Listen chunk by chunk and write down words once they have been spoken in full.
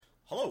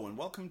Hello and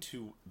welcome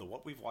to the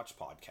What We've Watched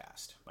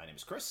podcast. My name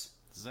is Chris.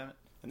 This is Emmett.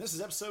 And this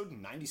is episode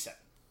 97.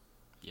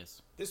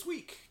 Yes. This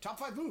week, top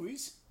 5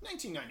 movies,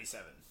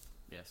 1997.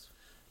 Yes.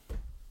 And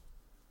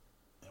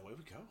away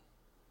we go.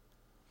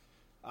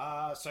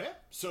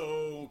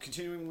 So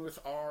continuing with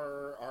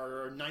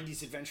our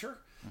 90s adventure,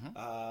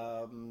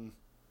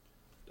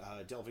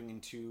 delving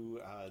into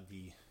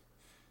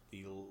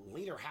the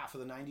later half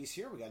of the 90s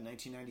here. We got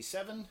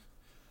 1997.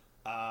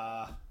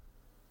 What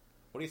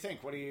do you think?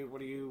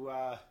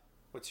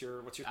 What's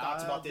your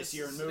thoughts about this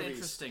year in movies? This is an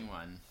interesting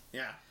one.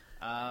 Yeah.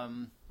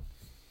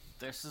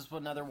 This is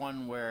another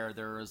one where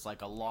there was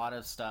like a lot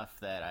of stuff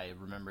that I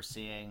remember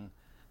seeing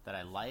that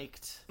I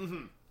liked.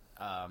 Mm-hmm.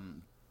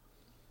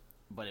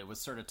 But it was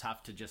sort of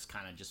tough to just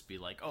be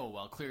like, oh,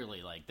 well,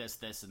 clearly like this,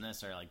 and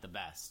this are like the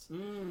best.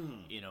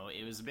 Mm. You know,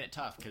 it was a bit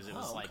tough because it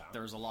was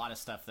there was a lot of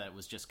stuff that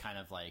was just kind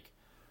of like,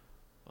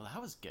 well, that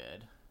was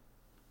good.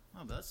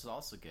 Oh, but this is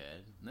also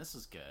good. And this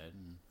is good.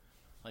 And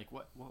like,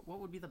 what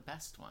would be the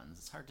best ones?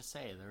 It's hard to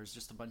say. There was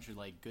just a bunch of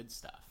like good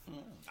stuff.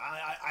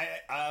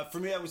 For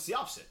me, that was the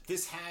opposite.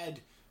 This had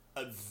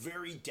a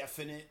very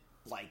definite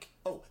like,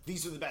 oh,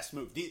 these are the best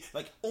movies.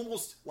 Like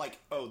almost like,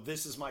 oh,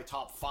 this is my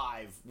top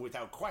 5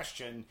 without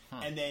question.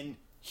 And then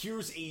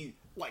here's a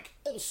like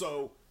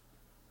also.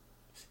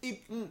 It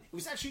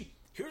was actually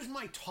here's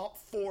my top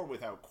 4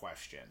 without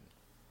question,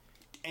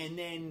 and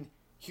then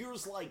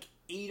here's like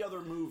 8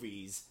 other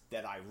movies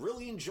that I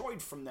really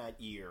enjoyed from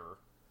that year.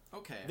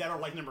 Okay. That are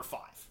like number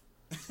 5.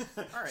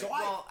 All right.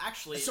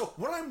 So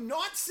what I'm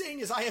not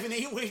saying is I have an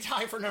 8-way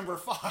tie for number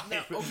 5.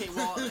 No, okay.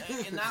 Well,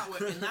 in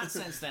that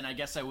sense, then I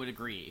guess I would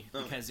agree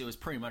because it was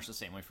pretty much the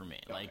same way for me.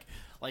 Okay.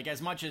 Like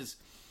as much as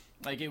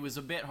like it was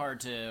a bit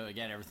hard to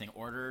get everything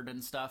ordered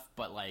and stuff,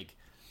 but like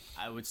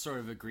I would sort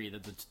of agree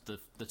that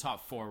the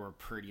top 4 were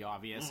pretty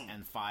obvious,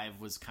 and 5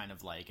 was kind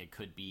of like it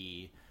could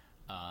be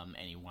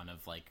any one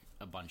of like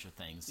a bunch of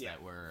things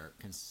that were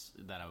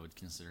that I would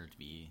consider to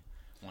be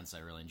ones I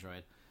really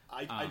enjoyed.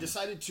 I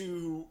decided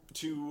to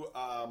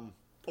I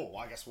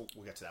guess we'll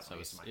get to that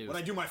when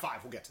I do my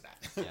 5. We'll get to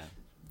that. Yeah,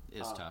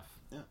 it's tough.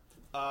 Yeah.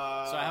 So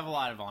I have a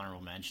lot of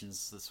honorable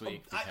mentions this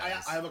week. I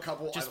have a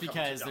couple. Just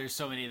because there's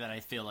so many that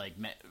I feel like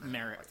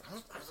merit.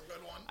 That was a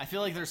good one. I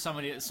feel like there's so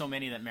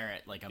many that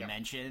merit like a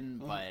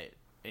mention, but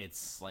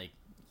it's like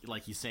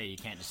you say, you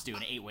can't just do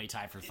an 8-way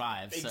tie for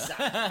 5. So.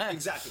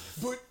 Exactly.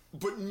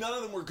 But none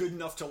of them were good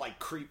enough to like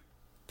creep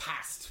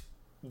past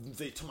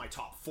to my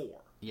top 4.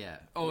 Yeah.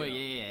 Oh,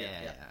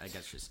 yeah. I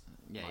guess just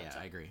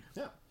I agree.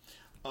 Yeah.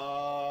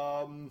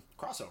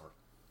 Crossover.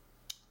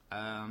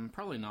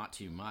 Probably not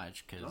too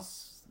much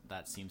because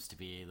that seems to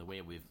be the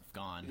way we've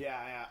gone. Yeah.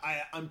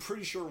 I'm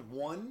pretty sure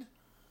 1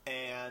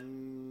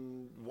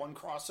 and 1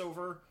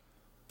 crossover,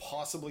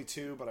 possibly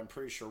 2, but I'm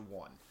pretty sure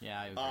 1.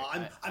 Yeah, I agree.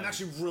 I'm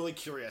actually really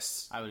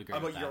curious. I would agree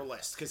about with your that.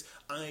 list because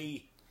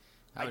I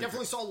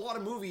definitely saw a lot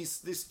of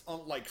movies this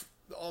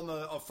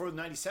for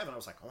 97. I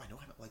was like, oh, I know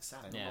I likes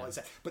that. I know I like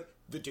that. But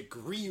the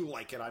degree you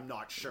like it, I'm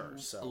not sure.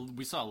 So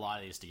we saw a lot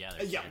of these together.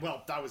 Yeah,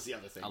 well, that was the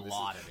other thing.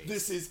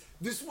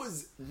 This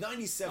was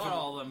 97. Not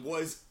all of them,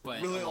 was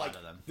but really a lot like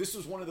of them. This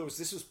was one of those.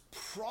 This was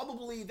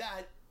probably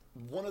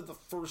one of the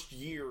first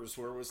years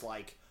where it was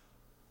like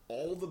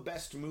all the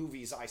best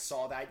movies I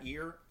saw that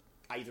year.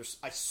 I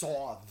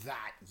saw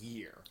that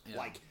year. Yeah,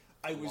 like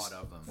I was lot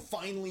of them.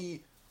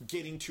 finally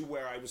getting to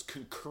where I was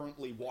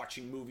concurrently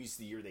watching movies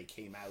the year they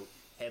came out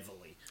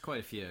heavily. Quite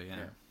a few,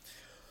 yeah.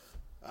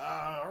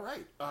 All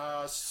right.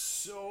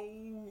 So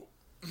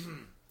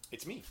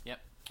it's me. Yep.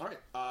 All right.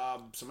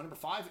 So my number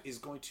 5 is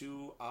going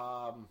to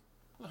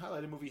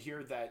highlight a movie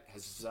here that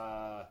has.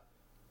 I'm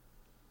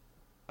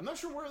not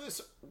sure where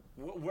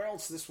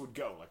else this would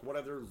go. Like what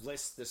other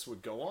list this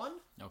would go on.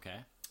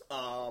 Okay.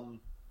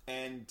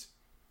 And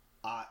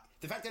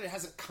the fact that it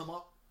hasn't come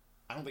up,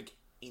 I don't think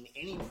in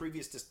any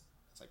previous.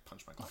 As I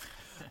punch my clock,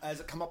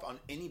 has it come up on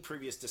any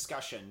previous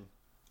discussion?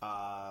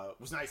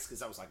 Was nice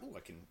because I was like, oh,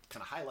 I can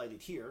kind of highlight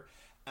it here,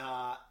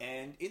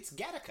 and it's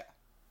Gattaca.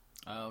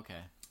 Oh,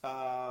 okay.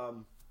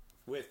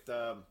 With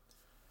I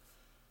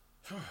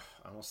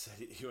almost said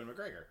Ewan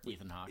McGregor,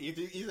 Ethan Hawke.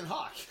 Ethan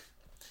Hawke,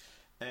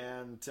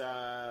 and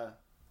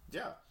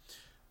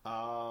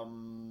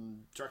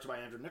directed by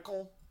Andrew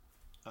Niccol,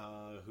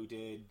 who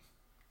did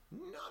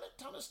not a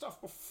ton of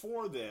stuff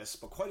before this,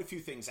 but quite a few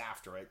things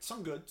after it.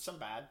 Some good, some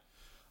bad.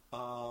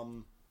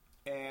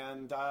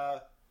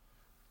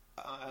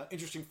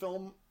 Interesting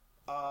film,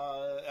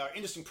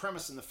 interesting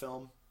premise in the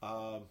film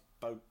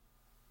about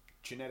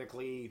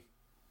genetically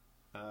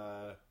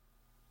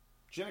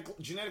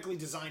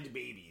designed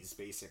babies,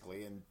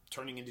 basically, and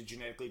turning into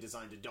genetically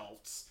designed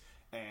adults,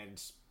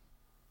 and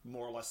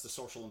more or less the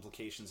social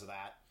implications of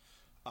that,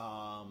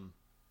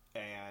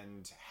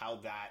 and how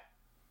that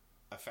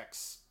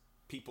affects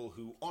people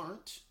who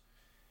aren't,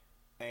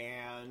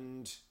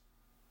 and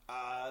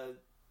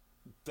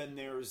then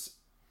there's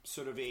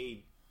sort of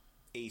a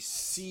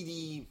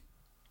seedy,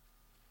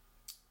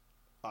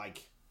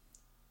 like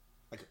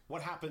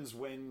what happens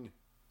when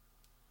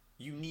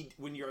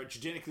you're a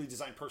genetically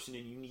designed person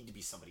and you need to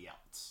be somebody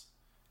else,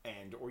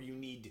 or you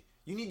need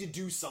you need to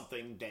do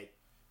something that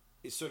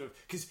is sort of,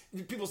 because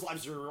people's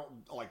lives are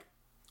like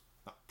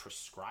not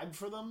prescribed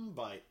for them,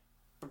 but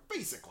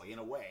basically in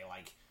a way,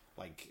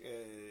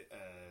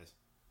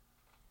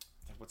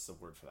 what's the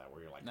word for that?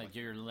 Where you're like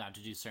you're allowed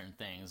to do certain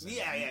things. And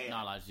yeah.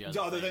 Not allowed to do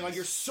other things. Like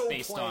you're so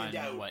based planned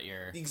on out. what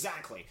you're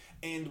exactly.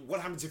 And what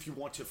happens if you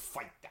want to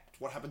fight that?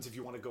 What happens if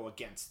you want to go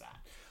against that?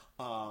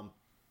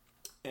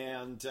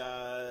 And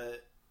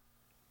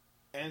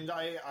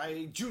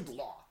I Jude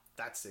Law.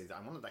 That's it. I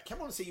kept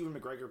wanting to say Ewan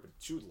McGregor, but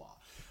Jude Law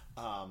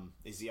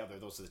is the other.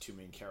 Those are the two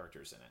main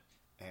characters in it.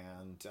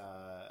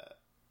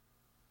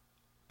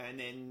 And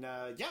then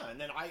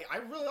I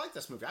really like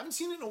this movie. I haven't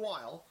seen it in a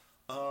while.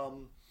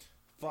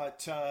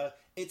 But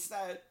it's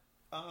that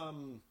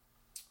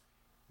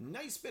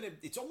nice bit of...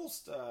 It's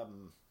almost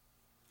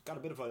got a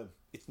bit of a...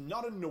 It's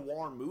not a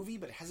noir movie,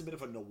 but it has a bit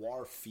of a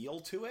noir feel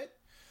to it.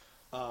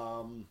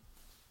 And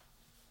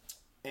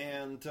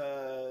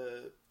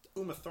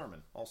Uma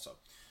Thurman, also.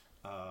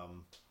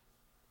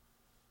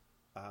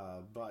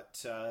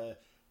 But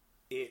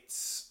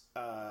it's...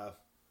 oh,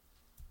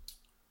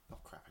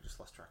 crap, I just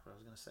lost track of what I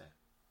was going to say.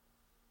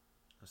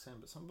 I was saying,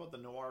 but something about the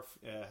noir...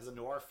 has a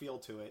noir feel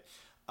to it.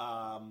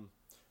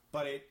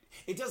 But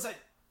it does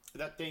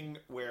that thing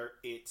where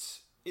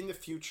it's in the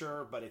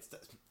future, but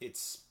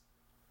it's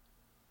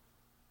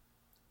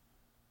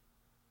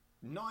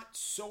not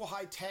so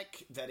high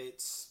tech that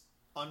it's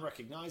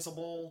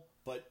unrecognizable,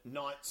 but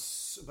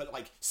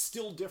like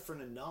still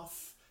different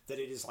enough that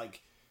it is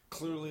like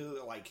clearly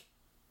like,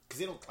 because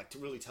they don't like to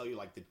really tell you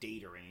like the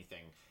date or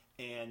anything,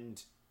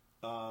 and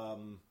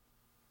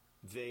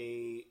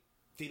they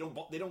don't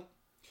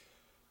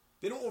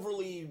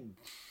overly.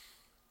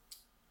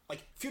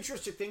 Like,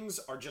 futuristic things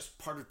are just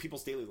part of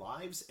people's daily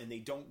lives, and they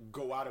don't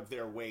go out of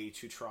their way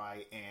to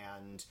try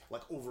and,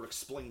 like,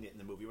 over-explain it in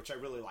the movie, which I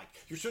really like.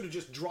 You're sort of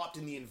just dropped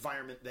in the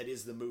environment that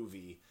is the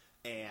movie,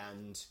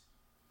 and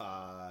you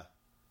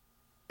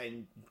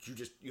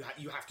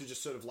have to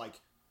just sort of, like,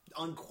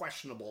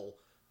 unquestioned,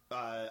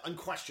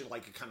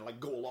 like, kind of, like,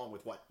 go along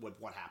with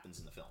what happens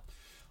in the film.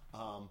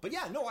 But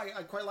yeah, no,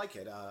 I quite like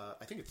it.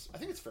 I think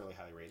it's fairly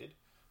highly rated.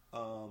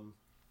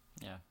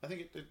 Yeah, I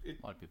think it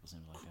a lot of people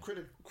seem to like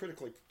it.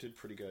 Critically did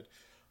pretty good,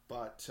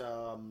 but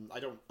I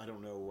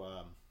don't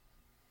know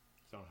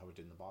how it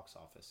did in the box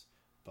office.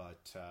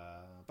 But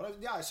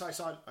yeah, I saw it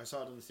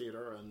in the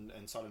theater and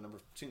seen it a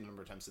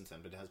number of times since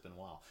then. But it has been a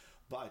while.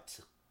 But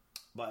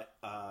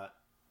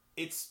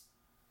it's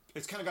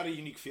kind of got a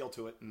unique feel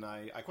to it, and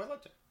I quite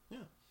liked it.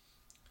 Yeah.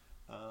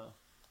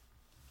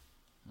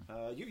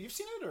 You've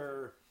seen it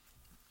or?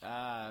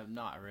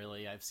 Not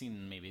really. I've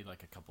seen maybe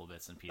like a couple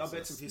bits and pieces. Oh,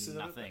 bits and pieces.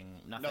 Nothing.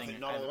 Not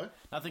all the way.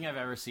 Nothing I've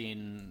ever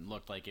seen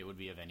looked like it would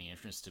be of any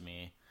interest to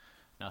me.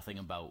 Nothing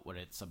about what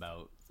it's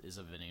about is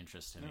of any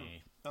interest to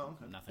me. Oh,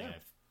 okay. Nothing.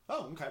 Yeah.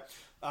 I've okay.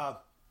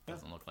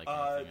 doesn't look like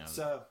anything it's,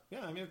 I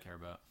care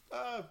about.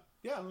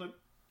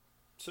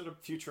 Sort of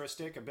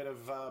futuristic, a bit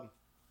of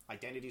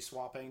identity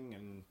swapping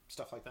and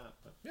stuff like that.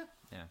 But yeah.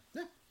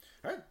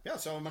 All right. Yeah.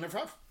 So my number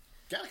 5,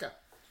 Gattaca.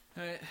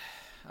 All right.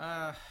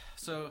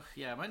 So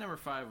yeah, my number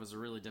 5 was a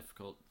really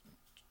difficult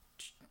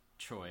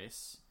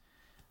choice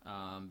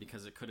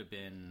because it could have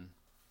been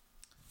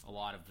a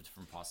lot of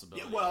different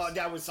possibilities. Yeah, well,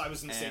 I was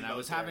in the same boat. I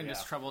was having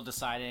this trouble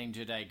deciding: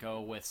 did I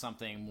go with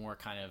something more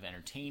kind of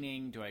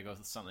entertaining? Do I go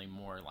with something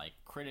more like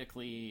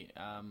critically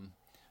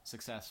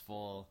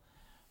successful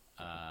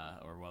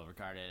or well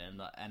regarded?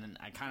 And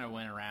I kind of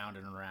went around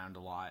and around a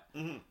lot.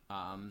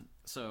 Mm-hmm.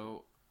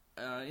 So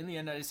in the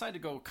end, I decided to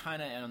go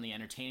kind of on the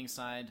entertaining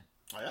side.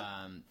 Oh,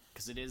 yeah?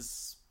 Because it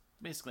is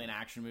basically an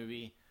action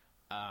movie,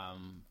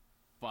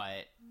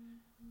 but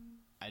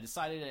I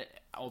decided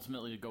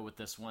ultimately to go with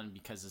this one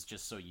because it's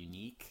just so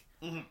unique,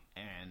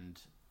 and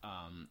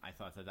I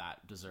thought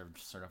that deserved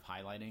sort of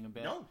highlighting a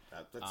bit. No,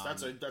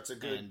 that's a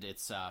good. And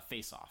it's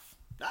Face Off.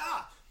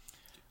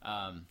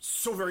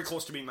 So very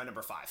close to being my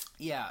number 5.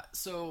 Yeah,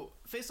 so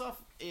Face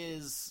Off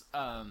is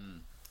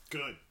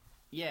good.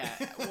 Yeah,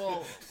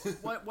 well,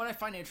 what I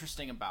find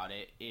interesting about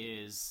it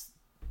is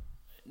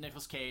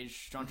Nicolas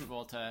Cage, John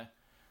Travolta.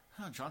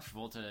 John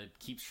Travolta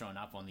keeps showing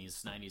up on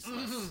these 90s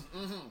lists.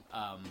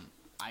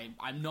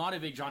 I'm not a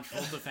big John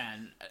Travolta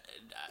fan.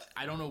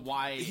 I don't know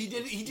why. He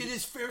did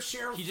his fair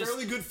share of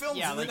fairly good films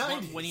in the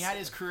 90s. When he had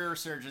his career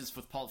resurgence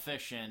with Pulp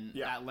Fiction,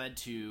 that led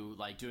to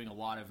like doing a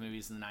lot of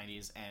movies in the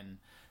 90s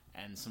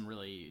and some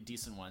really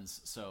decent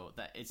ones. So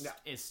that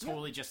it's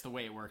totally just the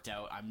way it worked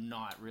out. I'm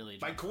not really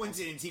by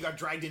coincidence he got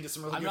dragged into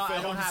some really good films.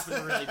 I don't happen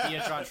to really be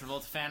a John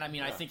Travolta fan. I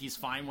mean, I think he's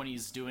fine when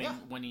he's doing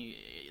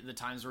the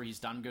times where he's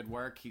done good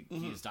work.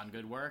 He's done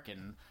good work,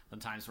 and the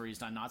times where he's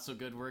done not so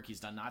good work, he's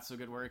done not so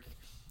good work.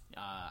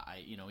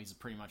 He's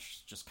pretty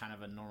much just kind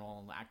of a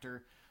normal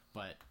actor,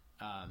 but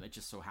it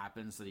just so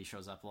happens that he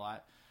shows up a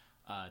lot.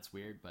 It's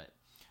weird, but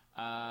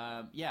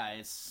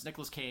it's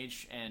Nicolas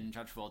Cage and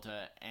John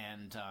Travolta,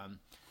 and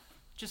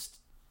just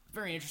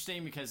very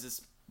interesting because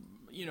it's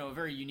a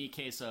very unique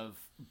case of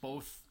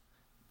both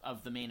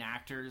of the main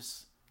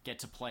actors get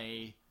to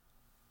play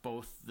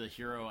both the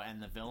hero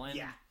and the villain.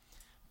 Yeah.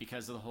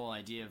 because of the whole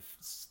idea of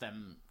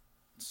them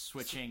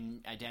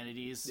switching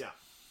identities. Yeah.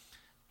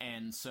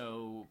 And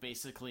so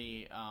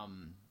basically,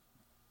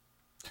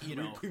 you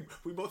know,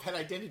 we both had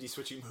identity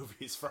switching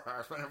movies for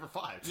our number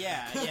 5.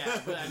 yeah,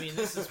 but I mean,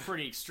 this is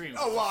pretty extreme.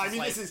 Oh well, I mean,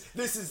 like,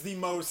 this is the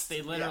most.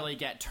 they literally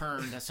get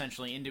turned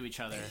essentially into each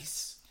other.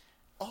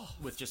 Oh.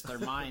 With just their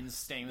minds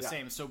staying the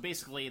same. So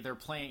basically,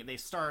 they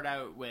start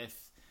out with,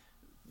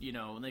 you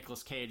know,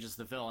 Nicolas Cage as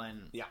the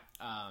villain. Yeah.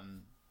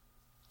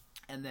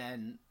 And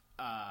then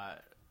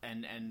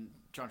and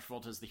John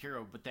Travolta is the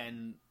hero, but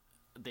then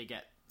they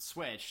get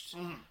switched.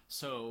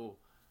 So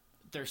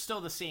they're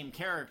still the same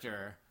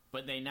character,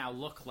 but they now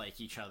look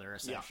like each other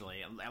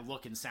essentially, and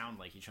look and sound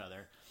like each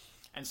other.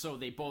 And so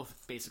they both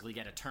basically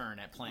get a turn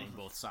at playing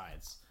both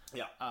sides.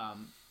 Yeah.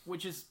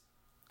 Which is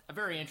a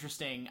very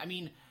interesting. I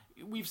mean,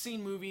 we've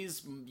seen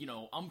movies, you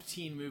know,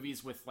 umpteen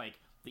movies with like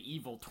the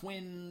evil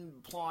twin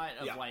plot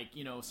of like,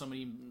 you know,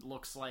 somebody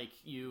looks like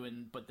you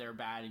but they're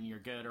bad and you're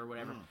good or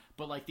whatever.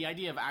 But like the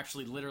idea of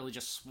actually literally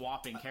just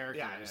swapping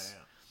characters,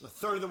 a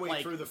third of the way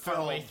like through the third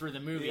film, way through the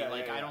movie,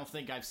 I don't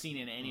think I've seen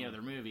in any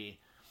other movie.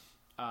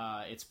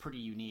 It's pretty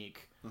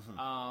unique.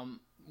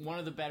 One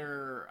of the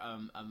better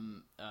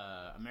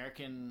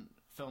American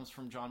films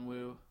from John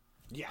Woo.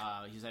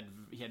 Yeah.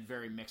 He had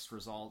very mixed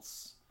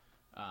results.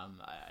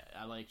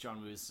 I like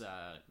John Woo's,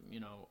 you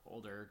know,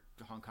 older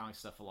Hong Kong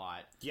stuff a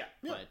lot. Yeah.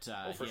 But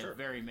for he sure. had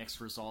very mixed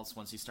results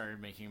once he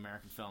started making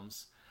American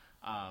films.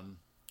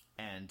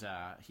 And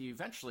he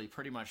eventually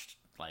pretty much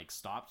like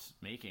stopped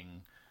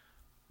making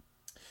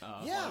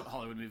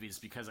Hollywood movies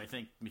because it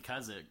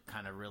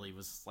kind of really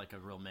was like a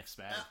real mixed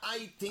bag.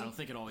 I don't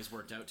think it always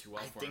worked out too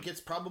well for him. I think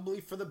it's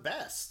probably for the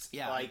best.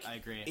 Yeah, like, I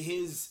agree.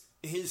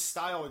 His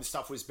style and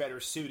stuff was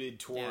better suited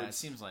towards. Yeah, it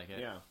seems like it.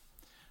 Yeah.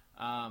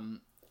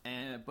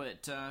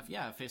 But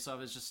Face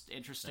Off is just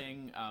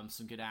interesting.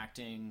 Some good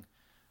acting.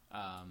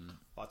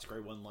 Lots of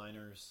great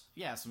one-liners.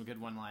 Yeah, some good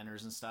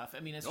one-liners and stuff. I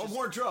mean, it's no just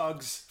more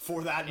drugs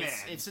for that man.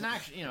 It's an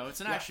action, you know, it's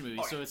an action movie,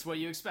 Oh, so it's what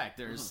you expect.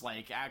 There's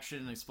like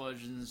action,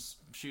 explosions,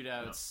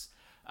 shootouts.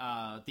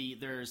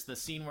 There's the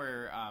scene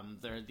where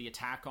the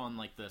attack on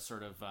like the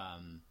sort of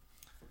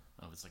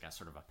it's like a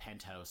sort of a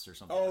penthouse or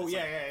something. Oh, it's yeah,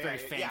 like yeah,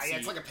 very yeah. fancy, Yeah,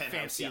 it's like a penthouse,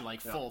 fancy, yeah,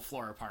 like yeah. full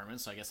floor apartment.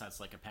 So I guess that's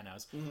like a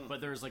penthouse.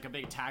 But there's like a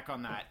big attack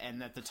on that,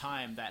 and at the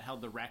time that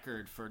held the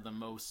record for the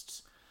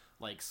most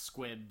like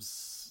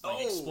squibs,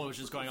 like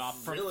explosions going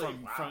off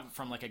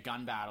from like a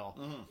gun battle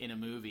in a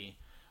movie.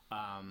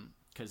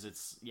 Because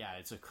it's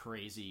a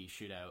crazy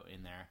shootout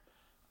in there.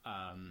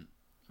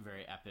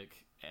 Very epic,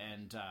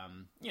 and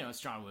you know, it's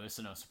John Woo,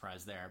 so no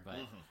surprise there.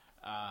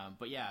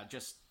 But yeah,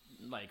 just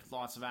like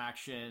lots of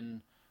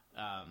action.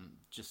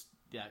 Just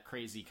that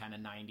crazy kind of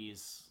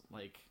 90s,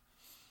 like,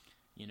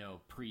 you know,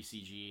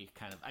 pre-CG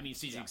kind of. I mean,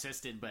 CG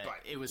existed, but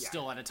it was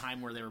still at a time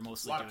where they were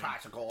mostly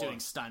doing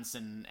stunts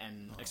and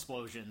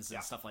explosions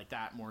and stuff like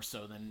that more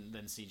so than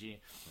CG.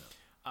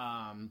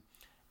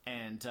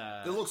 And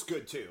it looks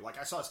good too. Like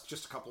I saw it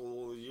just a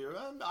couple years,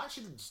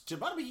 actually,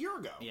 about a year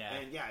ago. Yeah,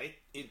 and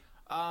it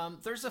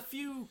there's a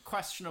few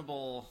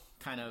questionable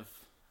kind of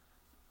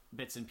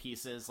bits and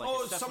pieces. Like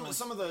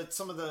some of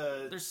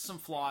the there's some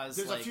flaws.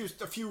 There's like,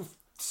 a few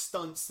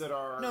stunts that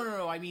are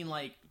no. I mean,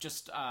 like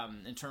just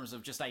in terms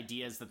of just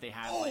ideas that they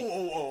have.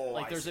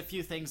 Like there's a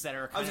few things that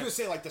are. I was going to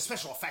say like the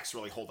special effects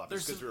really hold up.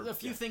 There's a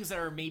few things that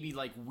are maybe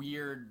like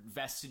weird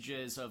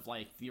vestiges of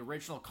like the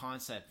original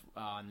concept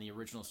on the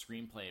original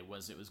screenplay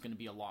was it was going to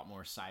be a lot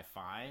more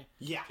sci-fi.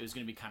 Yeah, it was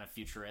going to be kind of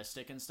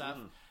futuristic and stuff.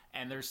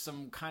 And there's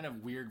some kind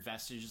of weird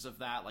vestiges of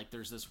that. Like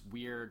there's this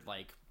weird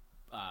like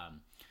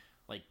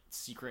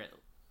secret,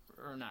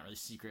 or not really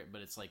secret,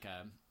 but it's like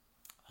a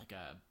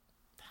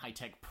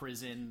high-tech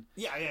prison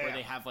where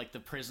they have like the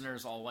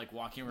prisoners all like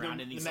walking around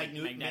in these like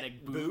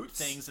magnetic boot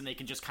things, and they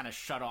can just kind of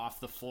shut off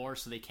the floor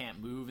so they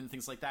can't move and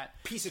things like that.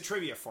 Piece of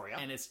trivia for you.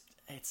 And it's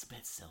a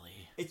bit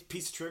silly. It's a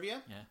piece of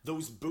trivia. Yeah.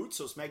 Those boots,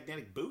 those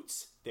magnetic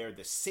boots, they're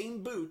the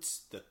same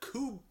boots the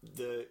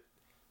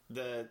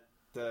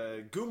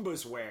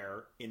Goombas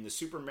wear in the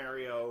Super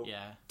Mario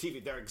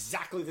TV. They're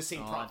exactly the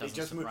same prop. They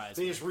just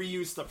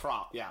reused the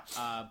prop. Yeah.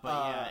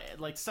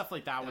 Like stuff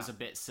like that was a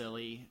bit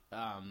silly.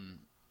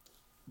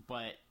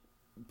 But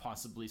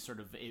possibly sort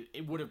of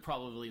it would have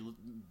probably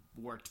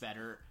worked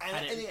better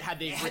had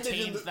they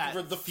retained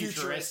the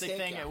futuristic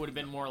thing. It would have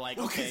been more like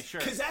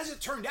sure. Because as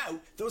it turned out,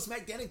 those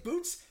magnetic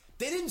boots,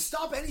 they didn't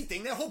stop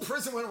anything. That whole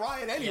prison went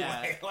riot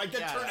anyway. Like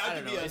that turned out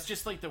to be. It's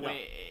just like the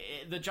way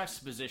the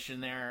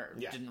juxtaposition there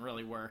didn't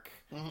really work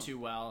too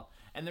well.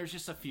 And there's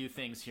just a few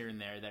things here and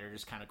there that are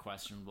just kind of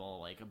questionable,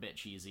 like a bit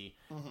cheesy.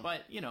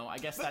 But you know, I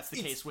guess that's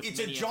the case with it's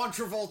a John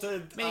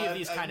Travolta, many of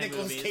these kind of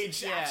Nicolas movies.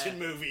 Cage action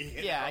movie.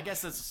 Yeah, I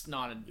guess that's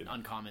not an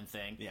uncommon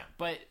thing. Yeah,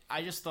 but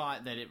I just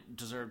thought that it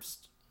deserves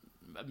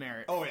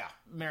merit. Oh yeah,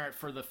 merit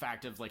for the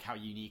fact of like how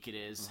unique it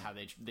is, how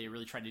they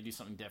really tried to do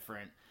something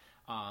different.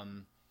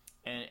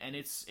 And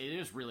it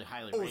is really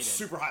highly rated. It's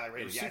super highly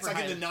rated. Yeah, it's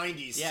like in the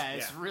 90s. Yeah,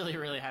 it's really,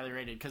 really highly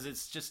rated because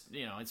it's just,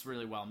 you know, it's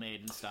really well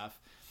made and stuff.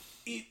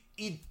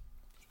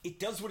 it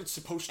does what it's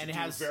supposed to and it do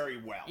has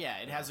very well. Yeah,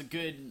 it has a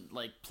good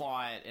like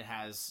plot. It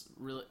has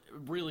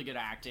really good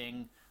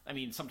acting. I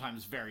mean,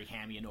 sometimes very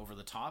hammy and over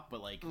the top,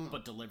 but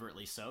but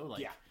deliberately so.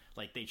 Like,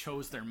 like they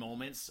chose their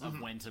moments of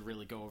when to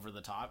really go over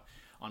the top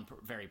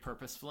very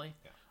purposefully.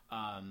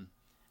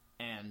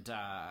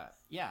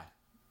 Yeah.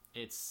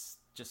 It's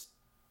just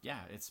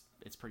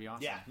it's pretty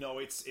awesome. Yeah, no,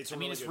 it's. I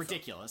mean, it's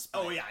ridiculous.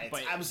 But,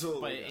 it's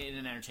absolutely, but in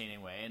an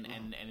entertaining way, and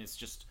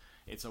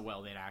it's a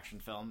well-made action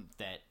film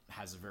that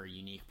has a very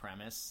unique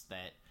premise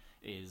that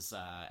is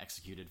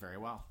executed very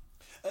well.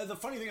 The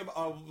funny thing about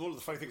one of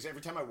the funny things,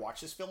 every time I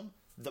watch this film,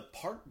 the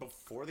part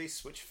before they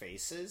switch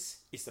faces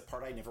is the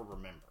part I never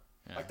remember.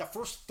 Yeah. Like the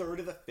first third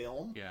of the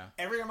film. Yeah.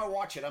 Every time I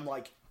watch it, I'm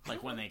like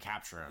when they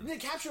capture him. They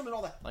capture him and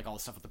all that. Like all the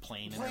stuff with the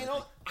plane and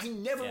everything. I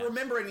never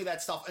remember any of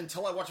that stuff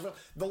until I watch the film.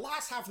 The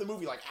last half of the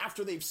movie, like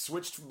after they've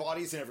switched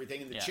bodies and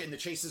everything, and the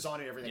chase is on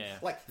and everything,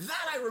 like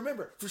that I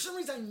remember. For some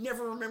reason, I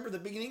never remember the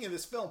beginning of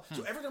this film.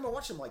 So every time I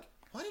watch it, I'm like,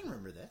 oh, I didn't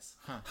remember this.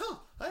 Huh.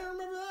 I didn't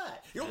remember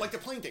that. You know, like the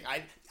plane thing.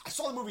 I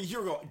saw the movie a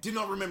year ago. Did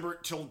not remember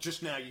it till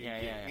just now.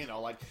 You know,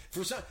 like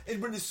for some.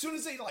 But as soon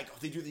as they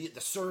they do the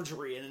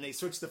surgery and then they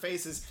switch the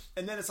faces,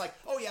 and then it's like,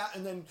 oh yeah,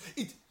 and then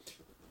it.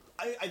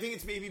 I think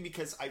it's maybe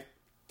because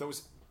to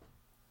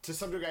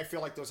some degree, I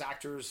feel like those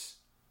actors,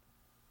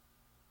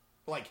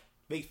 like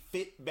they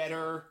fit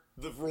better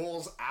the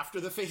roles after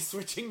the face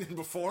switching than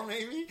before,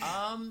 maybe.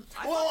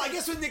 I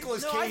guess with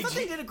Nicolas Cage, I thought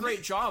they did a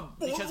great job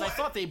because I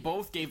thought they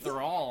both gave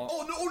their all.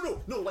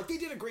 Oh no! Like they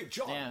did a great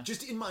job. Yeah.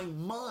 Just in my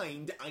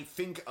mind, I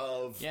think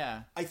of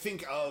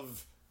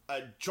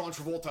John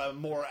Travolta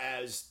more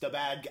as a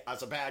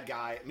bad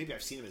guy. Maybe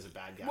I've seen him as a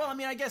bad guy. Well, I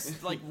mean, I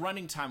guess like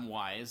running time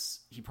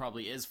wise, he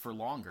probably is for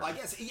longer. I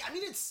guess. I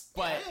mean, it's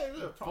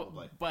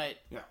probably.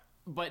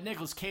 But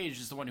Nicolas Cage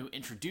is the one who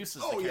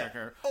introduces the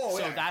character. Oh,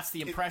 so that's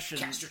the impression.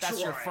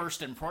 That's your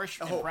first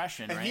impression,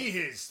 and right? He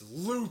is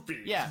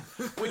loopy. Yeah,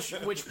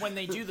 which when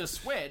they do the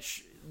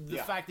switch, the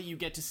fact that you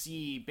get to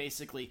see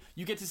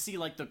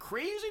like the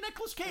crazy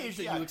Nicolas Cage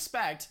that you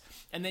expect,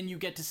 and then you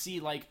get to see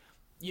like,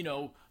 you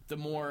know, the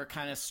more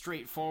kind of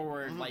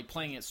straightforward, like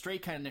playing it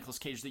straight kind of Nicolas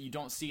Cage that you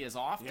don't see as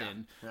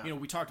often. You know,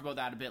 we talked about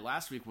that a bit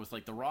last week with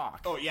like The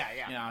Rock. Oh yeah.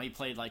 You know, he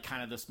played like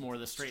kind of the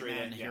straight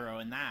man hero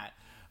in that.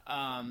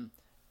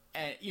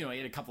 And, you know, he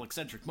had a couple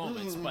eccentric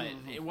moments, but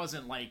it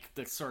wasn't like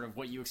the sort of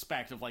what you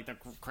expect of like the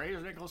crazy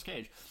Nicolas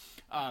Cage.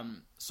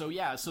 So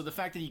the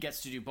fact that he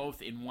gets to do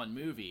both in one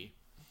movie,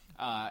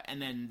 and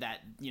then that,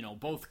 you know,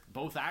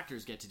 both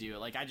actors get to do it,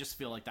 like I just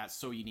feel like that's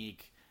so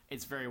unique.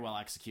 It's very well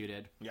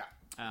executed. Yeah.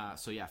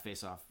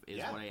 Face Off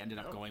is what I ended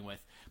up going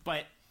with.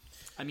 But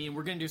I mean,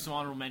 we're going to do some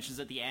honorable mentions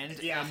at the end.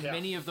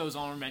 Many of those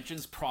honorable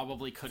mentions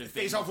probably could have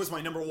been... Face Off was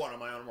my number one on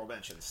my honorable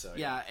mentions. So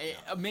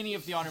many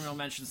of the honorable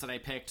mentions that I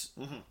picked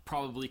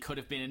probably could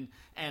have been.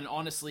 And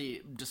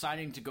honestly,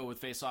 deciding to go with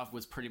Face Off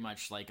was pretty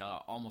much like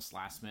a almost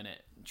last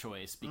minute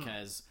choice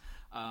because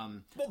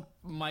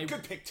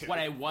good pick too. What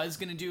I was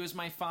going to do as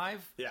my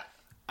 5,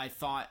 I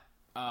thought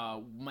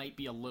might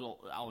be a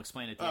little... I'll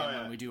explain it at the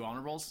end when we do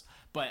honorables.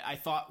 But I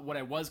thought what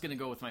I was going to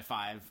go with my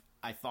 5,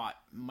 I thought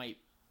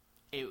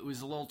it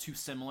was a little too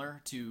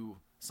similar to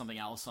something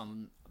else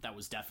that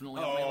was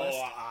definitely on my list,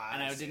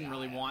 and I didn't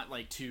really want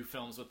like two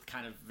films with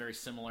kind of very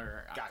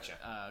similar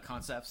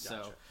concepts,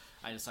 so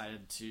I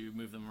decided to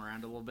move them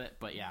around a little bit.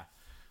 But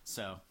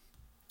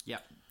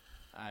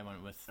I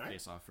went with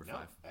Face Off for 5.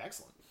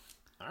 Excellent.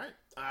 All right,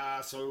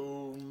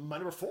 so my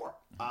number 4.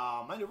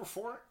 My number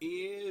 4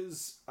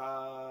 is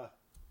not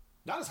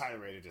as highly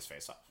rated as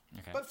Face Off,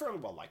 but fairly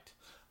well liked.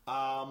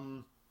 I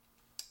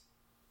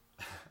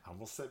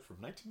almost said from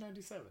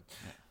 1997.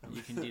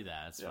 You can do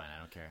that. It's fine. I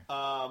don't care.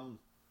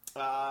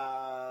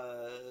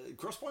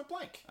 Grosse Pointe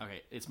Blank.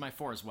 Okay, it's my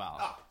 4 as well.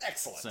 Oh,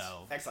 excellent.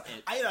 So excellent.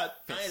 I had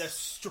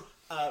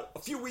a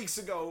few weeks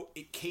ago.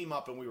 It came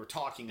up and we were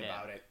talking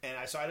about it, and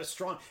I had a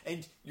strong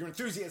and your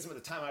enthusiasm at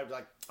the time. I was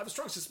like, I have a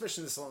strong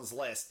suspicion this is on this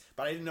list,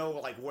 but I didn't know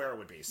like where it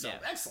would be. So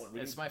excellent.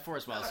 It's my 4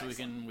 as well, so we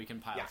can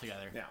pile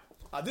together. Yeah.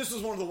 This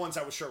was one of the ones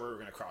I was sure we were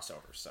going to cross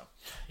over. So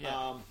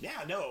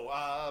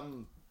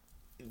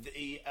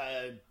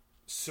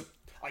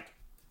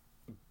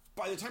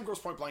by the time Grosse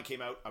Pointe Blank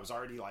came out, I was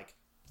already like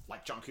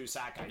John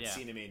Cusack. I'd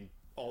seen him in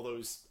all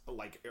those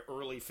like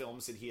early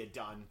films that he had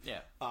done.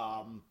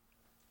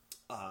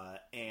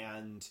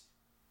 And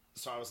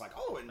so I was like,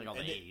 oh, and like all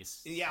the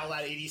 80s. All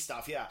that 80s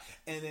stuff,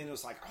 And then it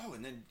was like, oh,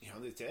 and then, you know,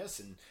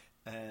 this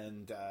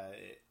and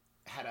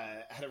had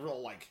a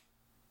real like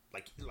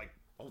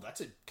oh,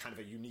 that's a kind of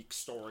a unique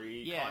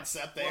story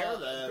concept there.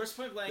 Well, Grosse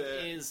Pointe Blank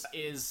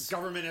is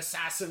government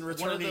assassin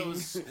returning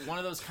one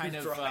of those kind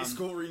of for high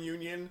school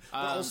reunion, but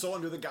also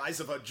under the guise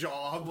of a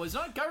job. Well, it's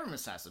not government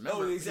assassin.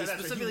 Remember, he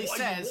specifically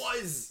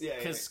says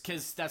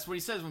because that's what he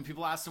says when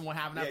people ask him what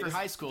happened after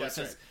high school. He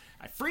says,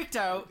 I freaked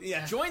out,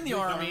 joined the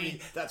army,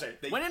 that's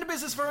right. Went into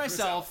business for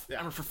myself.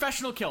 I'm a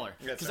professional killer.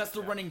 Because that's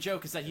the running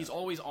joke is that he's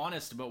always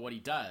honest about what he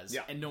does,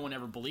 and no one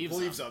ever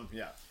believes him.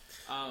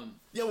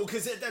 Well,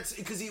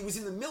 because he was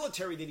in the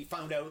military that he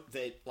found out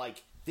that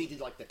like they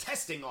did like the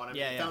testing on him.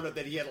 Yeah, and yeah. found out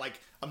that he had like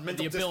a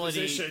mental The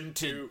ability disposition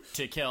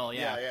to kill.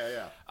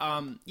 Yeah,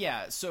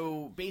 yeah.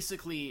 So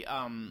basically,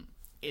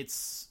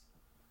 it's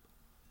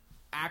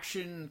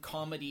action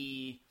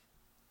comedy.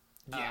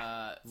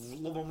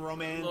 Little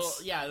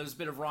romance. There's a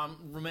bit of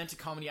romantic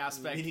comedy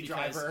aspect. Mini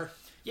Driver.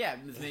 Yeah,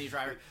 the Mini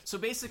Driver. So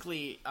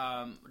basically,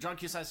 John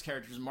Cusack's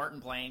character is Martin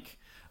Blank,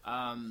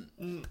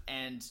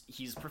 and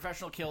he's a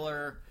professional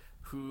killer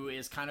who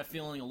is kind of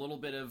feeling a little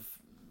bit of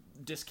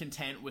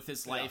discontent with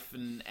his life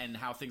and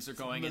how things are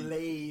going.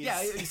 Malaise.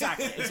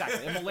 Exactly.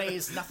 A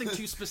malaise, nothing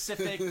too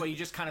specific, but he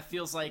just kind of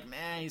feels like,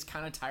 man, he's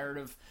kind of tired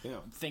of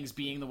things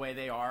being the way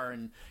they are,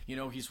 and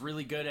he's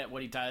really good at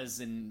what he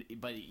does,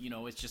 but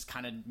it's just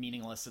kind of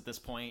meaningless at this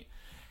point.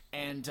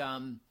 And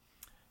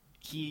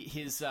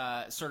his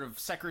sort of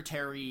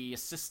secretary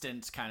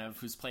assistant, kind of,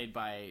 who's played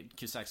by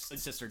Cusack's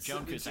sister,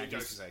 Joan Cusack,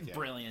 is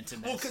brilliant in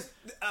this. Well, because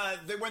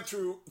they went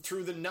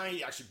through the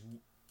night, actually.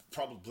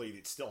 Probably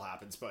it still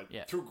happens, but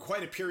through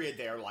quite a period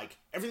there, like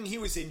everything he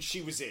was in,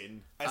 she was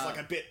in as like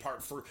a bit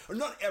part for, or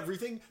not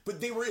everything,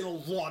 but they were in a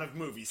lot of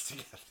movies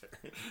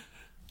together.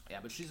 Yeah,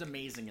 but she's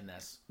amazing in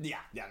this. Yeah,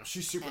 no,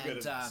 she's super good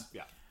at this.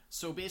 Yeah.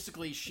 So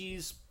basically,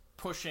 she's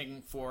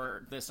pushing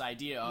for this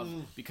idea of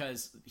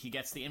because he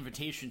gets the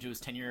invitation to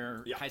his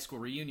 10-year high school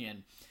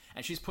reunion,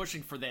 and she's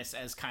pushing for this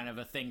as kind of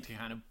a thing to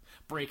kind of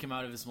break him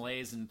out of his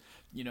malaise and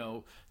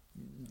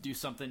do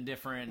something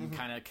different and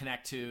kind of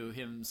connect to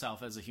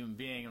himself as a human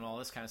being and all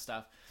this kind of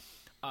stuff.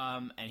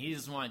 And he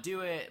doesn't want to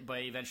do it,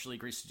 but he eventually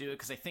agrees to do it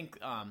because I think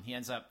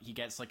he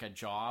gets like a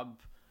job.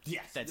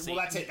 Yes, that's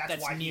it.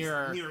 That's why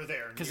near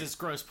there because it's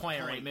Grosse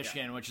Pointe, right,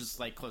 Michigan, which is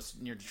like close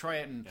near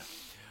Detroit,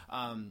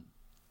 and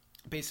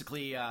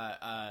basically,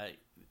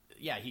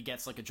 he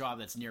gets like a job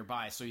that's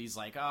nearby, so he's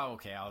like, oh,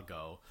 okay, I'll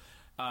go.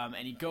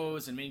 And he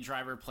goes, and Mini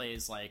Driver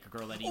plays like a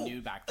girl that he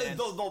knew back then.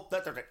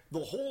 That's okay. The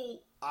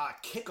whole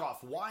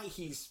kickoff, why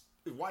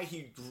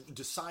he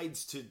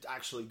decides to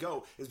actually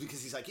go is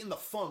because he's like in the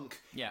funk.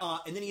 Yeah.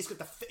 And then he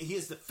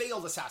has the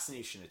failed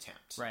assassination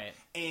attempt. Right.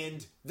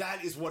 And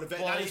that is what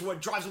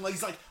drives him. Like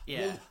he's like,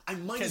 well, I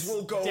might as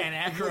well go. Dan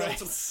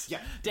Aykroyd.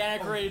 Dan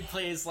Aykroyd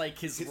plays like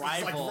his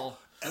rival.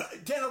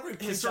 Dan Aykroyd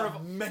plays sort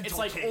of mental it's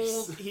like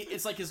case.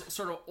 it's like his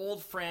sort of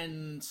old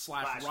friend /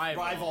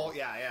 rival.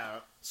 Yeah.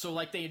 So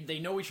like they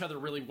know each other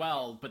really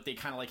well, but they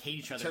kind of like hate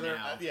each other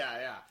now.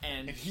 Yeah.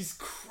 And he's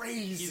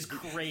crazy.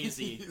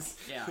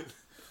 Yeah.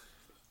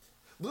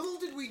 Little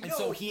did we know,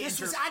 so this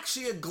was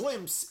actually a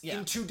glimpse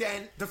into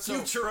the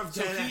future of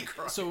Dan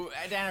Aykroyd. So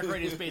Dan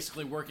Aykroyd is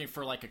basically working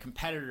for like a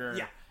competitor,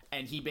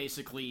 and he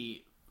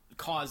basically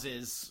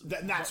causes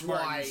that's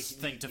why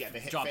he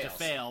job to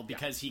fail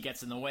because he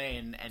gets in the way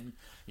and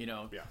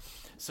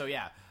so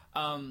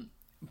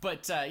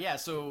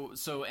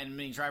and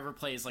Mini Driver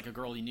plays like a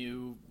girl he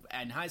knew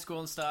in high school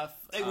and stuff.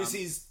 It was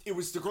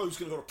the girl he was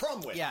going to go to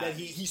prom with. Yeah, that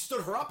he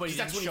stood her up, but he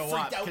didn't show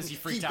up because he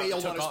freaked out. He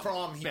bailed on his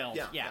prom.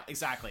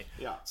 Exactly.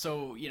 Yeah.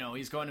 So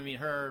he's going to meet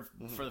her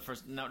for the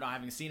first, not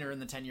having seen her in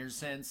the 10 years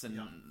since, and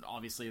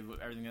obviously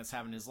everything that's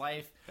happened in his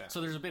life. Yeah.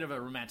 So there's a bit of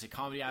a romantic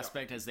comedy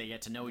aspect as they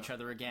get to know each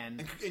other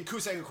again. And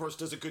Cusack, of course,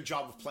 does a good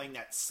job of playing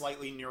that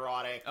slightly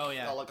neurotic. Oh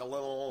yeah, like a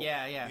little.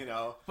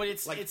 Yeah. But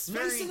it's like it's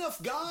nice very,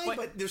 enough guy,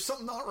 but there's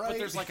something not right. But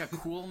there's like a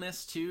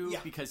coolness too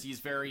because he's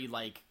very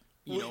like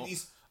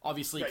he's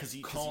obviously because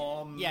he's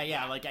calm.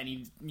 Like, and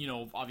he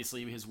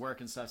obviously his work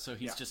and stuff, so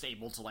he's just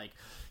able to like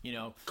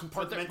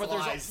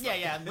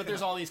compartmentalize. But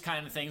there's all these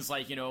kind of things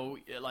like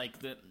like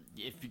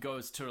if he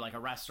goes to like a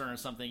restaurant or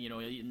something,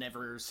 he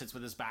never sits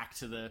with his back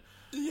to the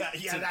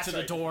to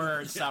the door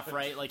and stuff,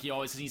 right? Like he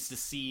always needs to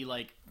see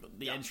like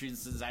the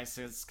entrances and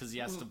exits because he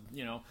has to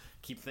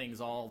keep things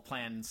all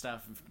planned and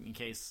stuff in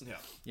case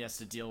he has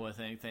to deal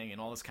with anything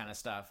and all this kind of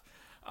stuff.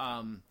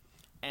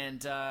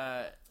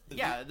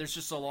 There's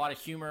just a lot of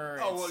humor.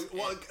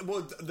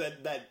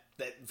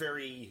 That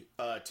very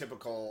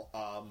typical.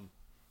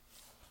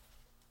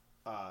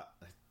 I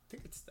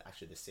think it's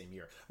actually the same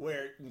year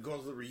where you go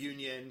to the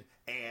reunion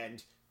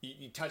and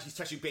he's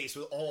touching base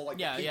with all like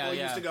the people he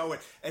used to go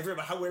and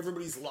how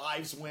everybody's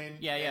lives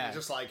went. And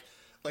just like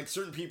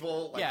certain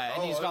people,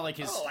 and he's got like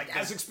his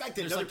as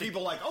expected. Other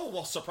people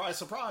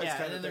surprise.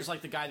 Yeah, and then there's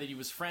like the guy that he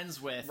was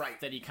friends with,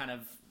 that he kind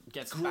of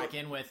gets back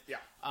in with,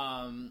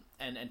 and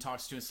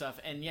talks to and stuff,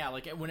 and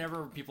like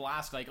whenever people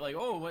ask like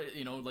oh what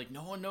like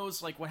no one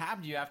knows like what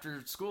happened to you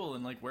after school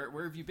and like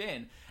where have you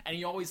been, and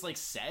he always like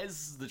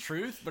says the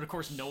truth, but of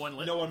course no one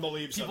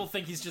believes people him.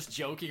 Think he's just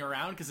joking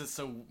around because it's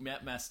so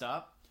messed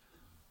up.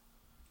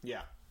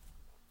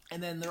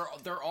 And then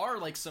there are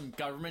like some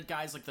government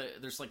guys, like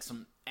there's like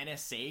some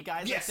NSA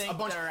guys, I think, a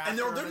bunch, that are and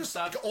they're just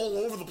like all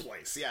over the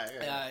place.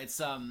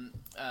 It's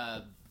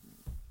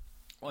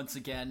once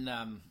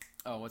again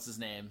what's his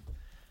name?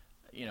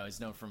 He's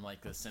known from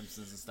like The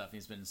Simpsons and stuff.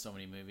 He's been in so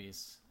many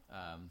movies.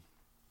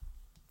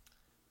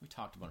 We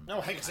talked about him.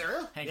 No, Hank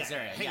Azaria? Hank Yeah,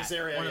 Azaria. Hank yeah.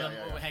 Azaria, One of yeah, them,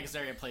 yeah, yeah. Hank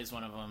Azaria plays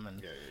one of them,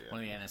 and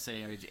one of the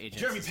NSA agents.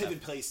 Jeremy and stuff.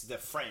 Piven plays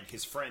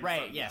his friend.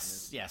 Right. From,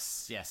 Yes.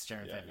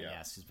 Jeremy Piven. yeah.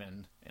 Yes, he's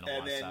been in a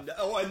lot of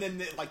stuff. And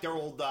then like their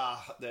old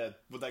the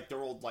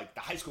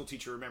high school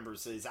teacher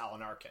remembers is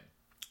Alan Arkin.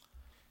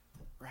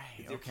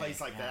 Right. It plays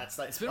like that. It's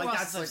like, it's been like a while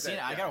that's since I've seen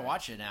it. I gotta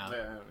watch it now.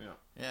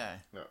 Yeah.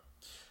 Yeah.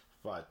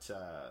 But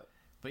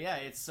yeah,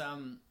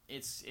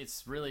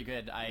 it's really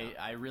good.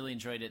 I really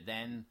enjoyed it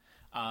then.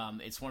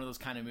 It's one of those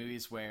kind of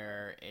movies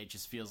where it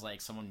just feels like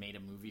someone made a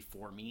movie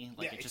for me.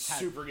 Like it just has,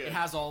 super good. It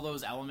has all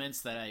those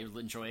elements that I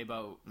enjoy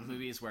about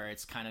movies, where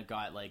it's kind of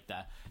got like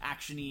the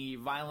actiony,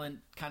 violent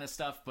kind of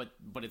stuff, but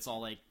it's all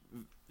like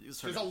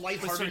there's a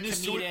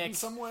lightheartedness to it in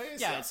some ways.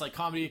 Yeah, it's like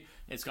comedy.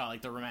 It's got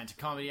like the romantic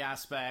comedy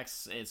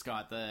aspects. It's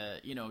got the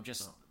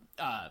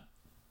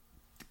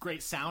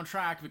great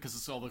soundtrack because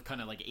it's all the kind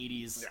of like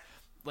 80s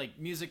like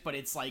music, but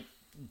it's like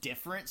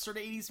different sort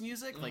of 80s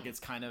music. Like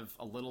it's kind of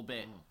a little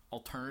bit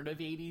alternative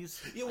 80s.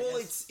 Yeah, well,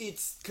 it's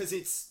because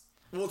it's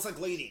like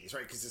late 80s,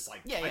 right? Because it's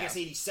like I guess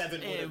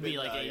 87 it would be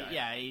like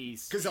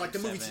 80s. Because like the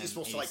movie is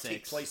supposed 86. to like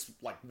take place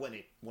like when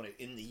it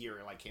in the year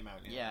it like came out.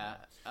 Yeah.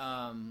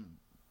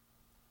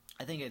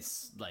 I think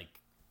it's like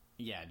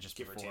just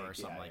Give or before take, or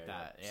something like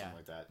that. Yeah, something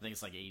like that. I think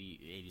it's like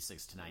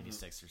 86 to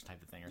 96 or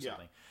type of thing or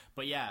something.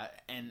 But yeah,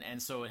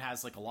 and so it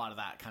has like a lot of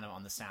that kind of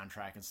on the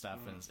soundtrack and stuff,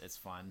 and it's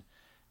fun.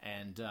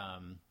 And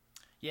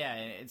yeah,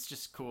 it's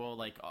just cool.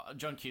 Like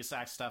Joan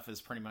Cusack's stuff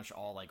is pretty much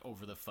all like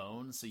over the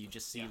phone, so you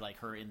just see like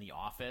her in the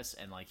office,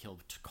 and like he'll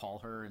call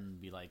her and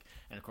be like,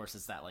 and of course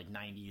it's that like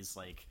 90s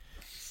like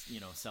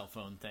cell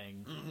phone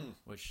thing,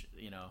 which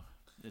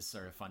is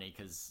sort of funny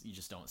because you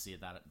just don't see it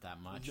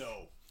that much.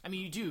 No, I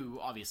mean you do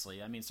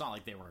obviously. I mean it's not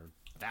like they were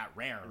that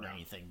rare or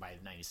anything by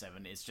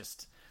 97. It's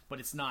just. But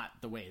it's not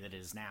the way that it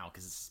is now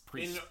because it's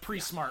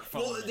pre-smartphone.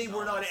 Well, they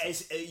were not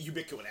as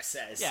ubiquitous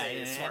as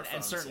smartphones.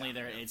 And certainly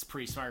it's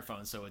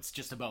pre-smartphone, so it's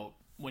just about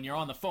when you're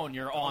on the phone,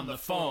 you're on the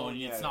phone.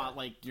 It's not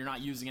like you're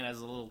not using it as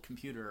a little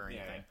computer or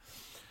anything.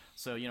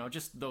 So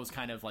just those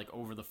kind of like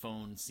over the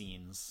phone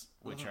scenes,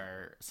 which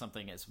are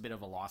something it's a bit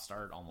of a lost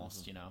art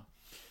almost. The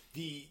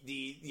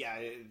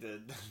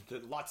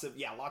lots of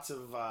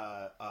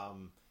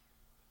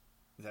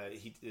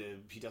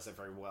he does it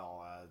very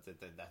well.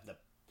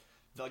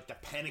 The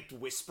panicked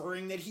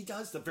whispering that he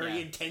does, the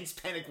very intense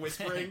panic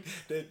whispering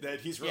that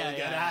he's really good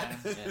at.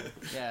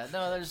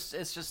 No,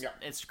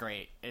 it's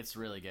great. It's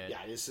really good. Yeah,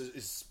 this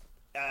is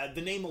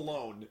the name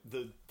alone,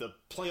 the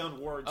play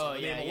on words. Oh the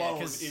name alone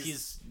because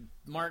he's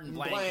Martin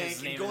Blank.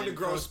 His name going to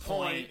Grosse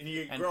Pointe, and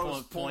you get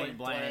Grosse Pointe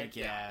Blank.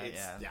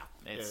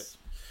 It's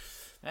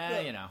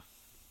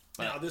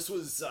But now this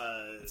was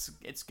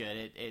it's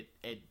good.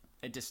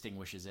 It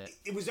distinguishes it.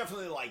 It was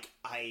definitely like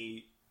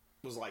I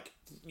was like,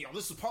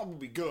 this would probably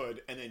be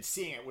good, and then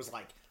seeing it was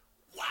like,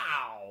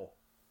 wow,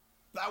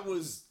 that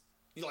was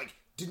like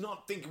did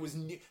not think it was.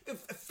 I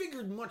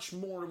figured much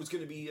more it was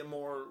going to be a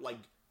more like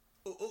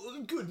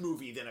a good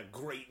movie than a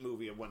great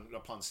movie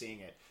upon seeing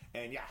it.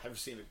 And yeah, I've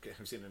seen it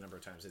a number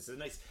of times. It's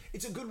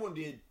a good one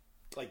to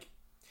like.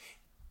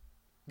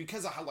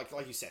 Because of how, like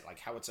you said, like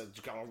how it's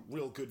got a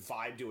real good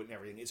vibe to it and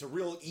everything. It's a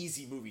real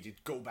easy movie to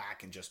go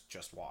back and just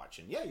watch.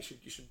 And yeah, you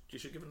should give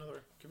it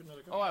another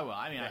go. Oh, I will.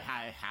 I mean,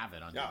 I have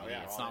it on DVD.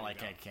 Yeah, it's not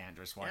like I can't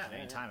just watch it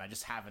anytime. I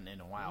just haven't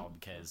in a while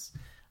because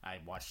I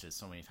watched it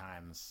so many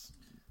times,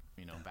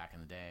 back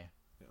in the day.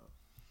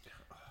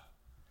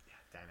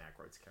 Dan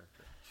Aykroyd's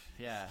character.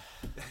 Yeah.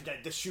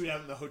 The shootout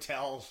in the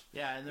hotel.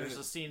 Yeah, and there's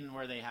a scene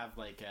where they have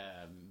like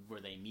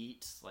where they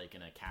meet like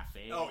in a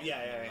cafe. Oh yeah,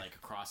 and they're, like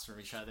across from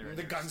each other.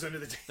 The guns under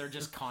the table. They're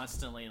just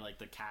constantly like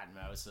the cat and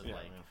mouse of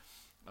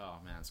oh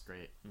man, it's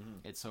great.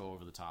 It's so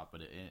over the top,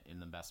 but in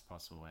the best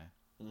possible way.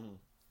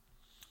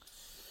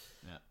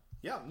 Yeah.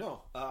 Yeah.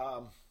 No. I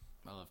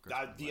love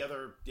the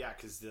other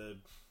because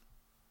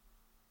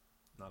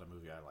not a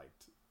movie I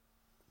liked,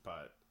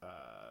 but.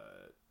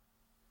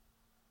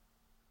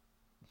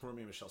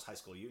 Romeo and Michelle's High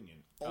School Union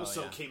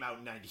also came out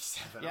in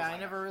 '97. Yeah, I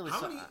never really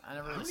saw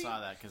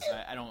that because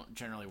I don't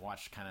generally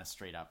watch kind of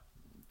straight up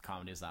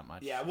comedies that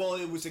much. Yeah, well,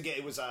 it was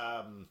because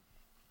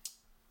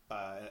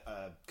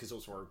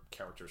those were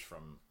characters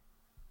from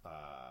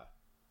I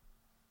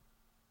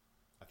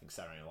think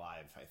Saturday Night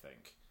Live. I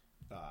think,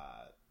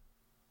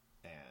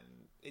 and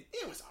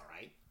it was all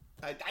right.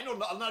 I know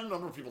not a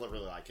number of people that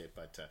really like it,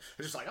 but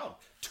it's just like,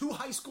 2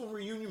 high school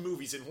reunion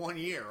movies in 1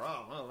 year.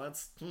 Oh, well,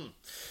 that's It's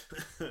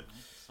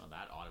not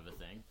that odd of a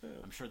thing.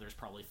 I'm sure there's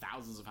probably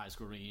thousands of high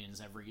school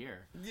reunions every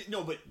year.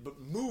 No, but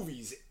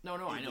movies. No,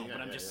 I know,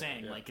 but I'm just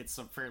saying, like, it's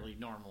a fairly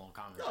normal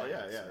conversation. Oh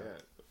yeah.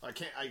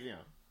 But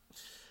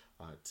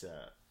all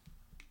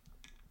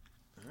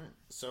right.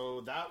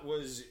 So that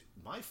was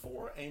my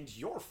 4 and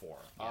your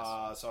 4.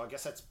 Yes. So I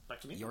guess that's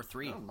back to me. Your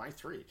 3. Oh, my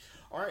 3.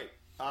 All right.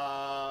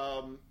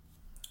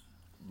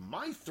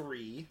 My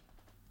 3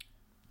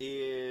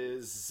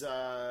 is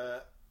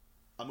a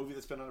movie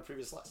that's been on a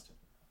previous list.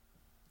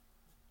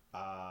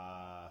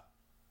 I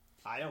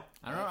don't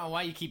know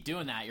why you keep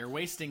doing that. You're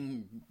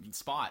wasting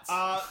spots.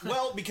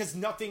 Well, because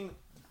nothing.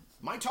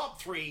 My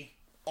top 3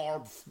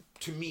 are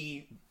to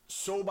me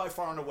so by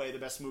far and away the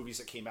best movies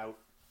that came out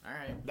All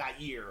right.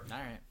 that year. All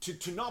right.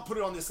 To not put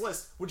it on this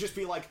list would just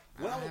be like,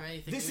 well, don't have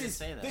anything this to is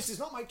say, though. this is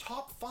not my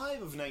top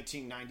 5 of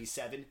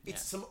 1997.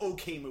 It's some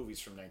okay movies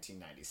from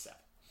 1997.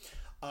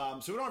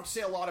 So we don't have to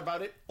say a lot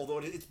about it, although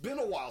it's been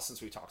a while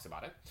since we talked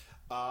about it.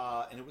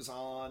 And it was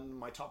on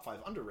my top 5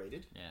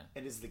 underrated. Yeah.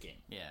 And is The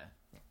Game. Yeah.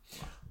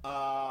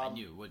 I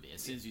knew it would be.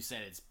 As soon as you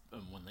said it's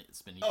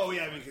been. Oh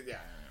yeah, yeah.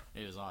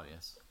 It was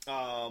obvious.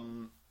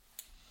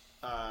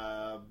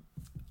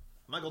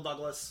 Michael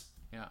Douglas.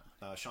 Yeah.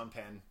 Sean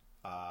Penn.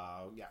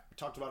 We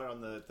talked about it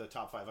on the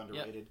top 5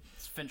 underrated. Yep.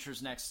 It's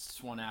Fincher's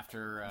next one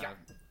after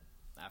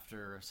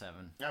after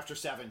 7. After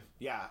 7,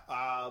 yeah.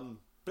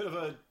 Bit of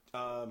a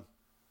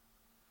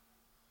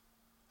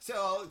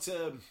so it's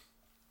a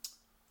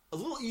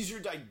little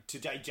easier to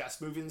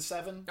digest movie than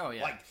 7. Oh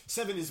yeah, like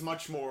 7 is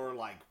much more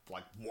like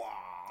wow.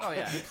 Oh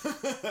yeah.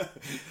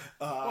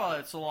 Well,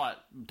 it's a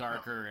lot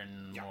darker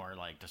and more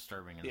like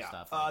disturbing and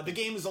stuff. The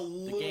Game is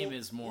The Game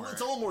is more.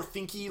 It's a little more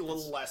thinky, a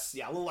little less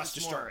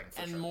disturbing,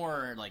 more, and sure.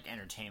 more like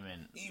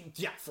entertainment.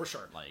 Yeah, for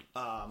sure. Like,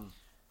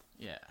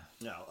 yeah.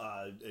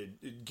 No,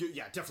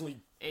 definitely.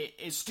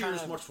 It steers kind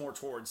of, much more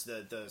towards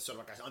the sort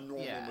of like a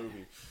normal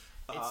movie.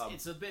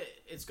 It's a bit.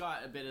 It's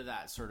got a bit of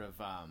that sort of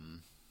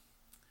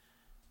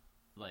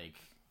like,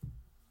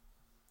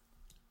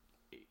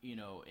 you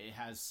know, it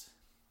has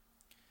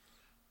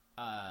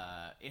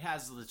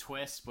the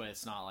twist, but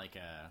it's not like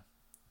a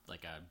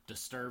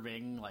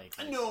disturbing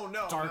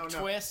dark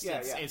twist.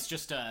 Yeah, it's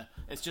just a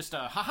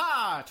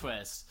haha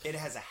twist. It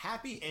has a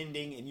happy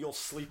ending, and you'll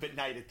sleep at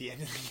night at the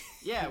end of the game.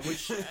 Yeah,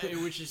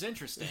 which is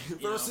interesting.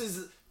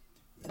 Versus,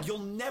 you'll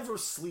never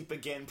sleep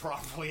again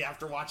properly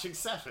after watching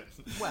 7.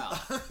 Well,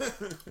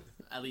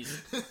 at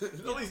least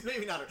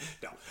maybe not.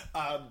 No,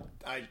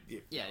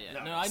 yeah.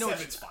 No, I know.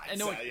 7's fine. I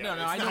know.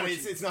 I know.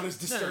 It's not as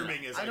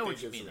disturbing as I know think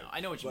what you mean. it's- Though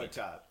I know what you mean.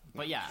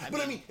 But yeah, I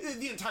mean,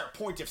 the entire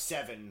point of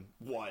 7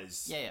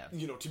 was,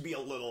 to be a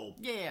little,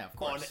 of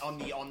course, on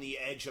the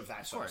edge of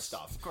that sort of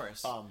stuff, of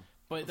course.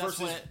 But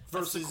that's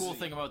versus the cool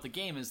thing about the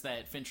Game is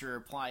that Fincher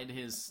applied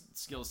his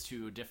skills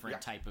to a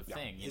different type of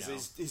thing.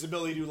 His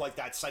ability to do like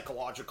that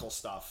psychological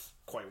stuff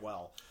quite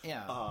well.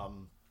 Yeah,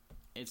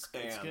 it's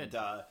good.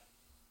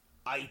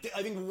 I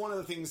think one of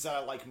the things that I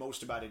like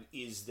most about it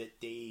is that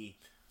they,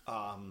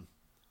 and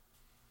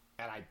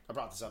I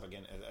brought this up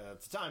again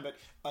at the time, but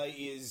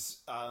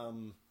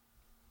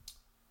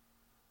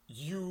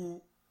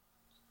you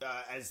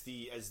as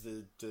the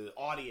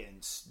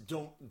audience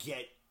don't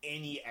get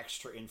any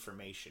extra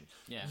information.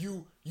 Yeah.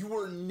 You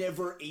are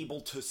never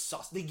able to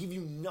suss. They give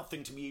you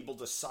nothing to be able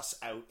to suss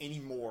out any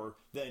more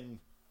than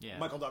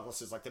Michael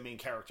Douglas is like the main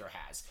character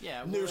has.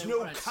 Yeah. And there's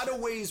no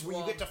cutaways where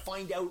you get to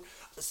find out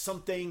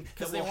something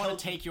because they want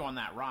to take you on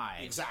that ride.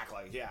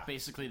 Exactly. Yeah.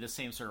 Basically the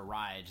same sort of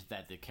ride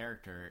that the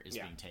character is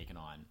being taken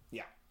on.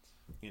 Yeah.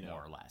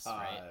 More or less,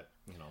 right?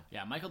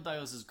 Yeah, Michael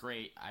Douglas is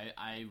great.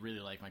 I really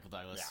like Michael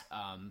Douglas.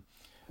 Yeah.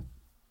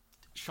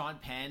 Sean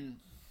Penn,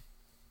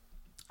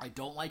 I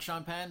don't like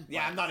Sean Penn.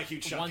 Yeah, I'm not a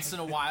huge Sean Once Penn.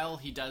 in a while,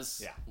 he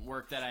does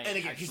work that I. And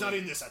again, he's not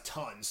in this a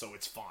ton, so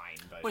it's fine.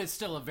 But it's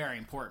still a very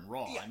important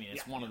role. Yeah, I mean,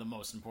 it's one of the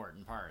most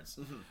important parts.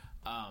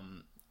 Mm-hmm.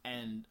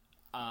 And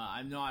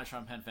I'm not a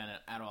Sean Penn fan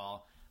at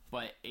all,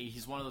 but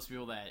he's one of those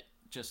people that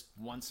just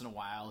once in a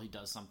while he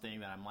does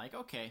something that I'm like,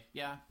 okay,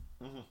 yeah,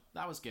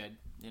 that was good.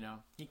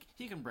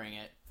 He can bring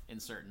it in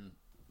certain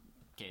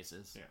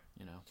cases. Yeah.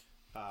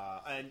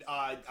 And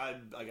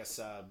I guess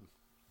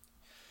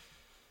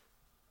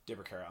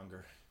Deborah Kara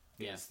Unger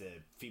is the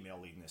female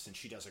lead in this, and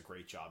she does a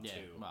great job too.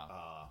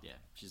 Well,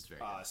 she's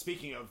very good.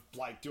 Speaking of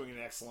like doing an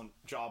excellent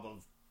job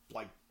of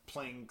like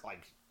playing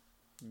like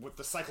with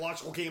the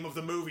psychological game of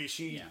the movie,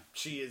 she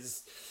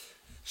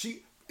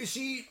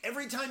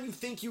every time you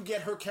think you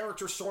get her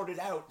character sorted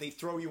out, they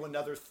throw you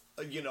another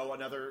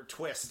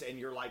twist, and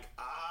you're like,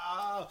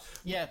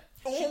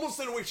 almost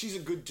in a way she's a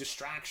good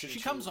distraction. She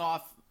comes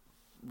off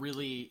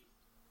really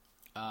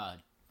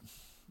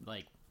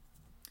like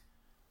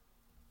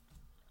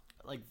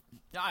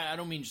I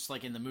don't mean just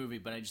like in the movie,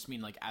 but I just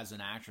mean like as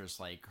an actress,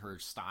 like her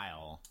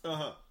style.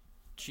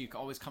 She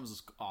always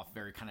comes off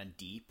very kind of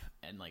deep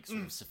and like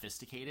sort of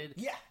sophisticated.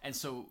 Yeah. And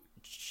so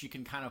she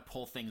can kind of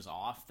pull things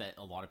off that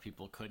a lot of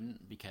people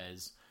couldn't,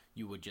 because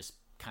you would just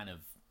kind of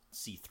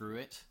see through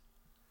it,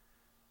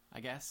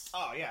 I guess.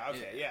 Oh, yeah,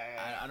 okay,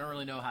 yeah. I don't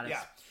really know how to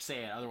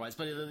say it otherwise,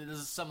 but this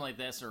is something like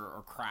this,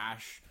 or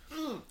Crash.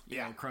 You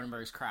know,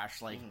 Cronenberg's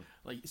Crash, like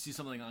you see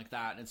something like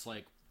that, and it's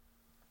like,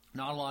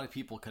 not a lot of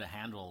people could have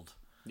handled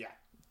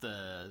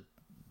the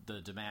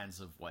demands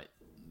of what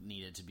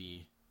needed to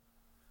be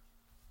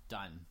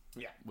done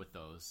with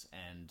those,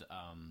 and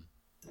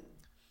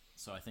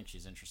so I think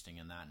she's interesting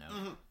in that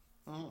note.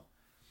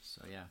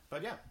 So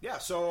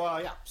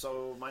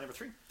so my number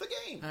 3, The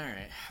Game. All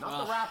right,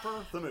 not the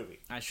rapper, the movie.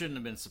 I shouldn't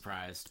have been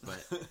surprised,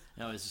 but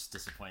it always just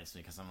disappoints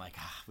me because I'm like,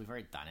 we've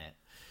already done it.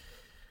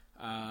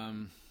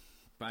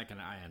 But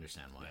I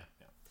understand why.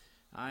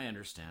 I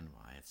understand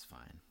why. It's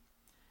fine.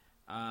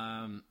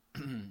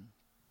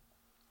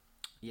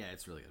 Yeah,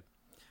 it's really good.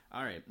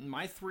 All right,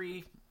 my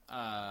three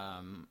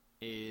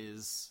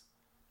is,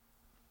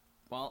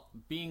 well,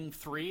 being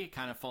three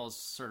kind of falls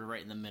sort of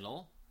right in the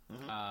middle,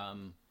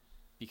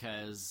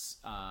 because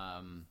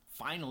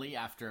finally,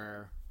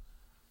 after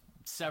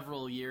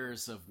several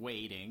years of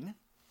waiting,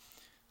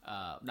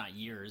 not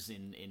years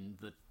in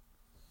the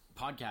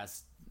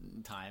podcast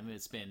time,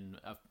 it's been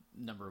a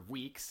number of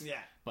weeks. Yeah.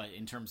 But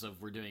in terms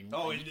of we're doing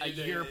a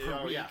year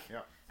per week.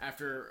 Yeah.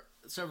 After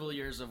several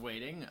years of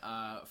waiting,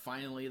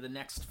 finally the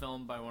next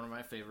film by one of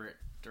my favorite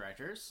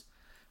directors.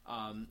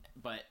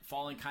 But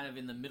falling kind of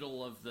in the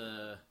middle of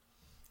the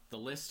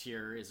list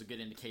here is a good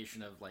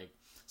indication of, like,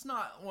 it's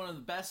not one of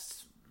the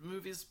best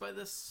movies by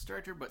this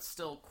director, but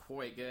still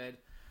quite good.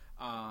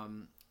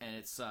 And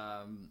it's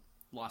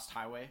Lost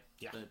Highway,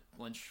 the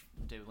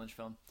David Lynch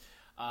film.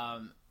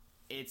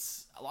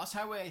 It's Lost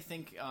Highway, I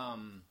think.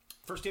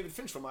 First David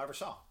Finch film I ever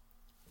saw.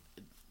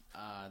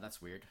 That's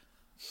weird.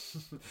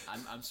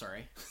 I'm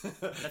sorry.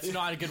 That's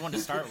not a good one to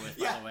start with,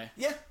 by the way.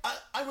 Yeah,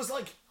 I was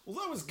like, well,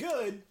 that was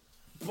good,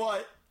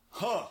 but,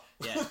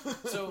 Yeah.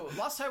 So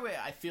Lost Highway,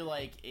 I feel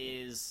like,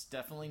 is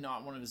definitely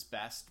not one of his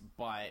best,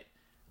 but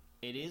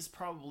it is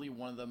probably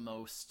one of the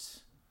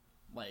most,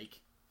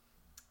 like,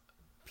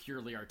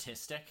 purely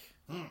artistic.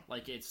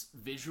 Like, it's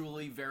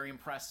visually very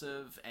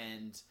impressive,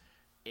 and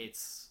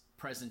its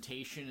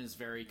presentation is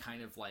very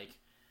kind of like,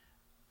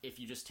 if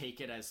you just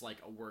take it as like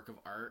a work of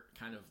art,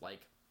 kind of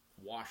like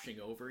washing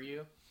over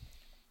you,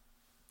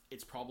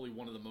 it's probably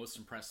one of the most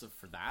impressive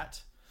for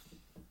that,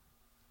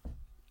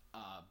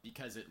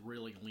 because it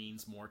really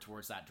leans more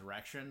towards that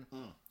direction.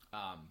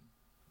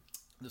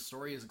 The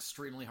story is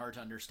extremely hard to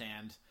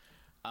understand.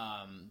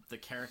 The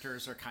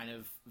characters are kind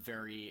of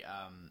very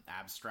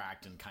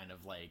abstract, and kind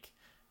of like,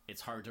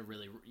 it's hard to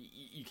really,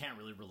 you can't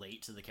really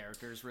relate to the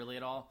characters really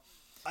at all.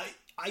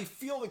 I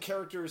feel the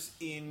characters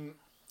in...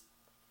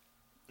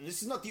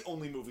 This is not the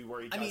only movie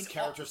where he does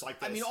characters like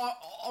this. I mean,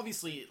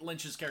 obviously,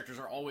 Lynch's characters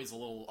are always a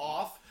little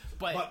off,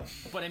 but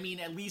I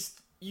mean, at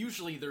least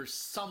usually there's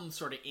some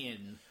sort of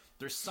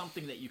there's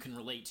something that you can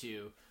relate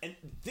to. And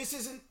this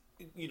isn't,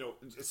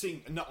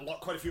 seeing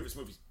quite a few of his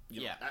movies.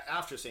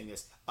 After saying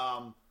this,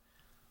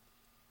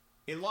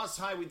 in Lost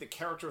Highway, the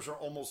characters are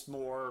almost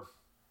more,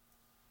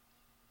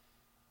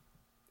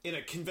 in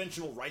a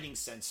conventional writing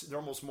sense, they're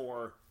almost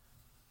more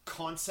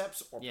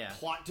concepts or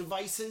plot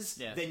devices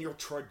than your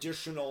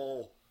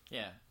traditional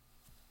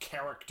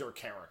character.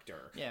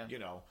 Yeah.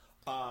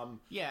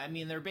 I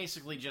mean, they're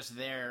basically just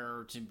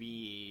there to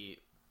be,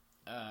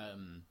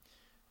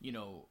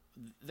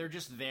 they're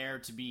just there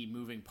to be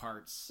moving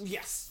parts.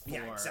 Yes.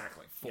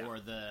 Exactly. For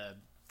the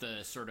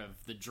sort of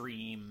the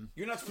dream.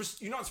 You're not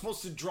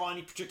supposed to draw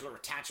any particular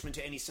attachment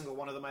to any single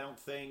one of them, I don't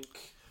think.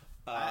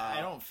 I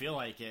don't feel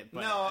like it.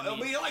 But, no, I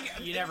mean,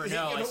 you never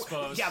know, I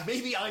suppose. Yeah,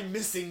 maybe I'm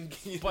missing.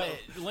 But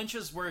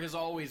Lynch's work is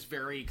always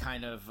very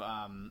kind of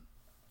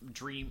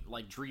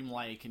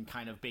dreamlike, and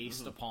kind of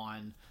based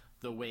upon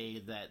the way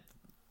that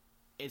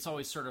it's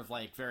always sort of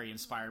like very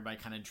inspired by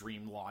kind of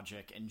dream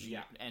logic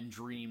and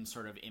dream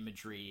sort of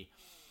imagery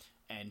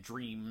and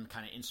dream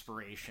kind of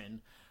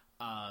inspiration.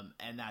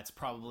 And that's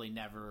probably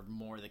never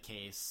more the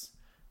case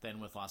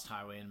than with Lost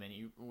Highway in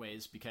many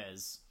ways,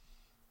 because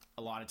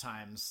a lot of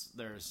times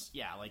there's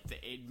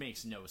it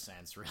makes no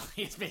sense, really.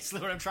 It's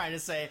basically what I'm trying to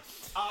say.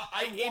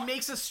 It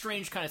makes a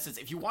strange kind of sense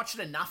if you watch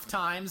it enough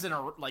times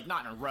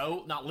not in a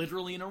row, not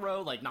literally in a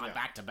row, like not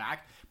back to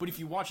back, but if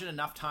you watch it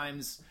enough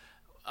times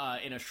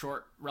in a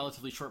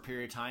relatively short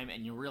period of time,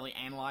 and you really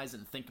analyze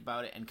and think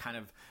about it, and kind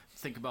of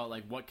think about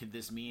like, what could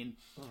this mean?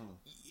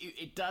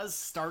 It does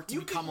start to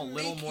become a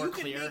little more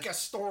clear. You can make a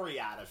story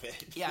out of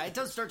it. Yeah, it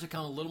does start to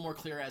become a little more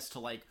clear as to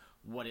like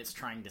what it's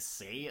trying to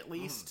say, at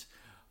least.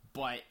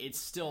 But it's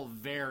still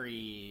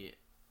very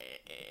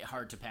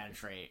hard to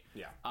penetrate.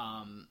 Yeah.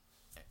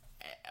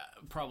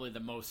 Probably the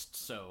most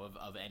so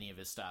of any of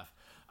his stuff.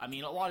 I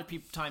mean, a lot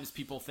of times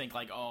people think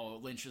like,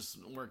 oh, Lynch's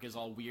work is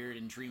all weird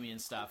and dreamy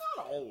and stuff.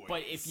 Not always.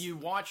 But if you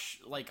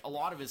watch, like, a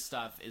lot of his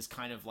stuff is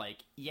kind of like,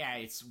 yeah,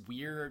 it's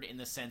weird in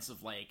the sense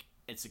of like,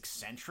 it's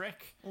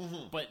eccentric,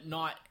 but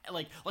not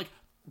like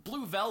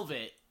Blue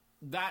Velvet.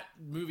 That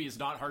movie is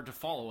not hard to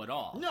follow at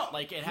all. No.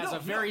 Like, it has a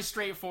very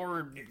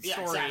straightforward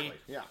story. Exactly.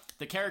 Yeah.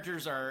 The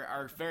characters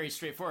are very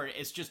straightforward.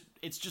 It's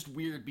just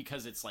weird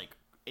because it's like,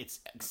 it's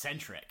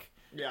eccentric.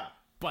 Yeah.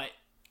 But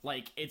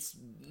like, it's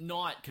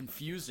not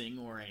confusing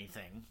or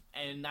anything.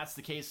 And that's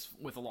the case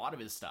with a lot of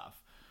his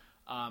stuff.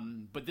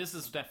 But this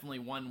is definitely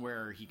one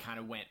where he kind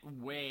of went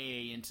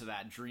way into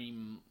that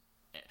dream.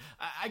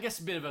 I guess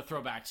a bit of a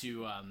throwback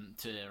to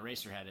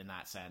Eraserhead in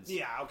that sense.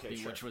 Yeah, okay,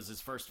 sure. Which was his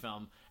first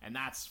film, and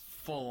that's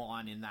full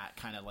on in that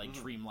kind of like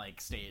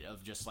dreamlike state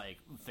of just like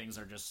things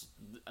are just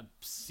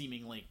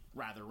seemingly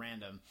rather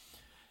random,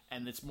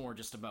 and it's more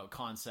just about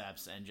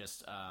concepts and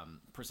just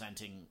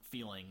presenting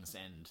feelings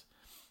and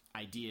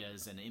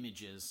ideas and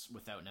images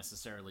without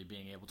necessarily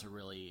being able to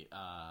really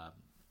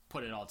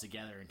put it all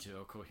together into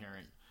a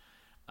coherent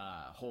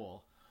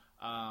whole.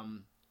 I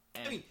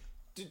mean,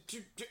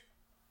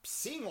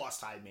 seeing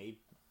Lost Highway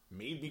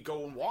maybe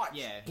go and watch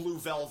Blue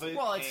Velvet.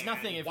 Well, it's and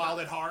nothing if Wild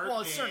at Heart.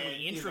 Well, it's and,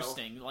 certainly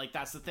interesting. Like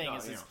that's the thing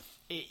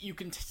you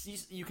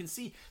can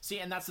see,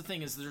 and that's the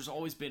thing is there's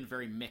always been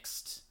very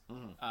mixed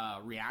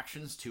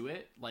reactions to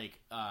it. Like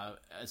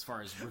as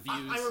far as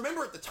reviews, I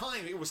remember at the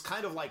time it was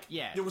kind of like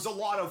there was a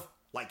lot of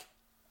like.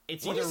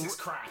 It's what either is this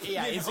crap?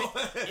 Yeah,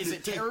 is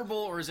it terrible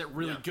or is it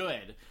really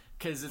good?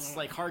 Because it's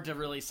like hard to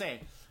really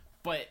say.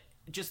 But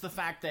just the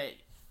fact that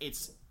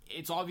it's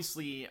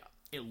obviously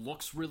it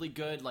looks really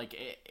good. Like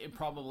it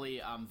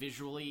probably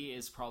visually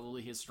is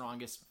probably his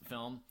strongest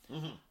film.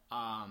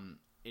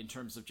 In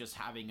terms of just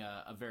having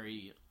a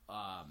very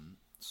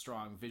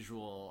strong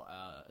visual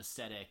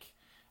aesthetic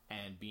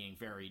and being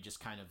very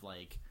just kind of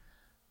like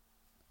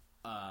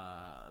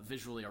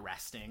visually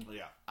arresting.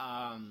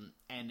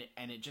 And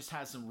it just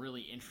has some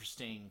really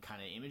interesting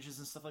kind of images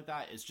and stuff like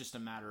that. It's just a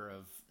matter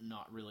of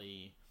not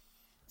really.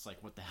 It's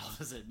like, what the hell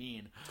does it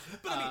mean?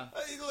 But I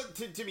mean, look,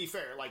 to be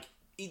fair, like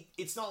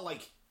it's not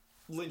like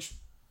Lynch,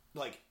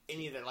 like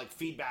any of that like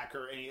feedback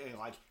or anything.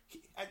 Like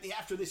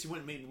after this, he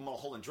went and made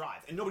Mulholland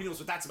Drive, and nobody knows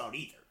what that's about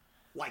either.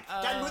 Like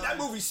that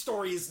movie's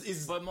story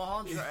is. But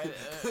Mulholland Drive,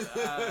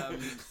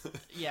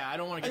 yeah, I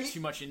don't want to get too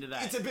much into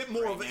that. It's a bit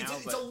more of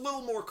it's a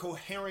little more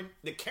coherent.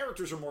 The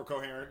characters are more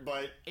coherent,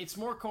 but it's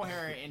more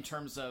coherent in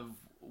terms of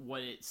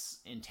what its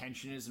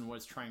intention is and what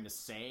it's trying to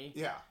say.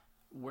 Yeah.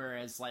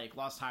 Whereas like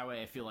Lost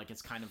Highway, I feel like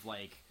it's kind of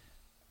like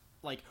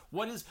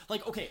what is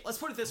like okay, let's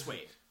put it this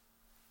way.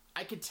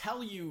 I could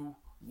tell you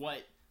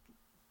what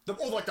the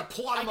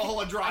plot of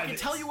Mulholland Drive. I can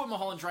tell you what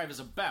Mulholland Drive is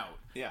about.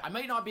 Yeah. I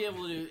might not be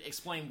able to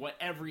explain what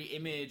every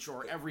image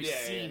or every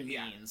scene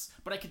means,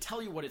 but I can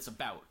tell you what it's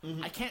about.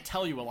 I can't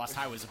tell you what Lost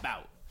Highway is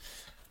about.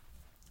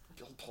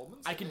 Bill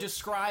Pullman's I can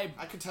describe.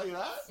 I can tell you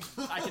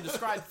that. I can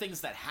describe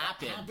things that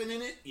happen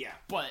in it. Yeah.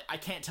 But I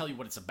can't tell you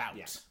what it's about.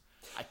 Yeah.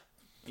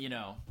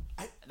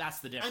 That's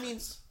the difference. I mean,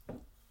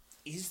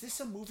 is this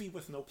a movie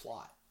with no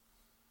plot?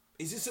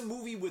 Is this a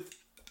movie with...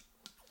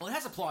 Well, it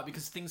has a plot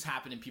because things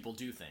happen and people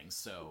do things,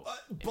 so...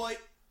 but,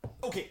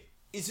 okay,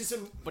 is this a...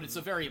 But it's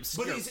a very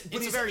obscure... It's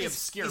a very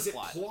obscure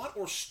plot. Is it plot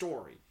or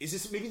story?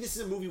 Maybe this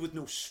is a movie with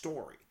no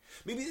story.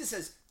 Maybe this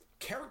has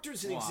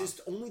characters that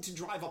exist only to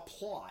drive a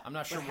plot. I'm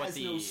not sure what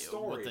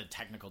the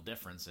technical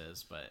difference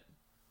is, but...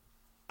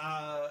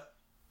 I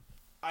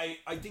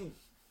think...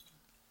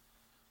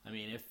 I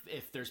mean,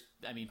 if there's...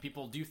 I mean,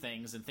 people do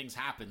things and things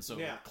happen, so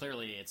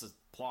clearly it's a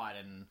plot,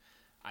 and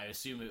I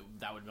assume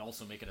that would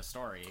also make it a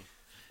story.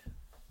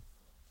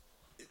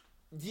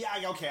 Yeah,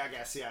 okay, I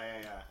guess. Yeah.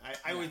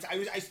 I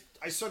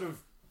sort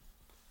of...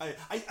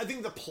 I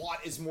think the plot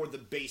is more the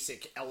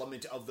basic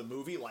element of the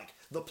movie. Like,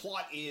 the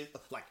plot is...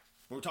 Like,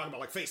 when we're talking about,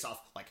 like, Face Off,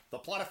 like, the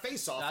plot of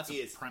Face Off That's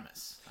is... a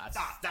premise.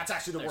 That's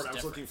actually the word I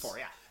was looking for,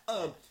 yeah.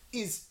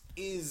 Is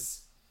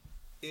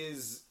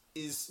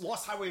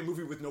Lost Highway a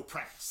movie with no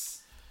premise?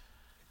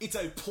 It's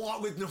a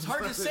plot with no premise. It's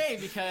hard to say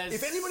because...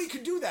 If anybody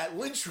could do that,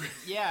 Lynch...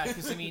 Yeah,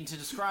 because, I mean, to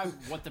describe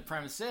what the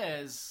premise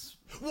is...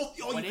 Well,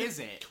 what is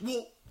it?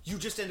 Well, you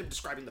just end up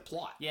describing the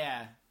plot.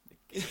 Yeah.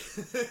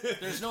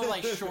 There's no,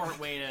 like, short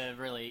way to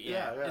really...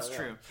 Yeah, it's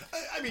true.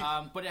 I mean...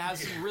 but it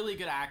has some really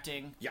good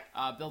acting. Yeah.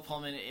 Bill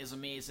Pullman is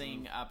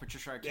amazing.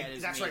 Patricia Arquette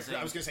is that's amazing.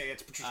 Right. I was going to say,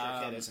 it's Patricia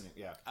Arquette, isn't it?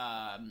 Yeah.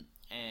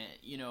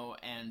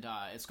 And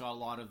it's got a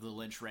lot of the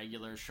Lynch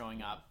regulars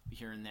showing up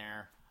here and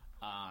there.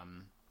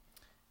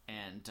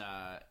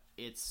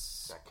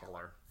 It's... That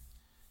color.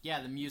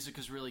 Yeah, the music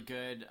is really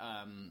good.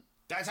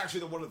 That's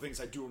actually one of the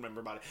things I do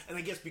remember about it. And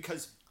I guess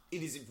because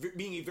it is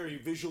being a very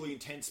visually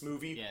intense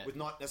movie with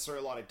not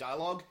necessarily a lot of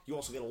dialogue, you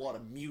also get a lot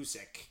of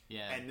music.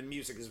 Yeah. And the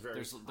music is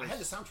very... I had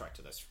the soundtrack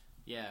to this.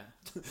 Yeah.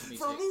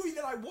 For a movie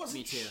that I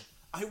wasn't... Me too.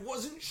 I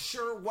wasn't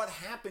sure what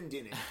happened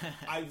in it.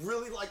 I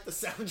really like the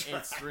soundtrack.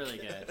 It's really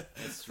good.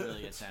 It's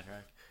really good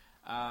soundtrack.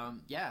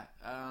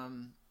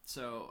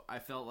 So I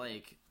felt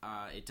like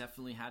it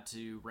definitely had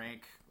to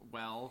rank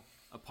well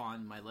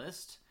upon my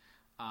list.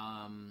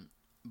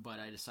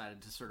 But I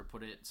decided to sort of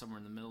put it somewhere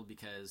in the middle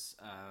because,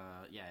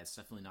 it's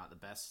definitely not the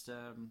best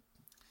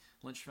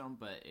Lynch film,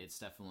 but it's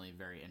definitely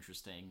very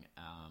interesting,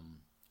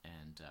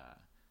 and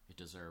it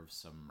deserves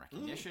some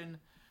recognition.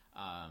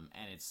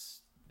 And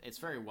it's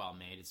very well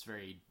made. It's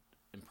very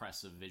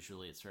impressive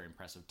visually. It's very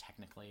impressive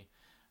technically.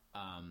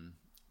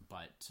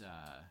 But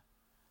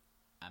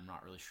I'm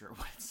not really sure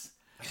what's...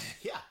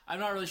 I'm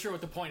not really sure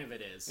what the point of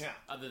it is. Yeah.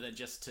 Other than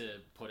just to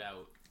put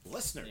out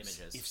listeners.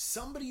 Images.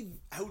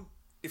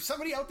 If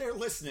somebody out there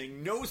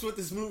listening knows what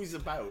this movie's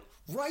about,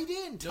 write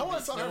in. Tell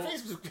us on our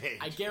Facebook page.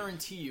 I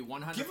guarantee you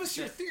 100%. Give us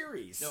your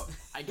theories. No,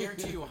 I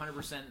guarantee you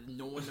 100%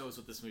 no one knows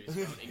what this movie's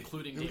about,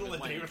 including David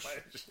Lynch.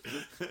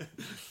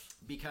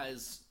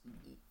 Because,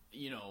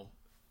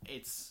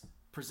 it's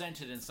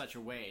presented in such a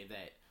way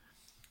that...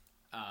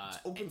 it's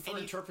open for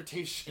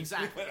interpretation.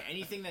 Exactly.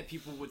 Anything that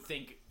people would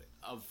think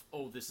of,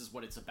 this is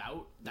what it's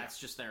about, that's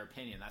just their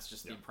opinion. That's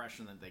just the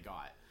impression that they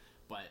got.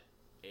 But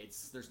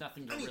there's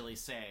nothing to really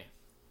say.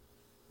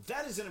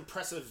 That is an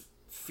impressive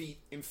feat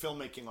in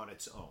filmmaking on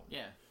its own.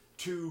 Yeah.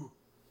 To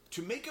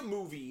make a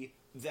movie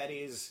that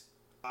is,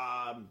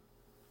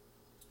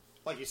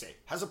 like you say,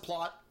 has a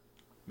plot,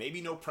 maybe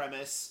no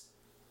premise,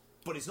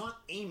 but it's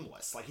not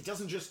aimless. Like, it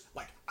doesn't just,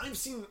 like, I've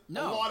seen a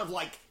No. lot of,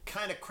 like,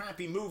 kind of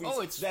crappy movies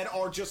Oh, it's- that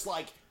are just,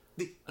 like,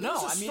 there's No,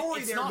 a I mean, story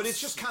it's there, not but it's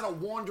just kind of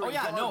wandering Oh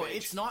yeah, no, garbage.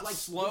 it's not like,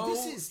 slow.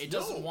 This is, it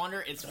doesn't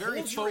wander. It's very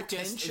holds your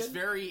focused. It's attention.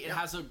 very. It Yeah.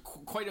 has a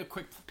quite a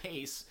quick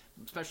pace,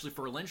 especially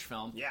for a Lynch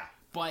film. Yeah.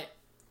 But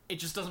it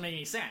just doesn't make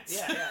any sense.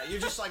 Yeah,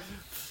 you're just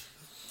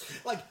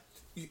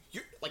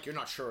you're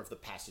not sure of the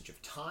passage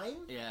of time.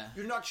 Yeah.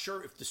 You're not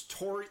sure if the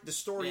story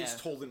Yeah. is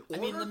told in I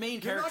order. mean, the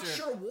main You're not character-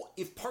 sure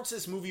if parts of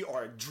this movie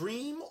are a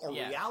dream or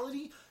Yeah.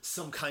 reality,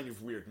 some kind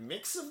of weird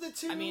mix of the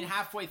two. I mean,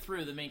 halfway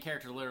through, the main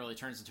character literally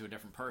turns into a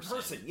different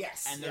person.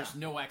 Yes, And there's yeah.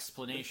 no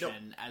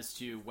explanation as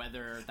to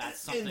whether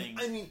that's And, something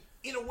I mean,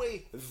 in a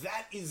way,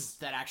 that is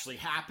that actually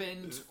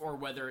happened, or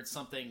whether it's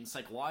something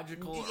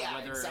psychological, Yeah, or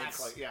whether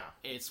exactly, it's yeah.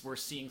 it's we're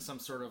seeing some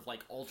sort of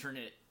like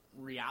alternate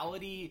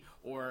reality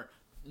or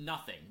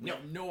nothing. No.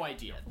 No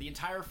idea. The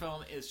entire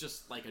film is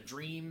just like a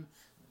dream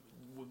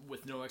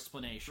with no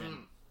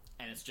explanation,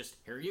 and it's just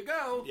here you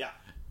go. Yeah.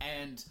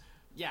 And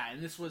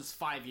and this was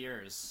 5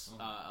 years,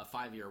 a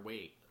 5-year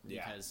wait,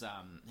 Yeah. because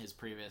his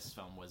previous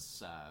film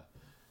was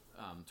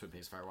Twin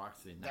Peaks Fire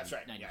Walk, the That's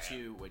right. Yeah,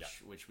 92, yeah.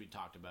 which we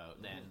talked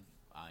about then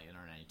in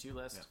our 92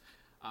 list.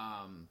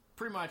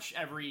 Pretty much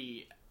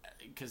every,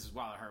 because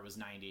Wild at Heart was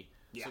 90,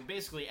 Yeah. so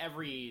basically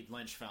every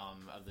Lynch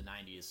film of the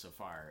 90s so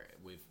far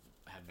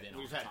have been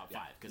on the had- top yeah,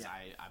 5, because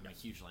yeah. I'm a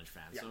huge Lynch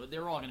fan, Yeah. so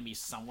they're all going to be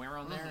somewhere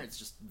on there. It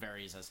just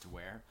varies as to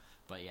where,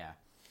 but yeah.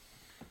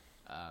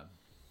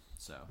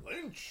 So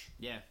Lynch.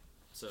 yeah,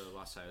 so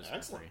Lost Highway was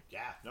Excellent. 3.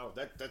 Yeah, no,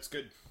 that's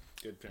good.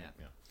 Good pick. Yeah.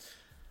 Yeah.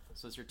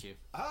 So it's your 2.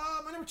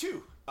 My number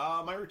 2.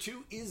 My number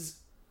 2 is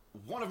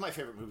one of my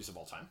favorite movies of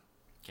all time.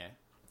 Okay.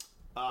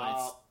 But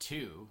it's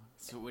 2,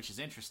 so, which is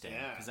interesting,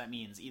 Yeah. because that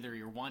means either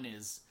your 1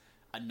 is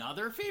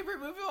another favorite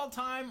movie of all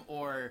time,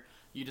 or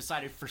you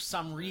decided for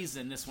some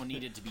reason this one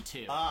needed to be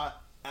 2.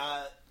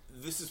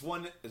 This is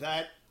one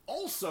that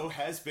also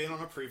has been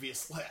on a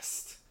previous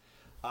list.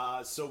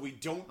 So we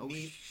don't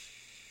need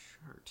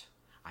Shirt.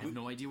 I have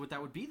no idea what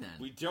that would be then.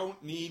 we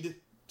don't need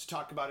to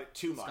talk about it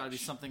too much. It's gotta be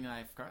something that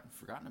I've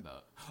forgotten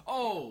about.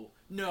 Oh,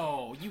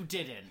 no, you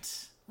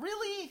didn't.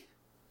 Really?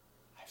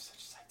 I have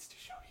such sights to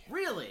show you.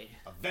 Really?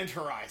 Event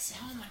Horizon.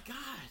 Oh my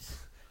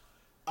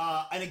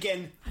god. And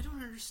again, I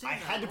don't understand I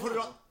that had to at put it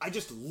all. on. I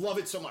just love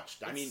it so much.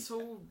 I It's mean,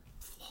 so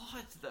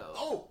flawed, though.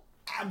 oh,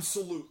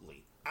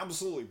 absolutely,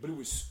 absolutely. But it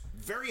was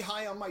very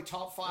high on my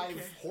top 5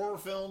 Okay. horror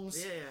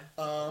films.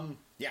 Yeah.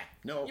 Yeah,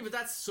 no. Yeah, but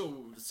that's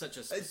such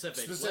a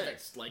specific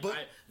list. Like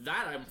but-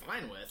 that, I'm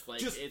fine with. Like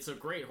Just it's a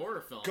great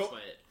horror film, Go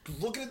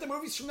but looking at the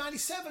movies from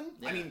 '97.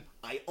 I Yeah. mean,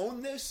 I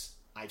own this.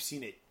 I've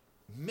seen it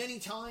many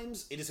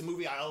times. It is a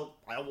movie I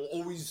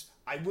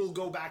will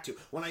go back to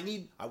when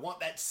I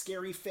want that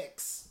scary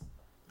fix.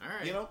 all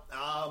right. You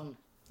know,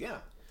 yeah,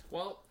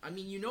 Well, I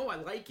mean, I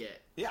like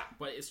it. Yeah.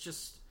 But it's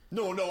just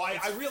no,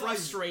 I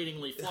realize.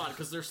 frustratingly flawed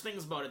because there's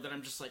things about it that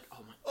I'm just like, oh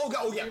my.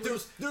 Oh yeah, you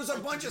would- there's a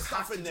like, bunch you of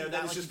have stuff to in do there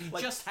that. that is Like, just if you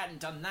like. just hadn't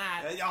done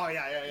that. Oh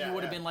yeah. You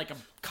would have yeah. been like a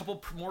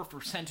couple more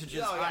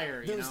percentages Oh, yeah.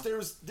 higher.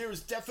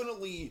 There's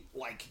definitely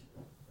like.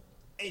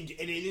 And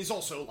it is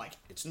also like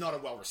it's not a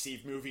well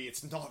received movie.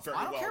 It's not very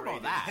I don't well care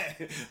about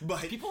rated. but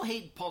People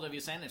hate Paul W.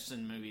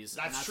 Anderson movies.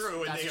 and That's true,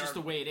 and That's they just are-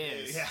 the way it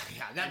is. Yeah,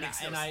 that and, makes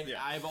sense. And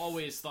Yeah. I've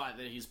always thought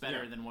that he's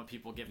better Yeah. than what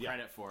people give Yeah.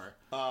 credit for.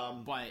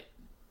 But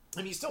I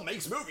mean, he still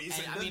makes movies,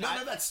 and, and I mean, none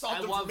of that stopped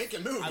I him love, from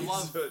making movies. I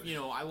love, but-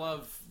 I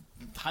love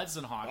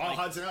Hudson Hawk. Oh,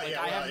 Hudson Hawk,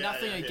 yeah, I have yeah,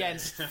 nothing yeah, yeah.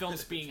 against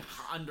films being being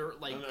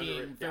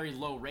Underrated, very yeah.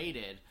 low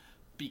rated,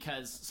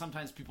 because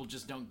sometimes people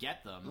just don't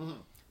get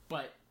them.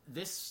 But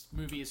this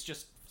movie is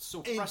just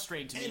so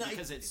frustrating to me and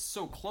because it's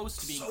so close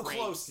to being so great.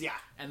 close, yeah.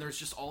 And there's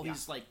just all Yeah.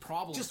 these like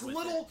problems. just with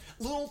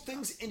little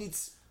things, and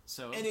it's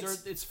So and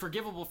it's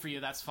forgivable for you.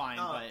 That's fine,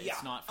 but yeah.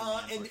 it's not for me.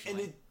 and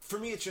Unfortunately. for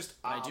me, it's just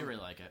I do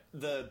really like it.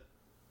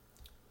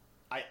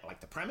 I like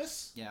the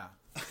premise. Yeah,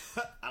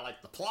 I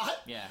like the plot.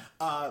 yeah,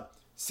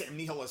 Sam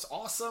Neill is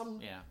awesome.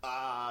 Yeah.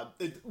 All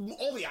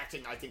the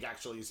acting, I think,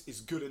 actually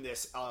is good in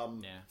this.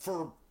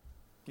 For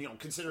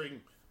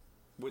considering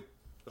with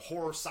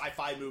horror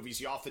sci-fi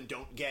movies, you often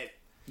don't get.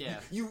 Yeah.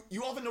 You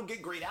often don't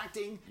get great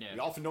acting. Yeah.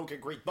 You often don't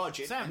get great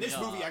budget. Sam and this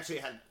Neill, movie actually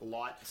had a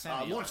lot. Sam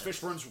Neill Lawrence is-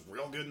 Fishburne's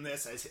real good in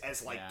this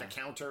as like Yeah. the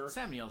counter.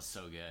 Sam Neill's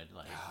so good.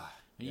 Like,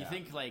 and you yeah.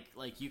 think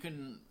like you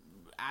can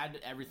add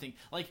everything.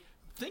 Like,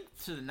 think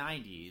to the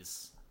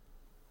 '90s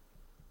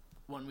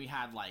when we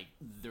had like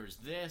there's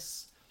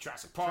this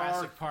Jurassic Park.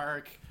 Jurassic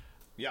Park.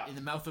 Yeah. In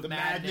the Mouth of The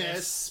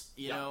Madness,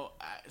 Yeah.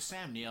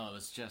 Sam Neill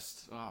was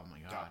just, oh my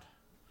god,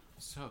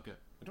 so good.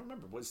 I don't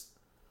remember. Was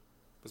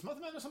Mouth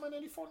of Madness on my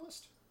 94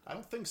 list? I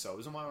don't think so. It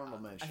was on my honorable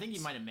mention. I think you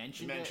might have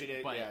mentioned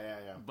it. But, yeah.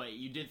 But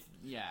you did,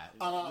 yeah.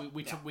 yeah.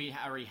 We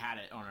already had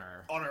it on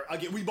our. On our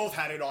again, we both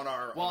had it on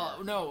our.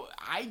 Well, no,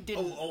 I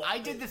didn't. Oh, I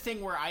did the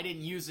thing where I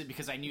didn't use it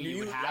because I knew you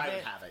would have I'd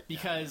it. have it, yeah.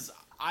 Because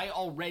I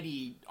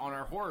already on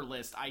our horror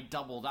list, I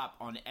doubled up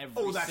on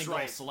every that's single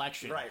right.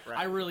 selection. Right.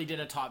 I really did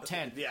a top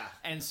 10. Yeah.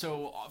 And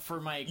so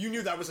for my You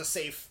knew that was a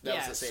safe. That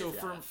was a safe, so yeah.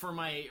 for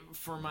my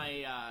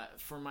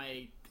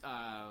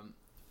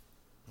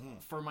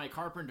for my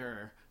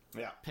Carpenter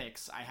Yeah.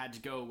 picks, I had to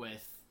go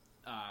with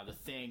The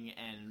Thing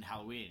and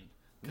Halloween.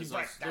 Because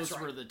Right, those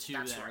right. were the two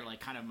That's that right. are like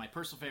kind of my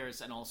personal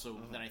favorites, and also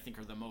that I think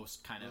are the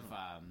most kind of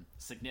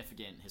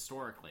significant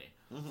historically.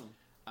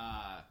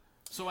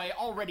 So I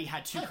already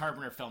had two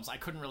Carpenter films. I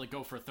couldn't really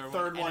go for a third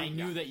one, and I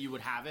knew that you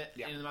would have it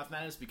in the Mouth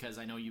Madness because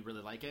I know you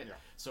really like it. Yeah.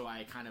 So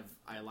I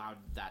allowed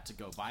that to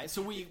go by.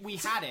 So we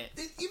had it.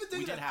 Even thinking,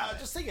 we did have it.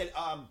 just thinking,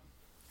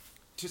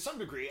 to some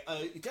degree,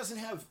 it doesn't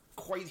have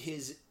quite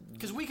his,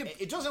 because we could.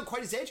 it doesn't have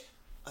quite his edge.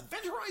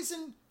 Event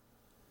Horizon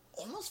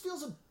almost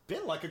feels a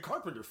bit like a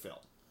Carpenter film.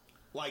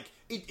 Like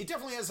it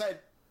definitely has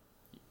that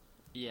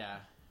Yeah.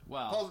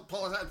 Well.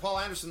 Paul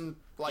Anderson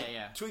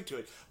Yeah. tweak to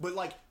it, but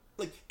like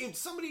if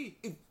somebody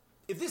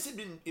if this had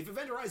been, if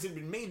Event Horizon had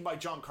been made by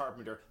John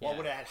Carpenter, well, it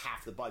would have had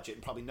half the budget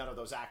and probably none of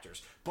those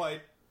actors.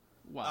 But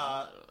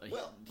well, I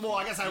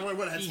guess I would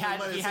have had.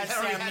 He had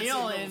Sam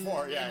Neill in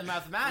the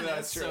Mouth of Madness,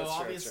 that's true, so that's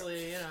true,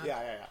 obviously, you know.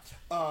 Yeah.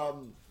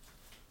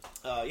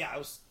 I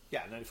was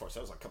 94. So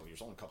that was like a couple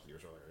years earlier.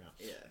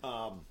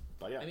 Yeah.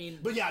 But yeah, I mean,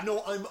 but yeah,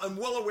 no, I'm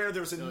well aware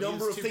there's a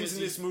number of things in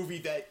this movie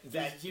that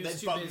bugged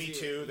me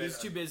too. He was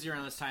too busy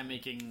around this time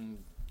making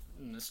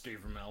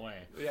Escape from L.A.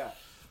 Yeah,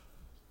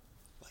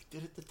 liked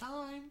it at the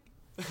time.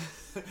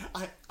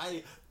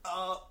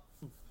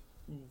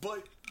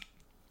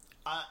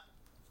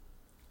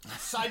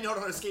 Side note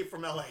on Escape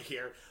from L.A.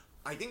 here.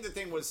 I think the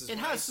thing was it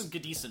has some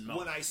good decent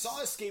moments. When I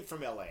saw Escape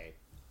from L.A.,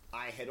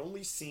 I had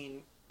only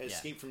seen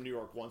Escape from New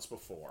York once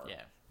before.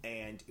 Yeah.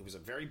 And it was a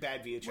very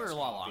bad VHS We're a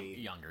lot copy.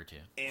 younger too.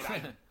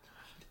 And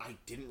I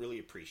didn't really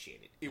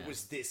appreciate it. It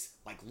was this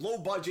like low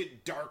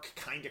budget, dark,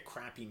 kind of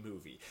crappy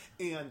movie.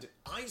 And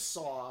I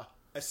saw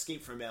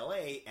Escape from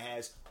LA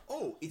as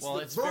it's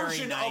the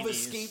version of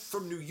Escape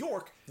from New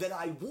York that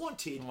I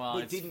wanted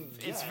but didn't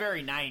get. It's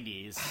very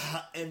 90s.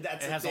 And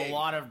that's it has a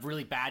lot of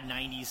really bad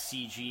 90s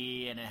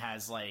CG, and it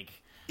has like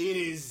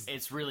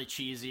it's really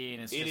cheesy,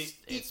 and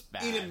it's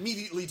bad. It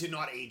immediately did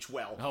not age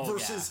well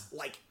versus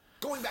like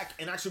going back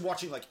and actually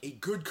watching like a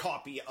good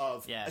copy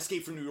of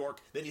Escape from New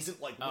York that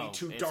isn't like way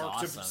too dark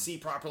to see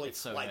properly. It's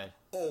so like, good.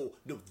 oh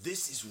no,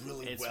 this is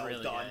really well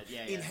done. Good.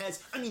 Yeah, it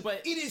has. I mean,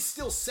 but it is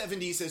still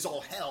 70s as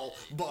all hell,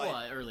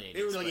 but early 80s.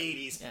 It was like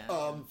 80s.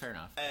 Yeah, fair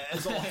enough.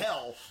 As all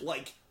hell,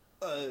 like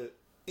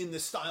in the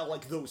style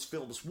like those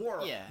films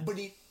were. Yeah. But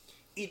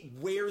it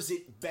wears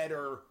it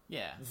better.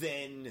 Yeah.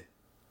 Than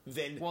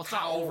it's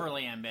not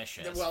overly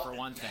ambitious for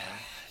one thing.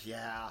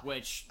 Yeah.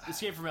 Which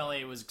Escape from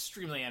LA was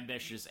extremely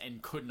ambitious and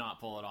could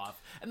not pull it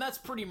off. And that's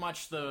pretty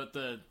much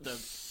the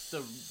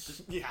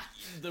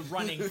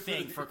running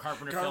thing for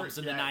Carpenter films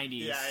in the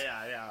 90s.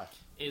 Yeah.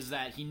 Is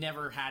that he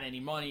never had any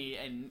money,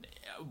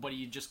 but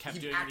he just kept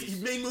doing these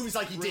he made movies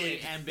like he really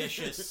did.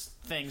 ambitious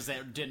things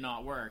that did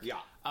not work. Yeah.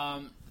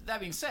 That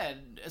being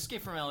said,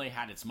 Escape from LA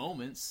had its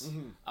moments.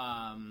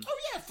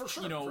 For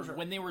sure.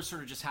 When they were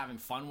sort of just having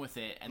fun with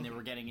it, and they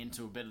were getting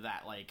into a bit of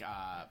that, like,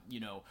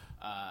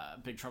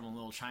 Big Trouble in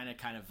Little China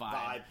kind of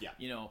vibe.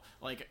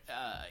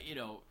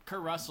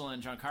 Kurt Russell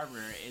and John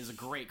Carpenter is a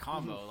great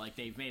combo. Like,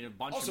 they've made a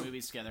bunch of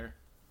movies together.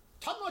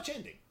 Top-notch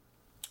ending.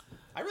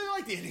 I really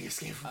like the ending of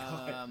Escape from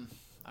LA.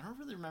 I don't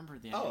really remember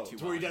the ending too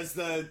where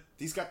well.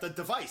 he's got the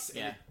device.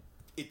 Yeah.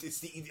 It's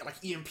the like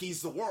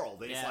EMPs the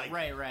world. And it's like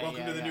right.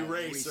 welcome to the new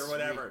race or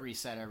whatever.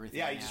 Reset everything.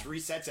 Yeah, he just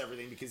resets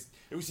everything because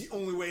it was the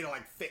only way to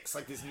like fix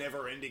like this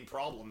never-ending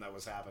problem that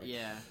was happening.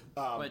 Yeah,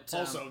 but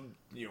also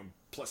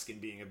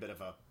Pliskin being a bit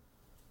of a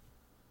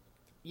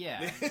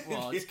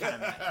well, it's kind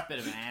of a bit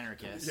of an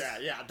anarchist.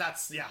 Yeah,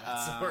 that's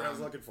what I was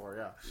looking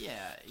for. Yeah,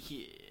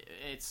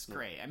 it's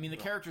great. I mean, the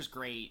character's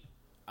great.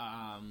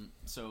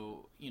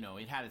 So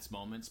it had its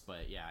moments,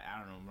 but I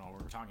don't know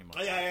what we're talking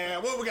about. Yeah.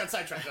 Well, we got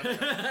sidetracked.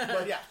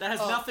 But yeah, that has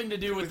nothing to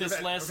do with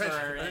this list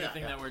or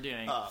anything that we're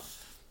doing.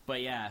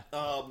 But yeah.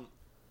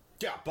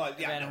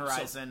 Event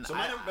Horizon.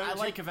 I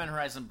like Event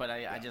Horizon, but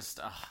I just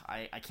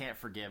I can't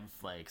forgive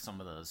like some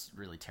of those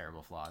really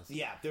terrible flaws.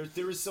 Yeah,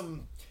 there's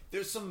some.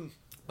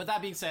 But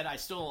that being said,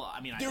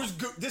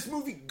 this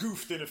movie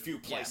goofed in a few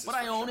places, but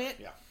I own it.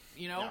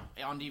 Yeah.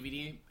 On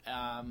DVD,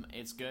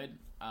 it's good.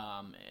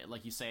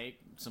 Like you say,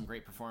 some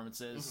great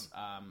performances,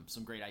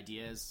 some great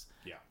ideas.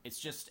 Yeah.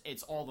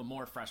 It's all the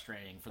more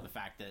frustrating for the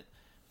fact that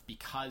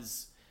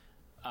because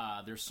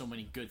there's so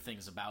many good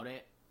things about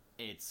it,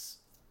 it's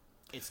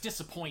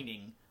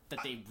disappointing that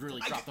they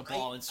really dropped the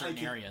ball in certain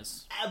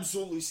areas.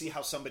 Absolutely see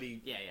how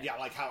somebody,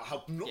 like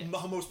how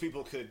most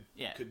people could.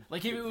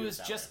 Like if it was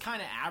just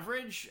kind of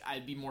average,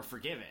 I'd be more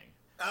forgiving.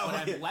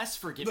 But I'm less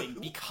forgiving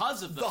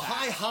because of the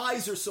high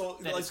highs are so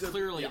that it's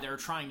clearly they're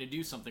trying to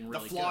do something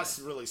really good. The flaws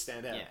really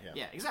stand out.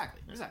 Yeah,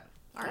 exactly.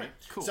 All right,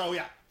 cool. So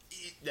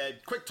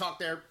quick talk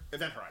there.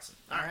 Event Horizon.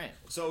 All right.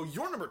 So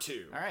your number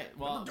 2. All right.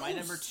 Well, my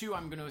number 2,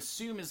 I'm going to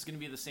assume is going to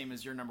be the same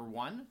as your number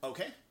 1.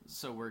 Okay.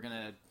 So we're going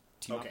to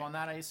team up on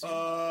that, I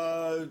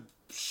assume.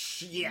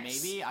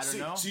 Yes. Maybe, I don't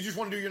know. So you just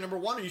want to do your number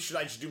 1, or should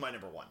I just do my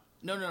number 1?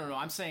 No.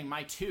 I'm saying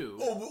my 2.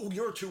 Oh,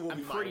 your 2 will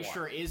be my 1. I'm pretty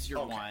sure is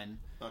your 1.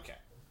 Okay.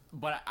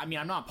 but I mean,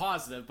 I'm not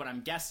positive, but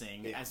I'm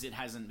guessing as it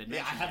hasn't been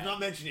mentioned. I have yet. not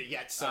mentioned it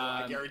yet, so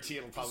I guarantee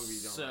it'll probably be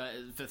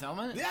done. Fifth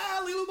Element?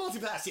 Yeah, Lilo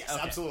Multipass. Yes,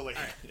 absolutely.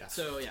 Right. Yeah.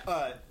 So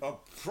yeah,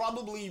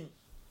 probably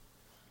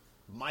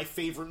my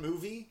favorite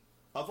movie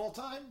of all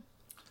time.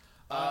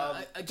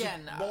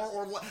 again, More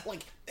or less,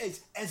 like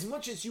as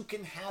much as you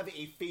can have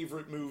a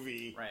favorite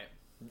movie, right?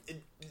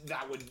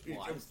 That would.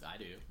 Well, I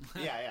do.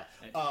 Yeah.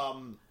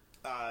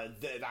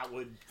 That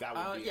would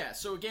be. Yeah.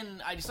 So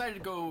again, I decided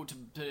to go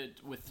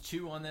with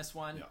 2 on this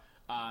one.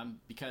 Yeah.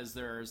 Because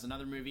there's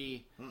another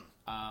movie.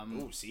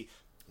 See,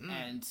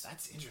 and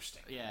that's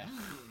interesting. Yeah.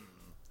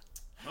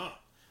 Huh.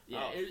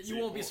 Yeah, you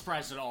won't be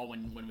surprised at all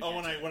when we.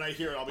 When I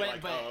hear it, I'll be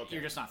like, oh, okay.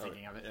 You're just not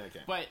thinking of it.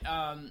 Okay. But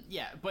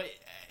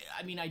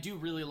I mean, I do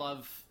really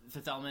love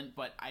Fifth Element,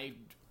 but I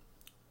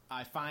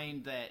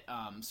find that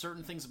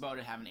certain things about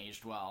it haven't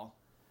aged well,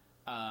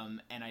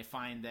 and I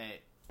find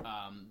that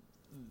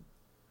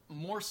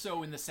more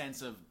so in the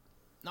sense of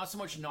not so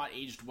much not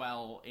aged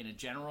well in a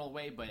general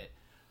way, but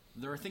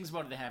there are things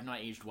about it that have not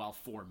aged well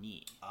for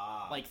me.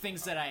 Like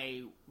things that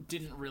I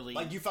didn't really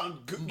like you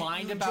found good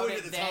mind you about it it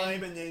at the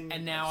then, time,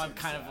 and now I'm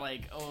kind of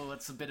like, oh,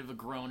 it's a bit of a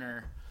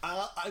groaner.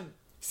 I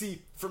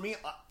see. For me,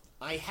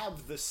 I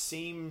have the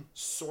same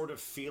sort of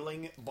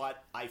feeling,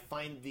 but I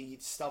find the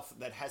stuff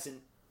that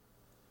hasn't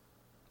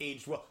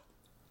aged well.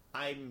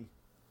 I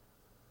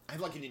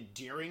have like an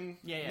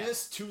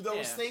endearingness to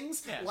those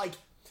things. Yeah. Like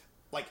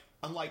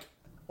I'm like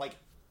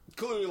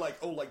clearly like,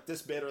 oh, like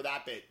this bit or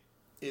that bit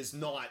is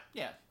not.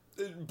 Yeah.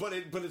 But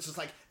it's just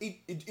like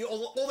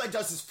all that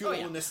does is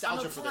fuel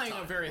nostalgia for the time. I'm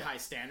applying a very high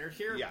standard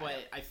here, Yeah,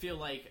 but I feel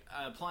like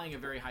applying a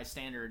very high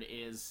standard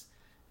is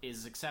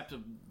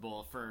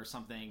acceptable for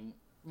something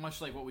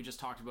much like what we just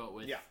talked about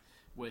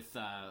with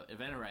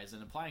Event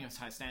Horizon. Applying a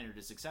high standard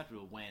is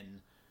acceptable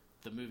when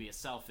the movie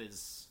itself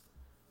is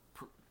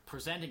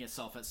presenting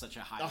itself at such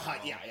a high level.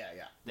 Yeah.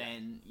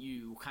 Then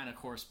you kind of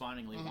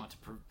correspondingly want to,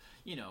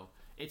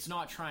 it's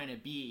not trying to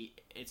be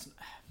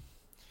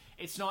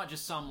It's not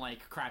just some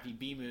like crappy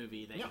B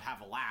movie that you have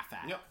a laugh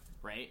at,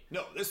 right?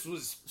 No, this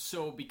was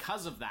so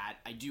because of that,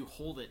 I do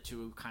hold it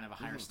to kind of a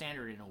higher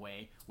standard in a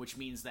way, which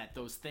means that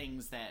those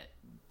things that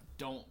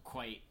don't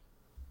quite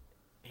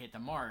hit the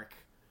mark,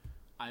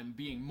 I'm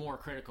being more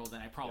critical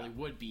than I probably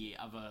would be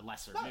of a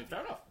lesser movie.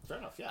 Fair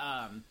enough.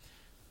 Yeah.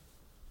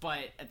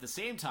 But at the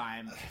same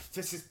time,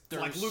 this is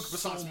like Luc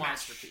Besson's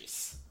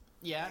masterpiece.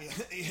 Yeah,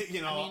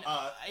 you know,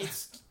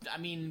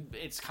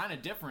 it's kind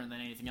of different than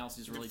anything else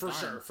he's really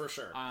done. For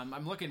sure.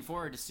 I'm looking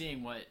forward to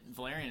seeing what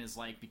Valerian is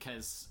like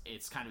because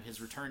it's kind of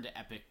his return to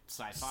epic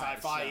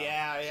sci-fi.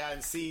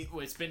 And see,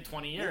 it's been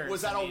 20 years.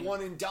 Was that a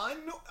one and done?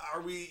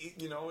 Are we,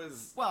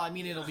 is... Well, I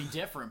mean, it'll be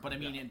different, but I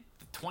mean, in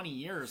 20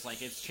 years,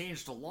 like, it's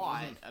changed a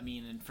lot. I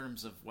mean, in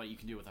terms of what you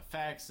can do with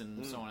effects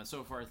and so on and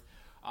so forth.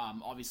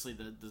 Obviously,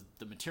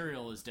 the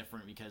material is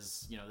different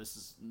because, this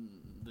is...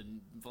 The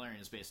Valerian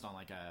is based on,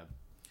 like a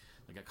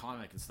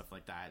comic and stuff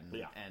like that,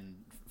 and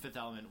Fifth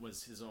Element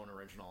was his own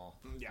original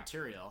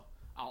material,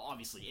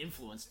 obviously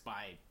influenced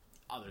by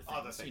other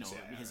things,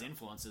 his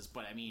influences.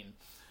 But I mean,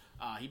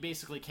 he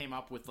basically came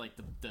up with like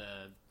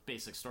the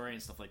basic story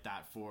and stuff like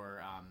that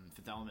for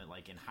Fifth Element,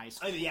 like in high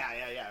school.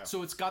 Yeah.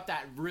 So it's got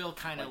that real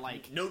kind of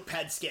like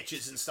notepad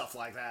sketches and stuff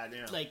like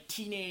that, like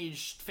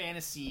teenage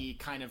fantasy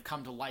kind of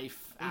come to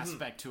life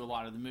aspect to a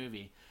lot of the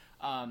movie.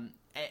 And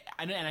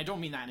I don't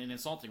mean that in an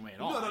insulting way at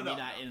all. I mean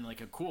that in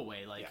like a cool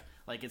way,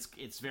 like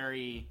it's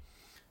very,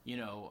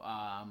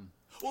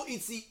 well,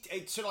 it's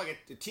sort of like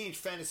a teenage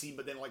fantasy,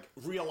 but then like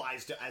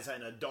realized as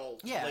an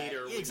adult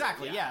later.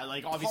 Exactly.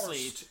 Like obviously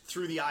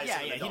through the eyes of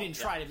an adult. He didn't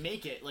try to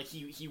make it like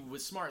he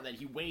was smart that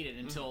he waited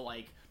until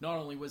like not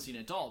only was he an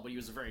adult, but he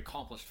was a very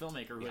accomplished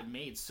filmmaker who had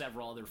made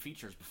several other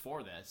features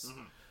before this.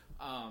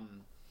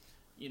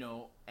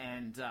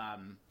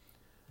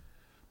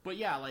 But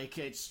yeah, like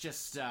it's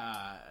just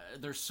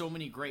there's so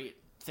many great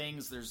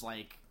things. There's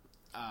like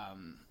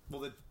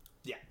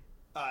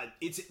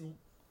it's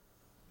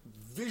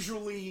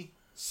visually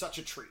such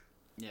a treat.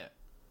 Yeah.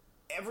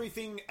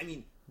 Everything, I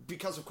mean,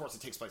 because of course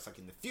it takes place like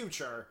in the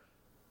future,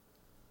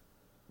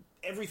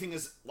 everything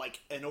is like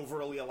an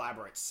overly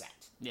elaborate set.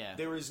 Yeah.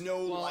 There is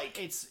no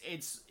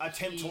it's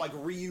attempt to like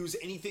reuse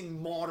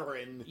anything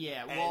modern.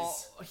 Yeah, well,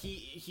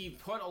 he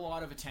put a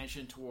lot of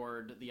attention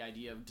toward the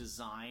idea of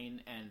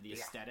design and the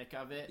aesthetic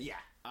of it. Yeah.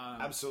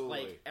 Absolutely.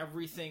 Like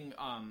everything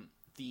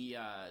the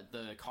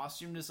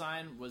costume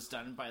design was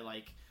done by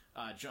like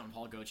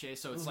Jean-Paul Gaultier,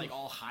 so it's like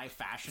all high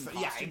fashion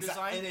costume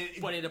design,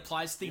 but it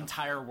applies to the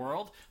entire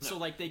world. So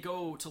like they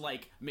go to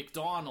like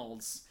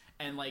McDonald's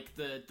and like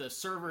the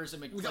servers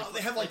and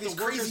they have like these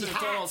crazy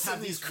hats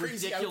have these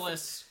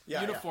ridiculous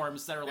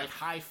uniforms that are like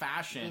high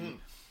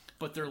fashion,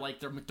 but they're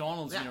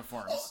McDonald's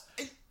uniforms.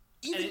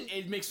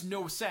 It makes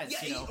no sense,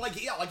 even all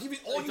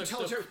you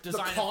tell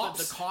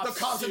the cops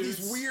have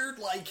these weird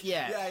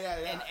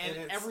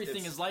and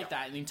everything is like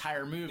that in the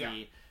entire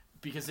movie.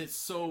 Because it's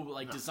so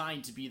like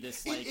designed to be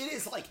this like it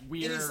is like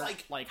weird, it is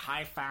like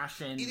high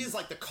fashion. It is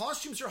like the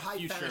costumes are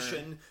high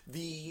fashion.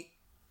 The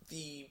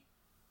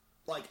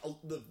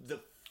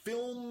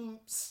film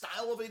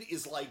style of it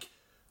is like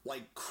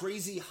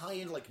crazy high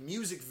end like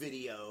music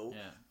video.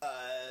 Yeah.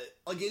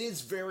 Like it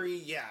is very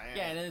Yeah,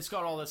 and then it's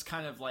got all this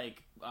kind of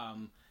like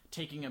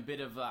taking a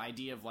bit of the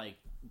idea of like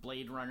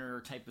Blade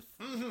Runner type of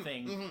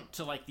thing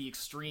to like the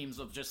extremes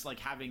of just like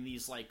having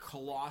these like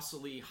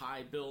colossally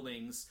high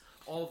buildings.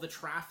 All the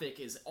traffic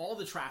is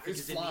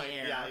in the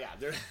air.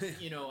 Yeah.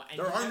 You know, and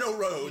there are no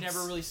roads. You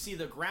never really see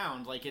the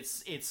ground. Like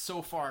it's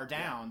so far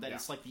down that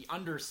it's like the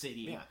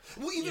Undercity. Yeah.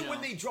 Well, even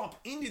when they drop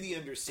into the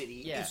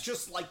Undercity, it's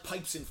just like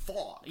pipes and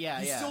fog.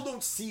 Yeah, you still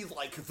don't see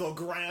like the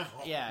ground.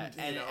 Yeah,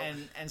 you know?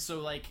 and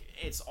so like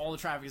it's all the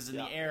traffic is in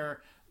the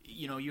air.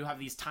 You know, you have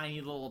these tiny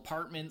little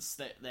apartments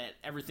that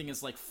everything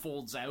is like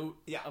folds out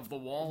of the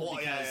wall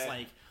because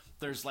like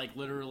there's like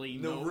literally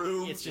no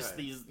room. It's just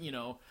these, you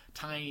know,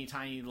 tiny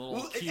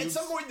little cubes. At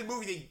some point in the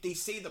movie, they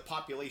say the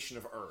population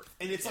of Earth,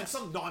 and it's like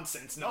some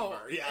nonsense number.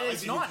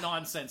 It's not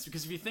nonsense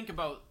because if you think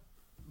about,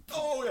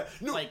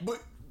 but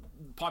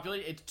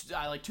population, it's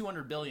like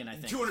 200 billion, I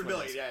think. 200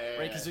 billion,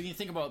 right? Because when you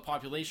think about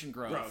population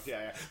growth,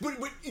 But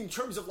in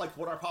terms of like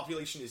what our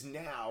population is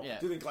now,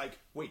 you think like,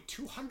 wait,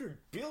 200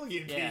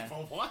 billion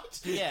people?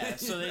 What? Yeah,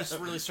 so they just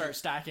really start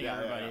stacking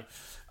everybody.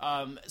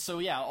 So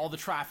yeah, all the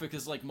traffic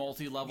is like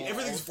multi-level.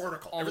 Everything's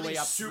vertical. All the way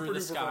up super through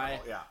the sky.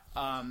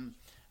 Vertical,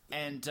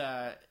 and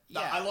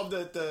I love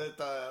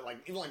the like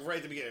even like right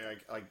at the beginning,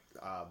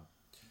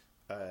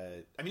 I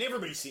mean,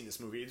 everybody's seen this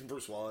movie. It's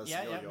Bruce Willis.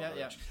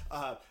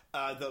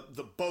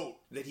 The boat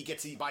that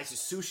he buys his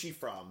sushi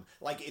from,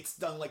 like it's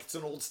done like it's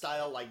an old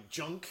style like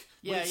junk.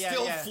 But it's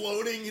still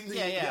floating in the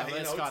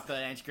it's got the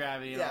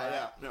anti-gravity.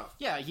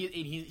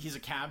 He's a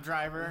cab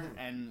driver,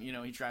 and you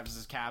know he drives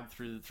his cab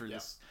through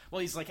this.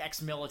 Well, he's like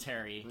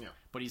ex-military,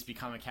 but he's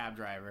become a cab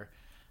driver,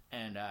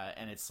 and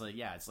it's like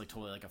it's like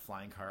totally like a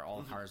flying car.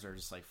 All the cars are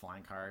just like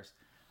flying cars,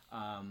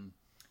 I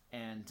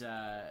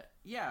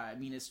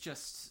mean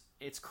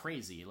it's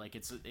crazy. Like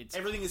it's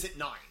everything is at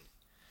 9.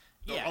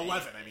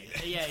 11, I mean.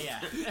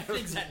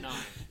 Everything's at 9.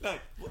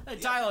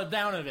 Dial it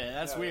down a bit.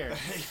 That's weird.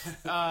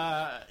 It's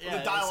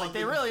like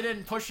they really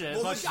didn't push it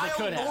as much as they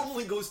could have.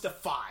 Normally goes to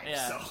 5.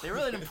 Yeah, so. They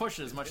really didn't push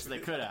it as much as they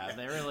could have.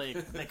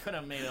 They could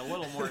have made it a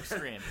little more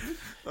extreme.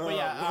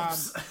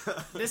 But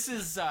this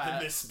is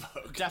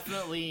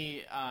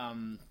definitely.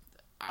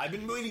 I've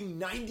been waiting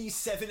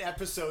 97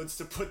 episodes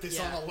to put this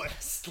on the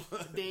list.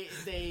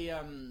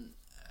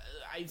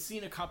 I'd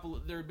seen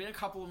there had been a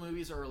couple of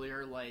movies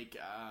earlier, like,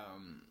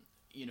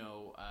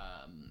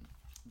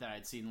 that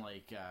I'd seen,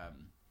 like,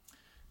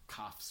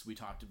 Cuffs we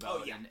talked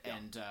about,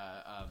 and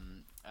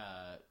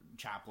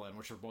Chaplin,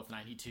 which are both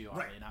 92,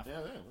 oddly enough.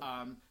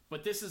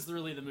 But this is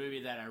really the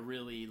movie that I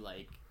really,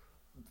 like,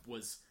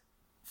 was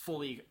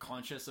fully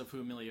conscious of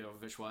who Milla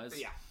Jovovich was.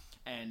 Yeah.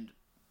 And,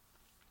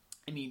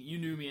 I mean, you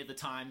knew me at the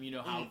time. You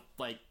know how,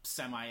 like,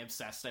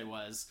 semi-obsessed I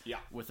was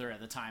with her at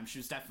the time. She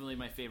was definitely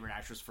my favorite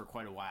actress for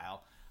quite a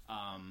while.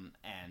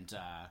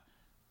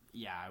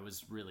 I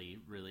was really,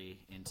 really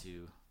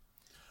into,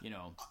 you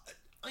know...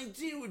 I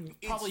do.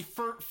 Probably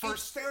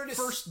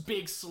first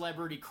big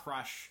celebrity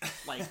crush,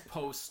 like,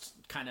 post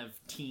kind of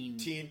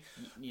teen,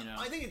 you know...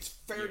 I think it's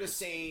fair to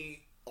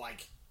say,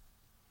 like...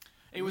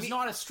 It was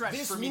not a stretch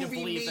for me to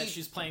believe that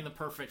she's playing the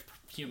perfect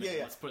human,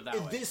 let's put it that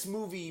way. This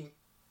movie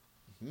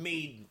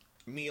made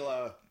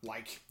Milla,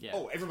 like...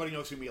 everybody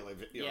knows who Milla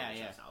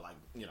is now, like,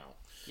 you know...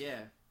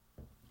 Yeah.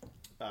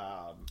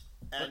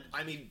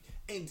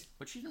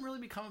 But she didn't really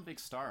become a big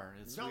star.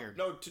 It's weird.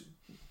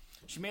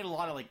 She made a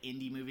lot of like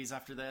indie movies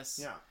after this.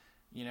 Yeah.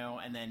 You know,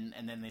 and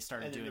then they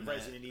started doing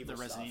the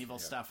Resident Evil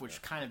stuff,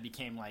 which kind of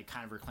became like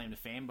kind of her claim to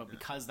fame. But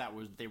because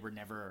they were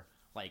never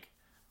like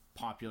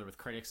popular with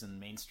critics and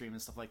mainstream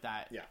and stuff like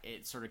that,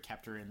 it sort of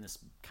kept her in this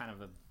kind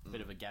of a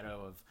bit of a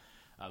ghetto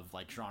of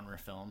like genre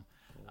film.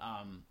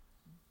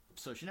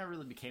 So she never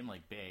really became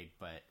like big,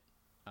 but.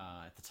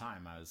 At the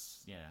time, I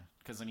was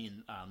because I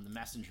mean, The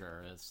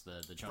Messenger is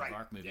the Joan of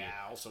Arc movie. Yeah,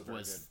 also very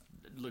was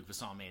good. Luc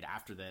Besson made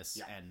after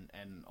this,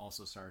 and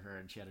also starred her,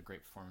 and she had a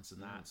great performance in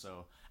that.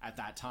 So at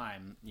that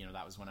time, you know,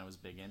 that was when I was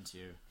big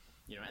into,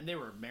 you know, and they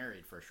were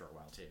married for a short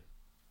while too.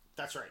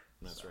 That's right.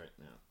 That's right.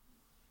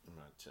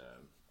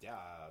 Yeah.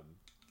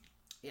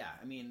 Yeah,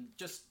 I mean,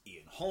 just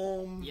Ian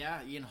Holm.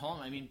 Yeah, Ian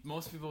Holm. I mean,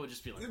 most people would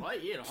just be like,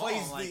 "What, Ian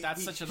Holm? Like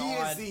that's such an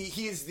odd."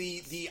 He is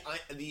the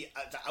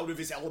out of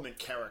his element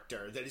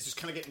character that is just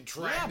kind of getting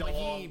dragged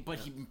along. But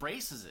he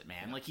embraces it,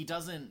 man. Like he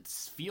doesn't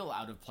feel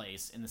out of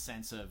place in the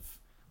sense of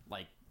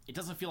like it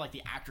doesn't feel like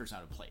the actor's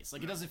out of place.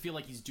 Like it doesn't feel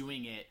like he's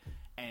doing it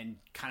and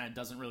kind of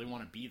doesn't really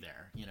want to be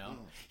there, you know?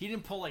 He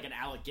didn't pull like an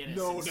Alec Guinness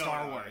in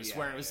Star Wars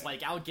where it was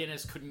like Alec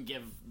Guinness couldn't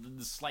give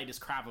the slightest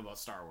crap about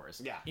Star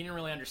Wars. Yeah. He didn't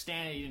really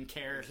understand it. He didn't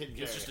care. It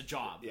was just a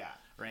job. Yeah.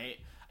 Right?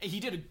 He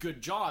did a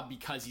good job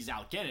because he's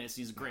Alec Guinness.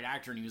 He's a great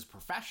actor and he was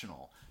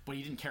professional, but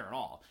he didn't care at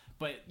all.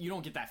 But you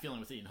don't get that feeling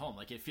with Ian Holm.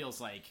 Like it feels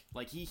like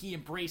he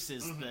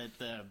embraces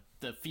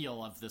the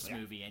feel of this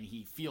movie and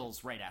he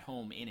feels right at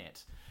home in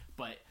it.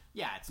 But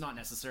yeah, it's not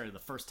necessarily the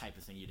first type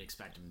of thing you'd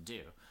expect him to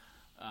do.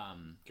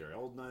 Gary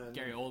Oldman.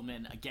 Gary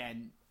Oldman,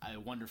 again,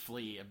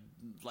 wonderfully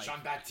like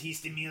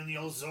Jean-Baptiste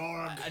Emilio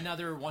Zorg.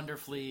 another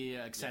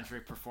wonderfly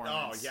eccentric Oh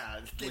performance. yeah,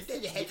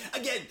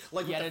 again,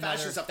 like with the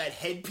fashion stuff, that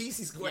headpiece,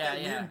 he's got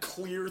that weird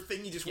clear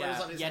thing he just wears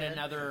on his head.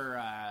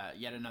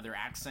 Yet another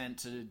accent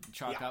to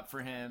chalk up for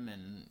him,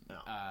 and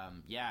I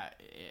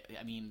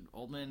mean,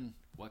 Oldman.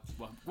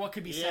 What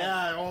could be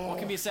said? What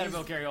can be said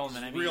about Gary Oldman?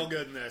 I mean, real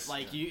good in this.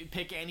 Like you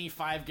pick any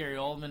 5 Gary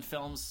Oldman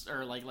films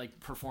or like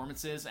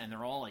performances, and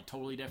they're all like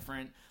totally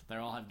different. They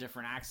all have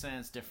different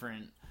accents,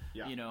 different.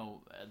 Yeah. You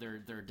know,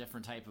 they're a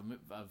different type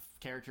of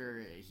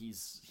character.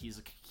 He's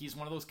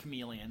one of those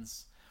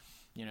chameleons,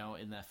 you know,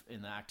 in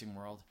the acting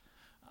world.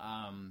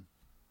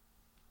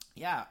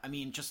 Yeah, I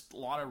mean, just a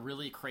lot of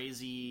really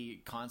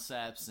crazy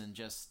concepts, and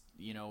just,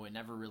 you know, it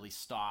never really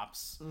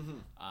stops.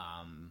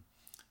 Mm-hmm.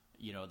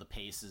 You know, the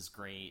pace is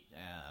great.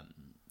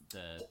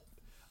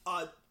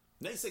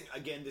 Nice thing,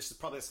 again, this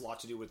probably has a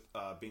lot to do with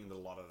being that a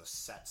lot of the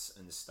sets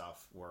and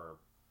stuff were,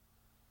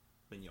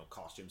 and, you know,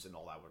 costumes and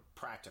all that were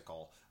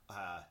practical.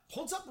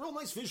 Holds up real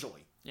nice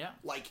visually. Yeah.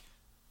 Like,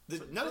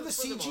 none of the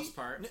CG, the most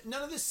part.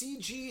 None of the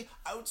CG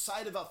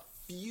outside of a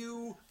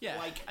few,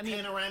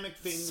 panoramic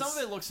things. Some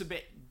of it looks a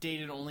bit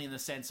dated only in the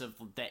sense of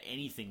that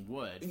anything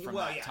would from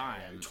that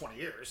time. 20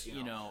 years,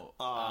 you know.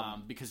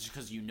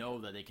 Because you know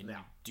that they can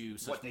do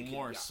such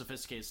more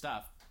sophisticated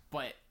stuff,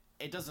 but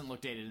it doesn't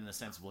look dated in the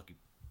sense of looking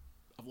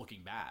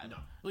bad. No.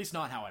 At least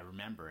not how I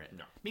remember it.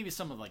 No. Maybe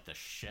some of like the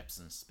ships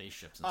and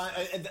spaceships and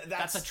stuff.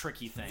 That's a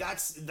tricky thing.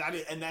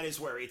 That is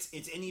where it's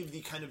any of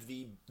the kind of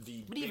the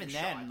But even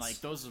then, shots.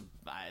 Like those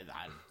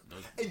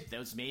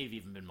those may have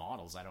even been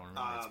models. I don't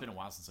remember. It's been a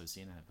while since I've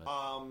seen it. But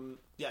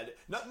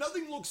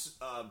nothing looks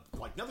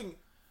like nothing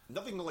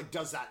like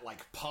does that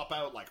like pop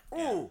out like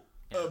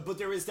but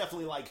there is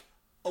definitely like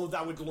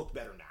that would look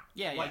better now.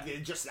 Yeah,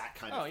 like just that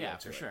kind of feel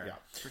for to sure. It. Yeah,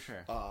 for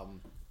sure.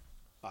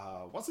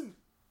 Wasn't,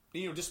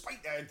 you know,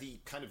 despite the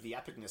kind of the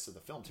epicness of the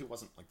film too,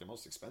 wasn't like the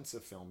most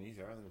expensive film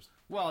either.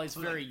 Well, it's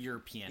very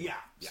European. Yeah.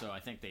 So I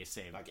think they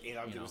saved like it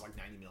was like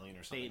 90 million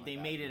or something. They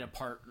made it a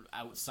part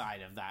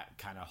outside of that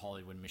kind of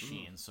Hollywood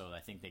machine. So I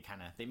think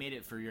they made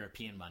it for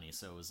European money.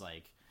 So it was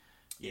like,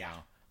 you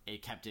know,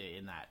 it kept it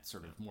in that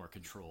sort of more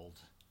controlled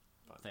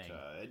thing.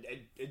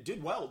 It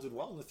did well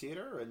in the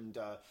theater, and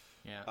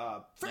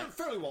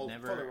fairly well.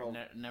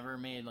 Never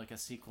made like a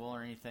sequel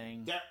or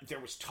anything. There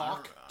was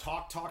talk, and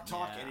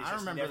it I just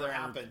remember never there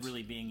happened.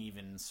 Really being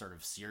even sort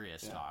of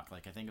serious talk.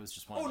 Like I think it was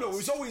just one. Oh of no, those. it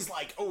was always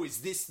like, is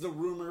this the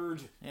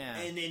rumored? Yeah.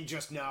 And then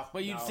just now.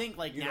 Well, you'd think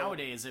like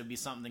nowadays it would be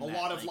something. A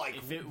lot of like,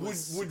 if it would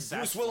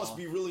Bruce Willis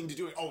be willing to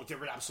do it? Oh, there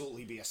would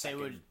absolutely be a second.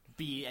 They would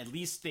be, at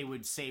least they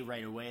would say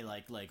right away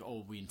like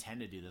we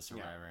intend to do this or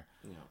whatever.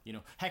 Yeah. You know,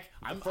 heck,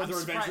 I'm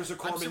surprised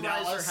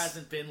there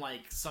hasn't been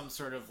like some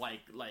sort of like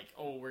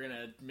we're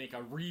gonna make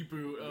a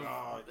reboot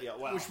of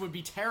which would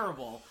be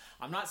terrible.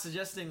 I'm not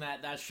suggesting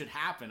that should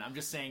happen. I'm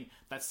just saying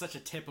that's such a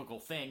typical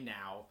thing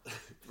now,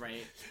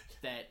 right?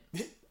 That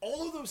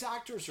all of those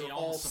actors are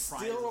all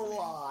still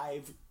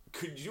alive.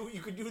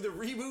 You could do the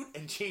reboot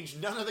and change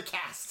none of the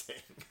casting.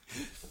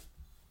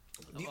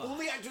 The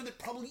only actor that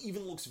probably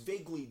even looks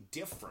vaguely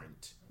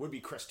different would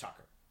be Chris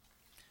Tucker.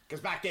 Because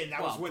back then,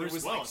 that was when Bruce it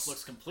was Willis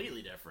looks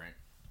completely different.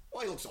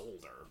 Well, he looks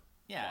older.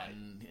 Yeah,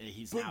 and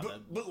he's now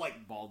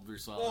like bald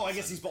Bruce Willis. Oh, I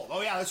guess he's bald.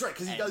 Oh, yeah, that's right.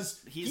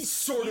 Because he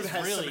sort of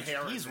has some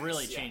hair. He's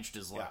really changed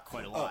his look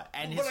quite a lot,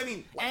 and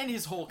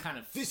his whole kind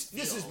of this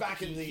is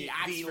back in the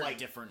like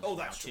different. Oh,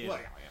 that's true. Well,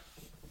 yeah.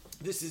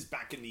 This is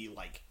back in the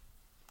like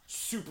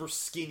super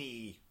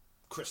skinny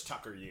Chris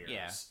Tucker years.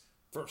 Yeah.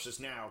 Versus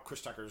now,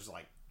 Chris Tucker's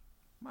like.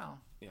 Well,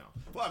 you know.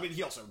 Well, I mean,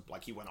 he also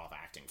he went off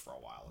acting for a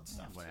while and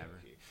stuff.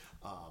 Whatever.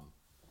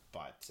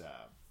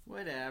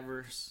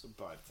 Whatever.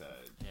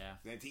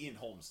 But Ian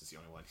Holmes is the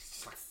only one. He's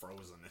just like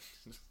frozen.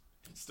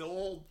 Still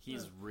old.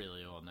 He's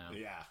really old now.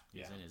 Yeah.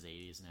 He's in his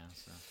 80s now.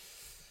 So.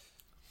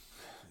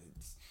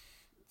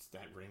 It's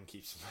that ring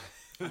keeps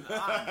him.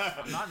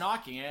 I'm not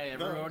knocking it.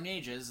 Everyone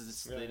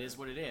ages. It is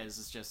what it is.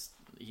 It's just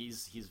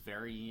he's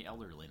very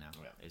elderly now.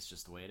 Yeah. It's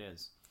just the way it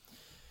is.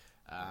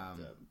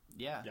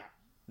 Yeah.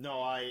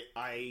 No,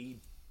 I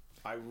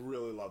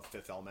really love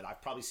Fifth Element.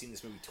 I've probably seen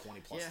this movie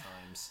 20 plus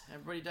times.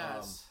 Everybody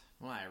does.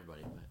 Well, not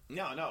everybody,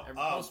 but no.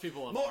 Most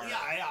people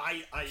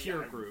have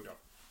pure group.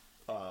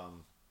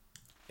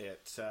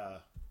 It's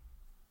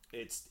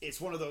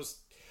one of those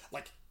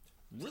like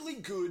really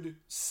good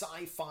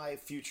sci-fi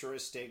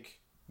futuristic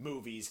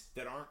movies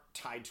that aren't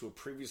tied to a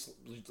previous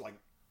like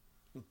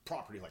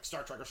property like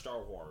Star Trek or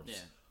Star Wars. Yeah.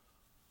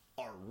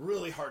 Are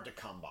really hard to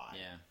come by.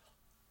 Yeah.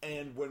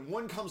 And when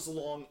one comes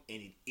along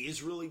and it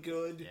is really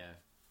good,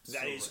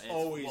 that is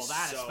always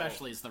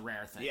especially is the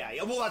rare thing.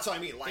 Yeah, well, that's what I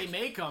mean. Like, they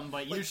make them,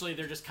 but usually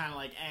they're just kind of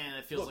like,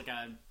 it feels like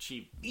a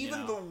cheap.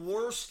 Even the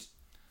worst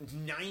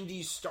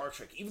 90s Star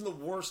Trek, even the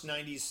worst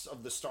 90s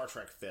of the Star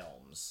Trek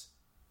films,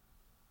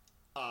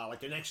 like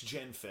the next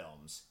gen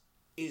films,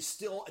 is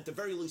still, at the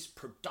very least,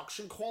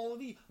 production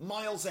quality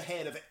miles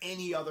ahead of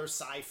any other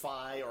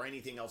sci-fi or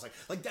anything else.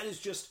 Like that is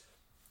just,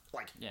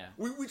 like,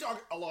 we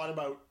talk a lot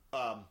about,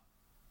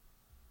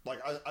 like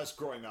us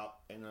growing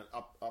up, and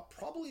up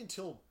probably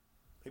until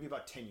maybe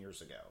about 10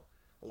 years ago,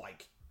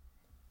 like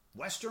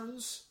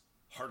westerns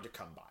hard to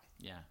come by.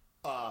 Yeah.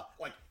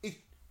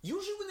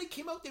 Usually when they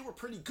came out, they were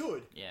pretty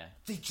good. Yeah.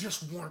 They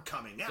just weren't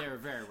coming out. They're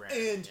very rare.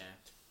 And yeah.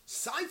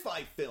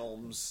 sci-fi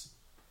films,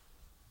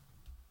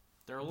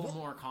 They're a little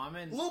more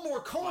common. a little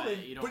more common.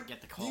 But you don't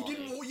get the quality. You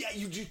didn't. Well, yeah,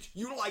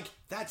 you're like,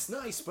 that's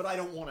nice, but I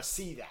don't want to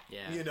see that.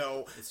 Yeah, you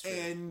know, it's true.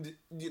 and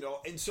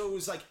so it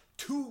was like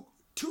two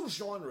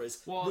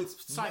genres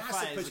with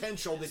massive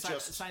potential that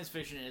just science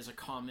fiction is a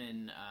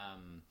common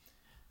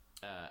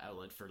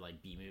outlet for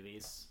like B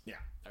movies. Yeah,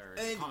 or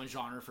it's a common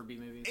genre for B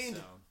movies.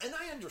 And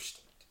I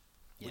understand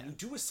when Yeah. you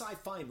do a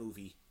sci-fi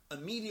movie,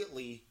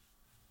 immediately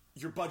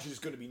your budget is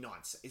going to be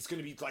nonsense. It's going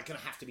to be like going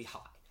to have to be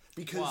high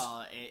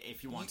because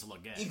if you want to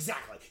look good,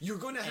 exactly, you're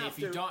going to have if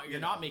you don't, you're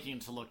not making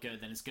it to look good,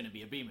 then it's going to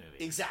be a B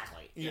movie.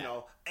 Exactly, you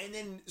know, and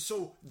then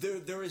so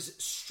there is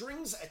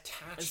strings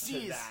attached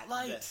to that.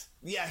 Light.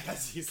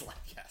 Aziz Light,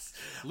 yes.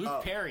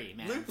 Luke Perry,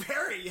 man. Luke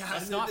Perry, yeah.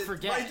 Let's not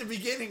forget right at the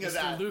beginning of Mr.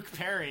 that. Luke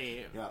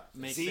Perry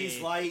makes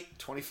Aziz Light,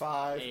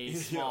 25. a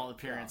small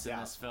appearance in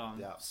this film.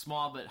 Yeah.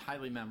 Small but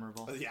highly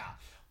memorable. Yeah.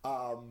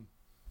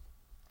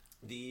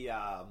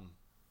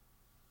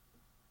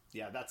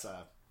 That's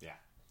a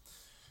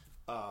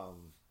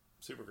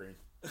super green.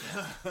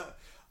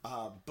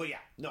 But yeah,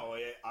 no,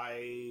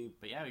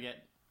 But yeah, we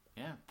get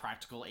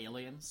practical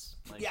aliens,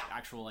 like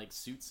actual like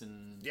suits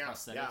and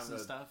prosthetics and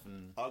stuff,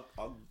 and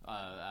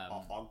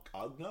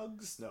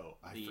Ognugs? No,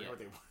 I forget what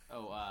they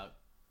were.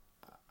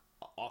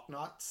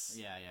 Ocknots?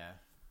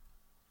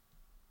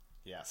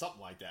 Yeah, something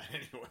like that.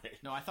 Anyway,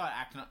 no, I thought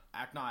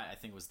Aknot I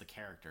think was the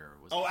character.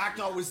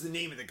 Aknot was the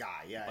name of the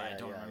guy. Yeah, but I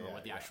don't remember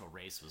what the actual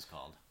race was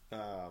called.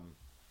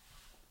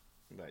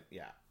 But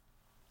yeah,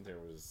 there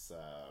was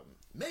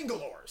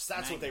Mangalores.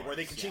 That's what they were.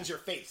 They could change their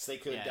face. They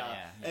could.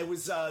 It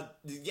was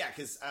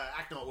because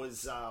Aknot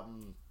was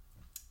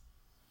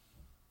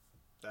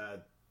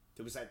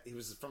he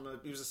was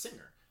a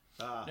singer.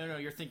 No,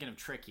 you're thinking of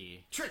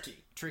Tricky.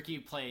 Tricky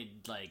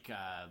played like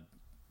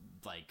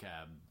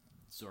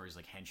Zori's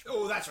like henchman.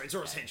 Oh, that's right,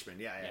 Zori's henchman.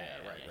 Yeah.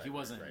 Right. He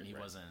wasn't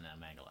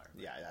Mangalore.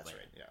 Yeah, that's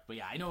right. Yeah. But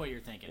yeah, I know what you're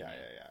thinking.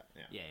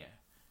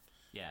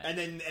 Yeah. And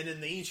then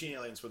the ancient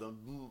aliens were the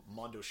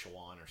Mondo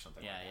Shawan or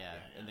something.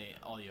 And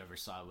all you ever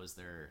saw was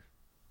their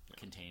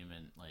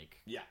containment, like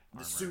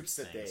the suits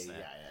that they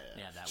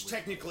that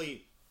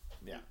technically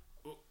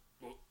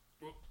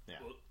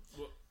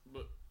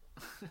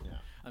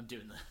I'm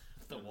doing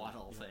the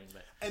waddle thing,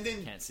 but and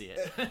then can't see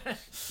it.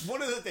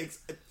 One of the things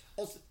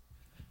also,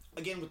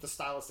 again with the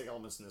stylistic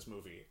elements in this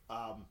movie,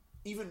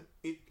 even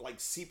it like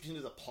seeped into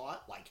the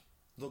plot, like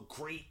the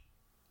great,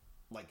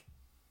 like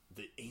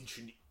the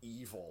ancient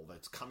evil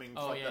that's coming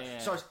from the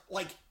stars,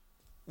 like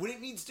when it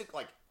needs to,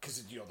 like,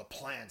 because the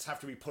plans have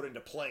to be put into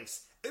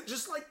place, it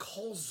just like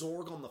calls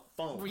Zorg on the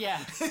phone.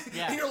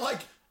 And you're like,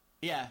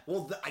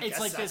 well, I guess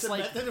like that's this, a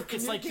method of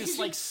it's like this communication.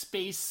 like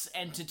space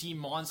entity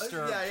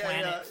monster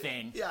planet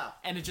thing.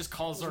 And it just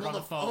calls Zorg on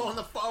the phone. On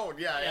the phone,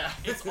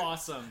 it's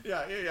awesome.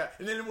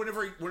 And then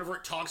whenever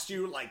it talks to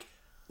you, like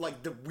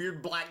the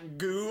weird black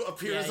goo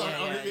appears on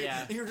it,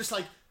 and you're just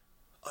like,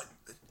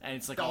 and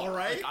it's like all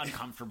right, like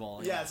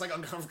uncomfortable. It's like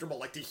uncomfortable,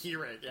 like to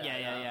hear it.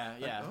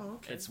 Yeah. Oh,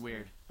 okay. It's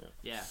weird.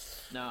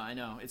 No, I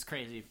know it's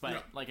crazy,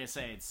 but like I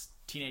say, it's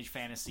teenage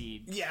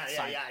fantasy.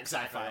 Exactly.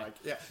 Sci-fi.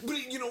 Like, but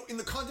in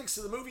the context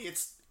of the movie,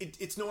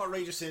 it's no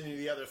outrageous than any of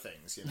the other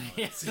things.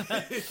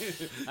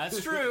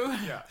 That's true.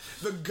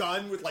 The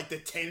gun with like the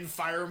 10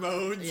 fire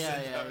modes.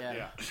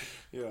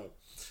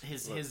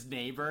 His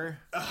neighbor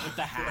with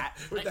the hat.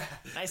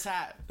 Nice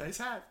hat. Nice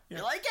hat.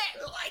 You like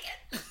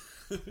it?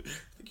 I think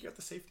you got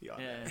the safety on.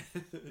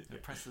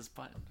 Press this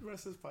button.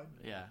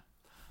 Yeah.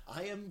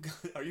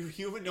 Are you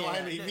human? No, I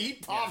am a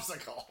meat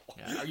popsicle.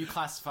 Are you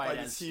classified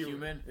as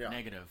human?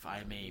 Negative. I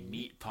am a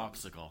meat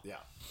popsicle.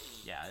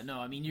 No,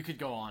 I mean, you could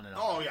go on and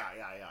on. Oh, yeah.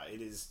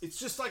 It is. It's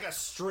just like a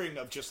string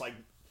of just like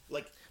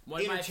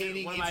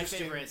entertaining, one of my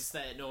favorites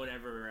that no one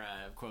ever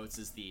quotes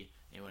is the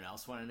anyone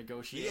else want to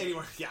negotiate?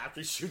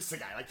 After he shoots the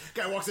guy, like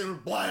guy walks in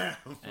and blam,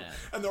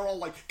 and they're all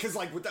like, because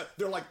like without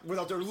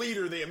their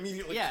leader, they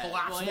immediately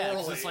collapse.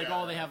 It's like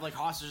they have like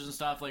hostages and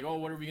stuff. Like,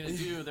 what are we gonna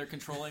do? They're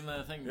controlling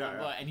the thing,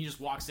 and he just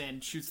walks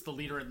in, shoots the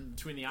leader in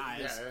between the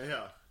eyes.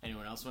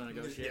 Anyone else want to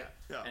negotiate?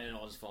 And it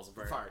all just falls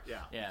apart.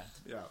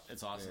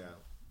 It's awesome.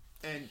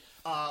 And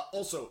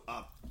also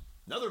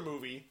another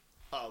movie,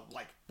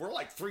 like we're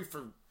like 3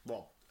 for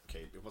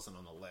okay, it wasn't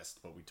on the list,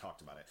 but we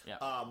talked about it.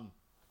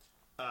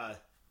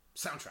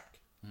 Soundtrack.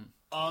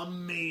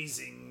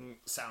 Amazing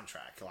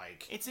soundtrack.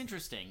 Like, it's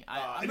interesting.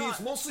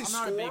 It's mostly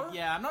score.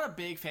 I'm not a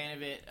big fan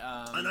of it.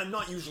 And I'm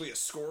not usually a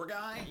score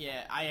guy.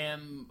 Yeah, I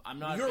am. I'm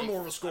not. You're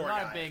more of a score guy.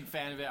 I'm not a big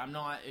fan of it. I'm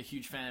not a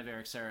huge fan of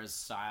Eric Serra's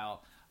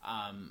style.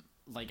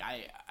 Like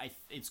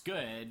it's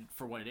good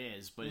for what it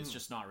is, but it's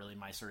just not really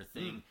my sort of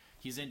thing.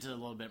 He's into a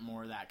little bit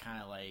more of that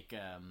kind of like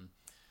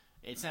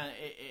It's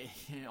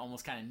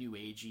almost kind of new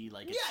agey,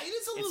 like it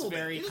is a little bit.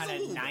 It's very kind of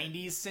bit.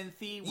 90s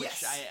synthy, which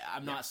yes.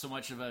 I'm not so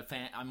much of a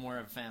fan. I'm more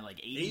of a fan of like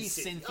 80s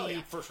 80s. synthy, Oh,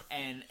 yeah, for sure.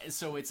 and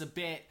so it's a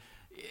bit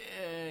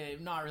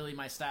not really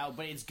my style,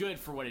 but it's good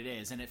for what it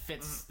is, and it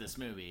fits this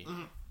movie.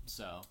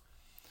 So,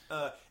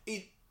 like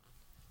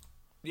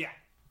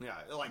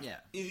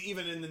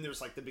even and then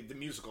there's like the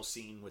musical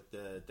scene with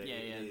the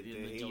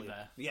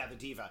diva, the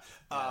diva,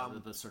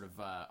 the sort of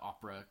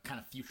opera, kind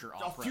of future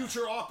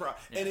opera,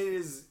 and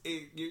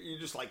you're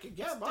just like it's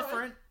different.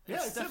 Right. Yeah,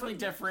 it's definitely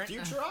different.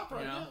 Future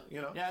opera,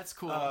 yeah, it's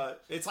cool.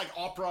 It's like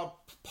opera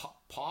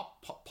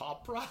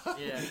popra.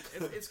 Yeah,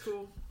 it's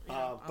cool.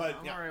 Yeah, but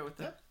I'm alright with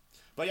that.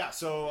 But yeah,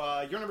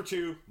 so your number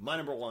 2, my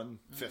number 1,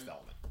 Fifth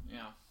Element.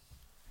 Yeah.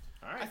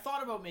 All right. I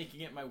thought about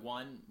making it my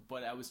 1,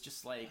 but I was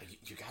just like,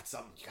 you got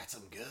something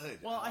good.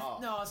 Well,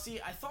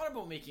 I thought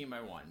about making it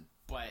my 1,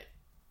 but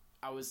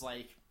I was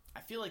like,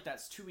 I feel like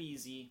that's too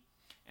easy,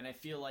 and I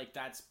feel like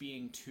that's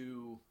being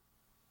too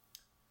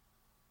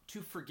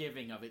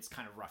forgiving of its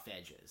kind of rough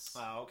edges.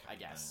 Oh, okay. I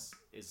guess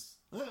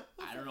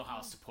I don't know how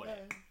else to put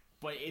it,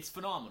 but it's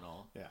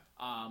phenomenal. Yeah.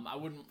 I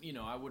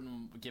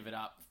wouldn't give it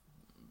up.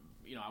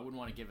 I wouldn't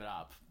want to give it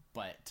up,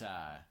 but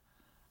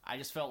I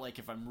just felt like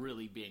if I'm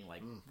really being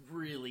like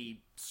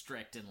really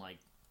strict and like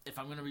if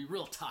I'm going to be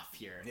real tough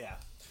here,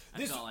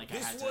 this felt like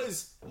this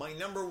was my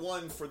number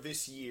 1 for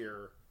this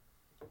year.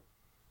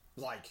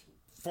 Like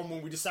from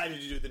when we decided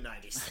to do the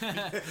 90s,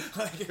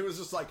 like it was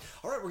just like,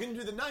 all right, we're going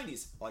to do the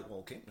 90s. Like, well,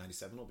 okay,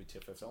 97 will be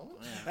Fifth Element.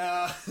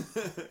 Yeah.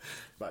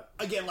 But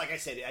again, like I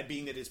said,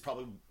 being that it's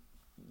probably.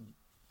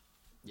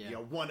 Yeah.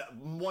 One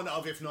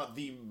of, if not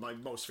my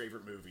most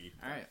favorite movie.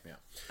 All right. Yeah.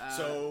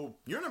 So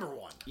you're number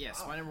 1. Yes,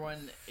 my number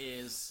 1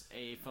 is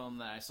a film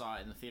that I saw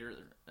in the theater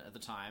at the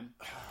time.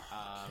 Okay.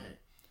 I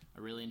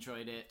really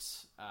enjoyed it.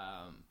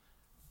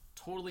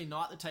 Totally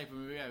not the type of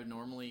movie I would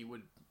normally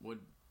would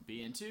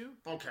be into.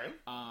 Okay.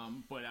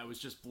 But I was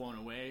just blown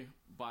away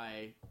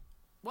by.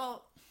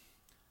 Well,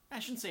 I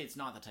shouldn't say it's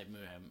not the type of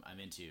movie I'm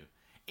into.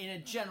 In a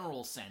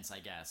general sense, I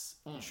guess,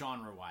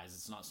 genre-wise,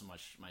 it's not so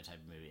much my type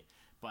of movie.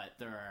 But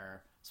there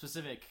are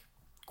specific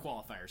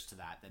qualifiers to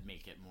that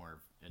make it more of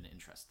an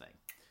interest thing.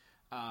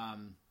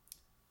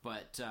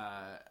 But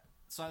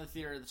saw it in the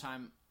theater at the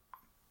time. I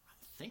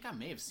think I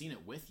may have seen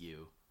it with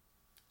you,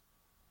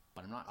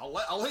 but I'm not.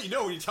 I'll let you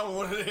know when you tell me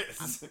what it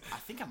is. I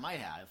think I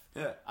might have.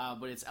 Yeah.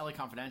 But it's LA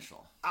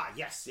Confidential.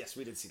 Yes,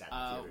 we did see that in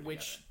the theater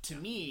which to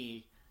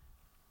me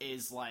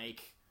is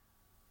like.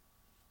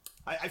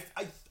 I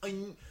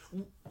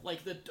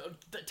like the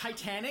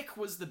Titanic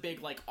was the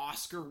big like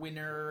Oscar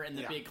winner and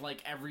the big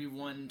like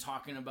everyone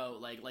talking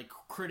about like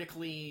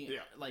critically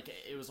like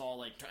it was all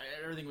like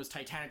everything was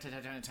Titanic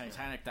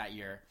that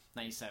year,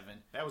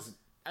 97. That was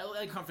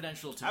LA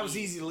Confidential to me. That was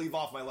easy to leave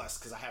off my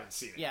list because I haven't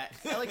seen it. Yeah,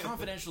 LA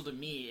Confidential to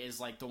me is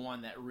like the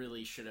one that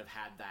really should have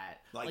had that.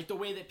 Like the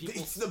way that people.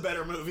 It's the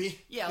better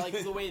movie. Yeah,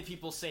 like the way that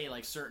people say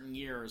like certain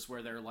years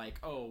where they're like,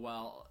 oh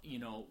well,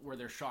 where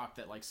they're shocked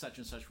that like such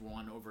and such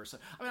won over.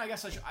 I mean, I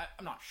guess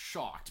I'm not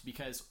shocked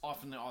because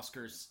often the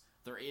Oscars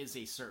there is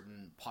a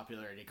certain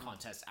popularity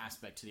contest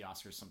aspect to the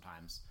Oscars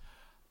sometimes.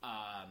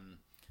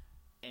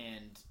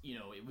 And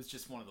it was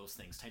just one of those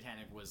things.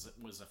 Titanic was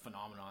a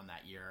phenomenon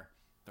that year.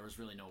 There was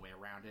really no way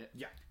around it.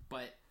 Yeah.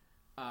 But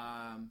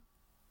I'll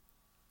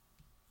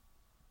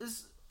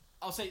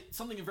say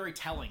something very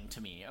telling to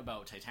me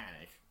about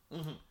Titanic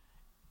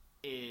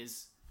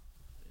is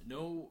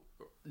no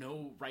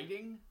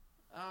writing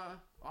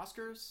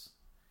Oscars.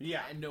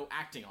 Yeah. And no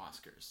acting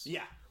Oscars.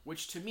 Yeah.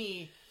 Which to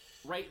me,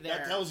 right there...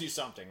 That tells you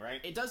something,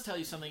 right? It does tell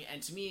you something,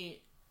 and to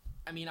me,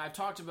 I mean, I've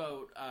talked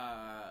about,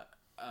 a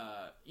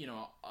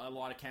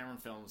lot of Cameron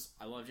films.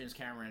 I love James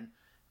Cameron.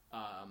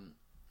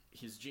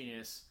 He's a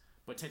genius.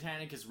 But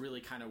Titanic is really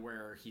kind of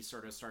where he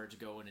sort of started to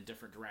go in a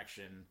different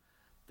direction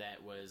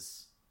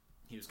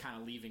he was kind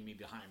of leaving me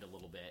behind a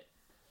little bit.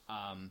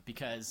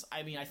 Because,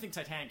 I mean, I think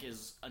Titanic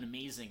is an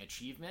amazing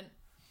achievement.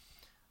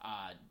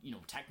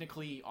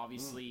 Technically,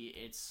 obviously,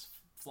 it's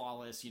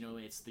flawless.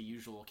 It's the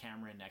usual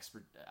Cameron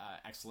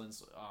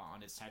excellence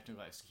on its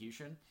technical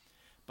execution.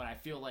 But I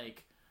feel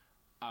like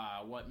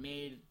what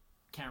made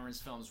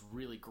Cameron's films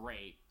really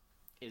great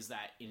is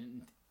that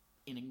in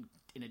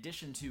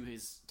addition to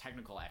his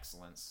technical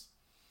excellence,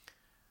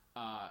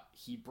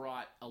 he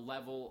brought a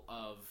level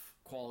of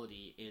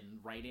quality in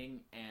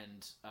writing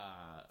and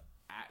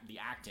the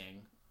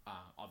acting.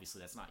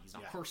 Obviously, he's not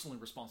personally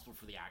responsible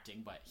for the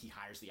acting, but he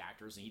hires the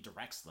actors and he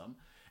directs them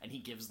and he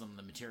gives them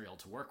the material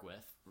to work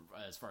with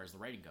as far as the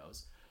writing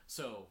goes.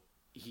 So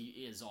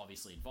he is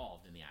obviously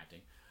involved in the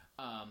acting.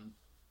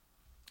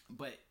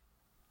 But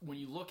when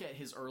you look at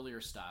his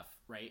earlier stuff,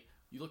 right?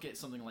 You look at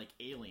something like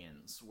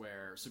Aliens,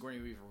 where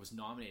Sigourney Weaver was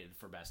nominated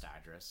for Best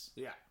Actress.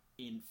 Yeah.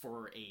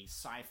 For a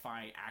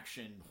sci-fi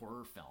action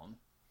horror film,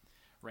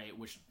 right?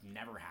 Which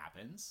never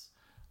happens.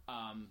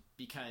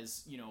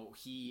 Because,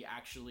 he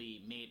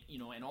actually made,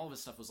 and all of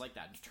his stuff was like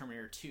that.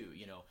 Terminator 2,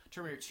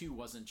 Terminator 2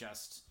 wasn't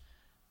just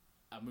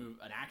an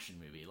action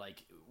movie.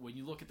 Like, when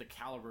you look at the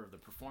caliber of the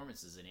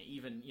performances in it,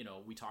 even,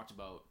 we talked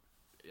about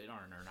in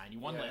our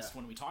 91 list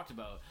when we talked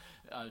about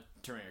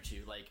Terminator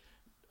 2, like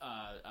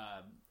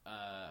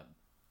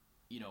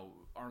you know,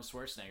 Arnold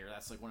Schwarzenegger,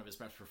 that's like one of his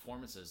best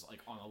performances, like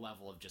on a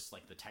level of just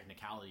like the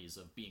technicalities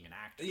of being an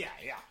actor. Yeah.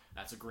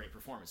 That's a great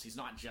performance. He's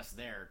not just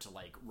there to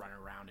like run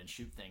around and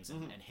shoot things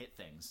and hit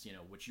things, you know,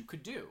 which you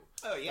could do.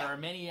 Oh yeah. There are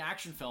many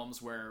action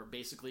films where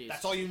basically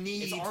that's all you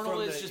need. It's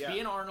Arnold is just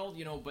being Arnold,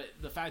 you know, but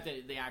the fact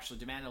that they actually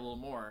demanded a little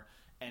more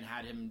and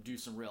had him do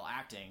some real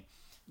acting,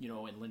 you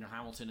know, and Linda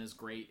Hamilton is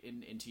great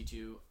in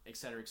T2, et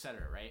cetera,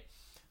 right?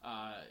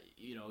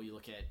 You know, you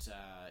look at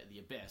The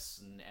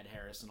Abyss and Ed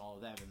Harris and all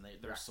of them, and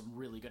there's some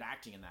really good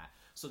acting in that.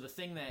 So the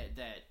thing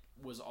that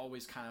was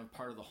always kind of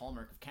part of the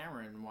hallmark of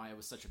Cameron and why I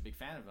was such a big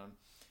fan of him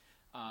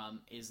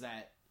is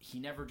that he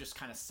never just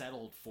kind of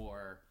settled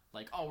for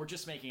like, oh, we're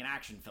just making an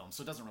action film,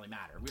 so it doesn't really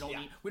matter.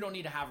 We don't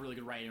need to have really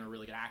good writing or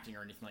really good acting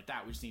or anything like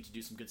that. We just need to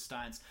do some good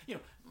stunts. You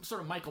know, sort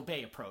of Michael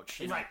Bay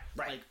approach. You know?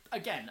 Right. Like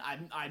again,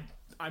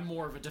 I'm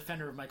more of a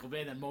defender of Michael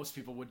Bay than most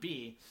people would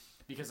be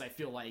because I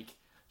feel like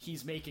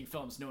he's making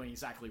films knowing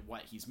exactly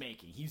what he's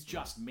making. He's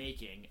just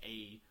making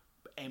a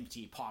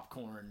empty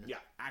popcorn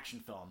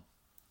action film,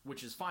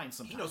 which is fine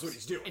sometimes. He knows what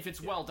he's doing. If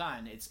it's well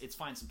done, it's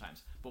fine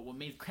sometimes. But what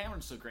made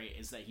Cameron so great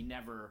is that he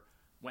never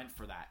went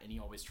for that, and he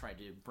always tried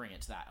to bring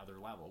it to that other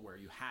level where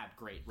you had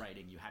great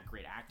writing, you had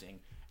great acting,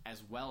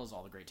 as well as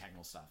all the great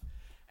technical stuff.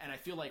 And I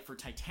feel like for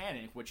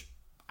Titanic, which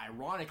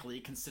ironically,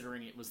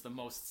 considering it was the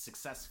most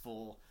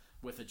successful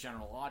with a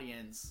general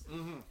audience,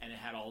 and it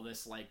had all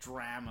this like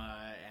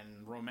drama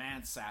and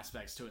romance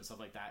aspects to it and stuff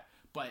like that,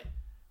 but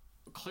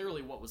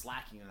clearly what was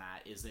lacking in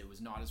that is that it was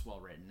not as well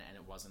written and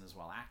it wasn't as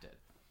well acted.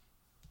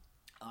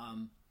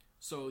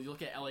 So you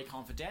look at LA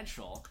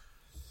Confidential,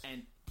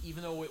 and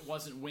even though it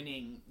wasn't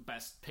winning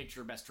Best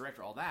Picture, Best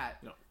Director, all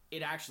that,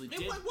 it actually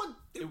did.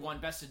 It won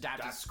Best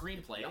Adapted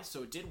Screenplay,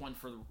 so it did one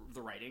for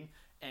the writing.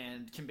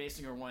 And Kim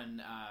Basinger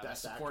won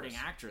Best Supporting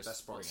Actress. Best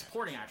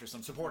Supporting Actress.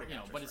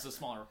 But it's a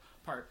smaller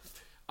part.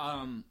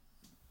 So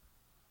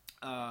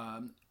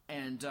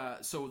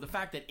the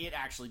fact that it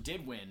actually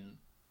did win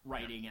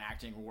writing and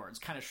acting awards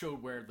kind of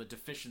showed where the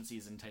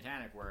deficiencies in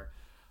Titanic were.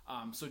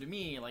 So to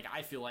me, like,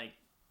 I feel like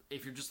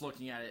if you're just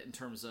looking at it in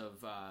terms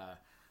of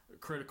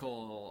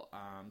critical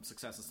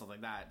success and stuff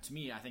like that, to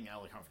me, I think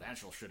LA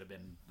Confidential should have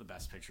been the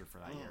best picture for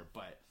that year.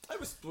 But I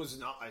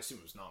assume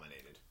it was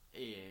nominated.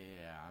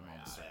 Yeah, I'm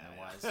almost certain it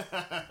was.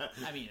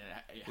 I mean,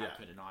 how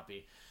could it not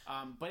be?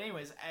 But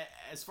anyways,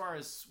 as far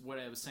as what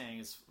I was saying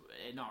is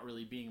it not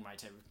really being my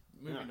type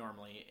of movie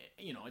normally,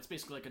 you know, it's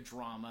basically like a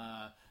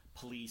drama,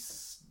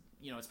 police,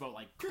 you know, it's about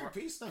like... Period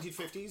piece,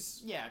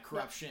 1950s. Yeah,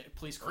 corruption,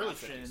 police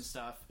corruption and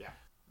stuff. Yeah.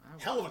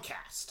 Hell of a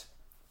cast.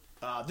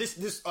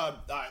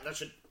 That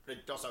should...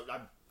 Also,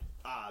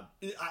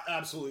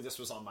 absolutely, this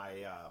was on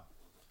my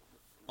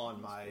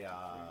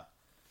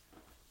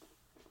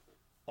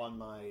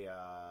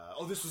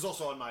this was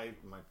also on my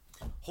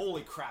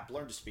holy crap,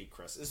 learn to speak,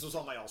 Chris. This was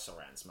on my also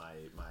rans, my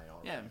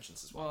honorable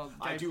mentions as well.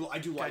 I do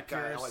like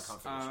LA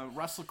Confidential.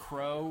 Russell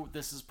Crowe,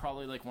 this is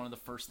probably like one of the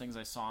first things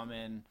I saw him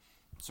in,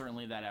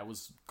 certainly that I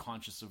was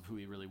conscious of who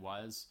he really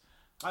was.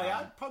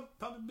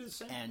 Probably the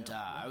same. And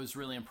I was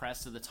really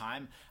impressed at the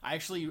time. I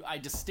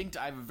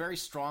have a very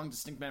strong,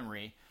 distinct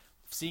memory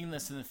of seeing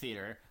this in the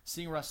theater,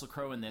 seeing Russell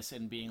Crowe in this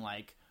and being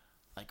like,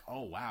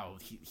 oh wow,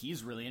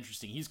 he's really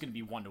interesting. He's going to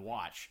be one to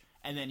watch.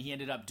 And then he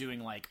ended up doing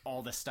like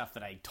all this stuff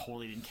that I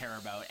totally didn't care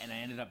about, and I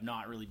ended up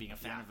not really being a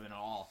fan of him at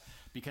all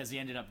because he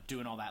ended up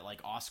doing all that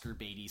like Oscar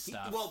baity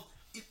stuff.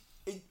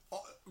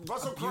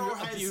 Russell Crowe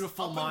has a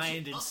Beautiful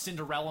Mind and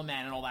Cinderella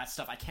Man and all that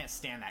stuff. I can't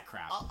stand that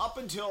crap. Up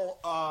until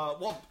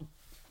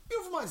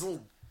Beautiful Mind's a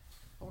little.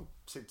 I won't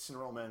say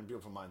Cinderella Man and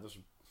Beautiful Mind. Those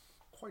are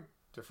quite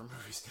different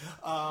movies.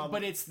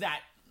 But it's that.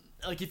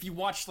 Like, if you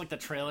watch, like, the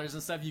trailers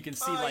and stuff, you can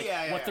see,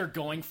 what they're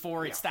going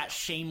for. It's that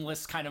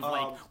shameless kind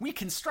of, we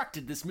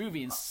constructed this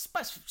movie in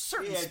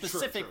certain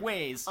specific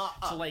ways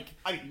to, like,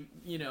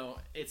 you know,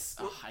 it's...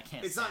 I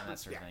can't stand that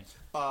sort of thing.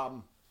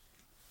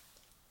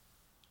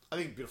 I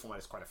think Beautiful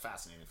Mind is quite a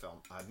fascinating film.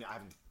 I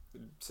haven't...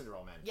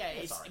 Cinderella Man. Yeah,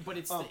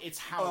 it's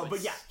how...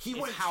 but yeah, he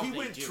went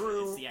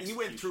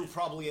through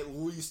probably at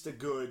least a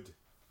good...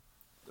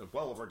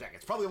 well over a decade.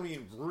 It's probably only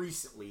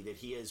recently that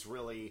he has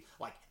really...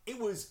 Like, it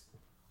was...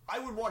 I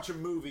would watch a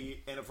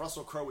movie, and if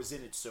Russell Crowe was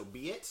in it, so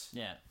be it.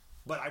 Yeah.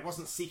 But I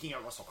wasn't seeking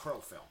out Russell Crowe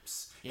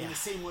films. Yeah. In the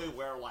same way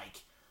where,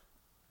 like,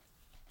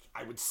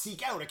 I would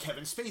seek out a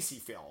Kevin Spacey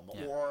film,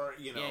 or,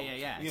 you know...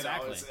 Yeah,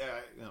 exactly.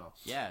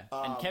 Yeah,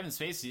 and Kevin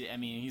Spacey, I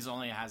mean, he's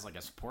only has, like,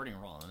 a supporting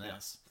role in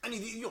this. I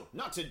mean,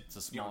 not to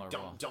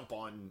dump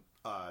on...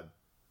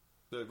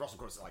 the Russell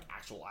Crowe's like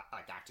actual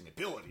acting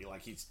ability,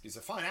 like he's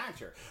a fine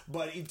actor,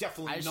 but he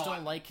definitely. I just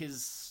don't like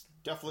his.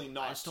 Definitely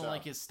not. I just don't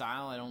like his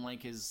style. I don't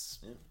like his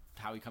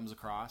how he comes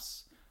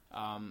across.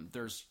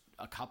 There's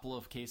a couple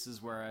of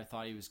cases where I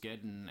thought he was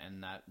good,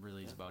 and that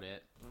really is about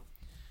it.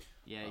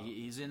 Yeah,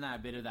 he's in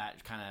that bit of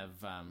that kind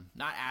of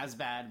not as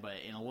bad, but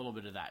in a little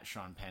bit of that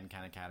Sean Penn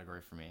kind of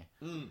category for me.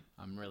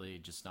 I'm really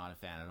just not a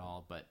fan at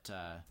all, but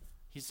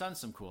he's done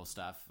some cool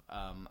stuff.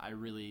 I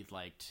really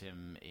liked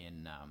him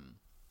in.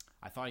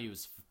 I thought he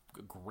was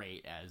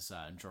great as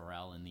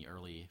Jor-El in the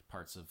early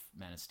parts of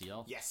Man of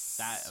Steel. Yes,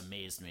 that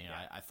amazed me.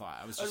 Yeah. I thought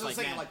I was just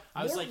saying, man, like,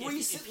 I was more like, if he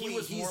recently,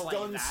 was more he's like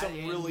done that some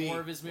in really-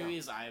 more of his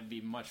movies, I'd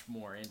be much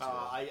more into it.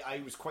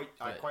 I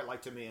quite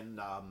liked him in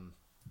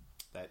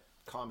that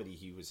comedy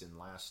he was in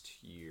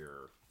last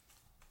year.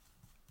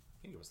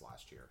 I think it was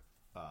last year.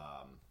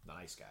 The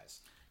Nice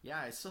Guys. Yeah,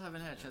 I still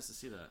haven't had a chance to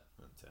see that.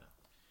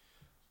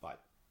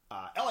 But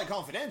L.A.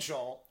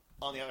 Confidential,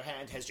 on the other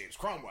hand, has James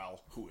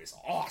Cromwell, who is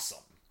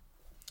awesome.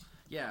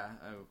 Yeah,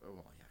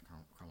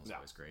 Cromwell's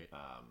always great.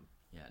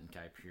 Yeah, and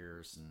Guy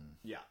Pearce and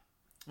yeah.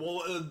 Well,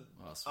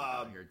 what else we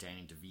got here?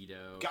 Danny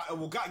DeVito.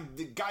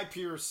 Guy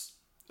Pearce,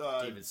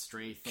 David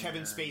Strathairn,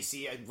 Kevin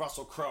Spacey, and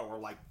Russell Crowe are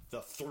like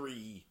the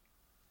three,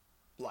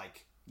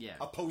 like,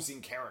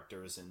 opposing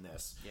characters in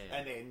this. Yeah.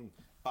 And then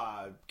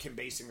Kim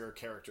Basinger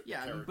character.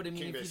 Yeah, but I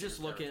mean, if you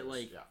just look at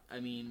like, yeah.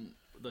 I mean,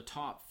 the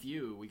top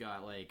few, we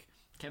got like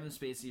Kevin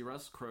Spacey,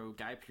 Russell Crowe,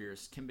 Guy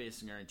Pearce, Kim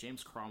Basinger,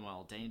 James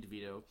Cromwell, Danny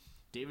DeVito,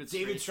 David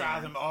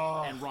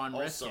Strathairn, and Ron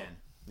also, Rifkin.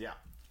 Yeah,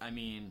 I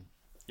mean,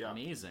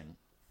 amazing.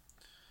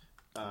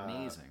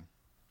 Amazing.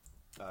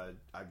 I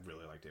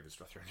really like David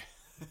Strathairn.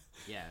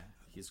 Yeah,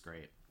 he's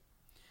great.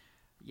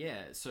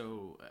 Yeah,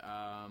 so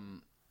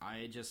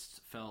I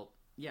just felt,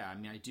 I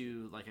mean, I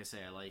do, like I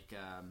say, I like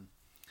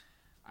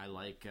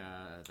that.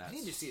 I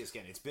need to see this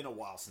again. It's been a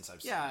while since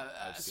I've seen.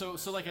 So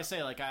like I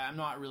say, like I'm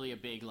not really a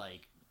big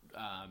like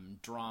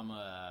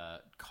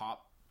drama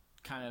cop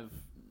kind of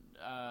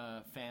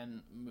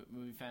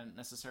movie fan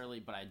necessarily,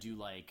 but I do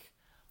like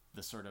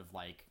the sort of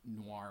like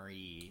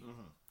noir-y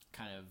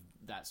kind of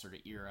that sort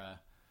of era.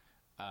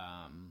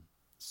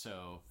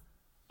 So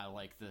I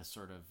like the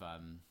sort of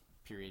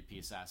period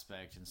piece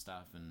aspect and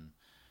stuff, and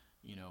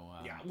you know,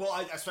 well,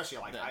 I especially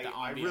like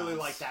I really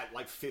like that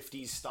like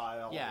 50s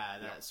style. Yeah,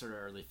 that sort of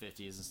early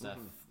 50s and stuff.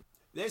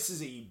 This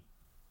is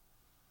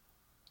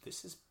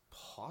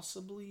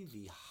possibly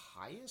the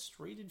highest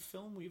rated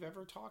film we've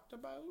ever talked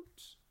about,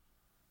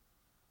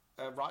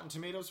 Rotten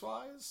Tomatoes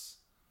wise,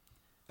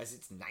 as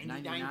it's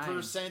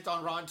 99%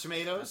 on Rotten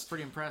Tomatoes. That's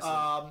pretty impressive.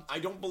 I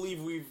don't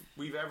believe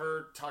we've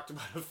ever talked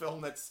about a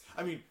film that's.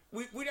 I mean,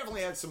 we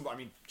definitely had some. I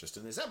mean, just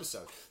in this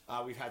episode,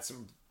 we've had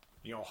some,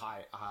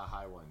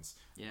 high ones.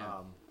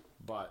 Yeah.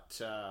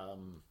 But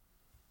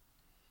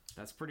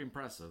that's pretty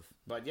impressive.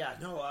 But yeah,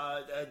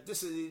 no.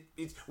 This is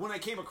when I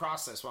came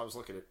across this when I was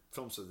looking at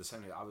films of the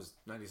 70s. I was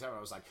 97. I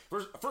was like,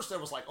 first I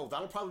was like, oh,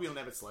 that'll probably be on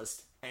Emmett's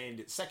list.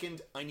 And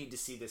second, I need to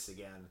see this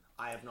again.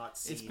 I have not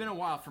seen. It's been a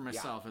while for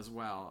myself as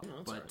well,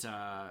 but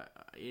right.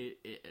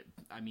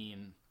 I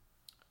mean,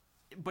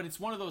 but it's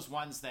one of those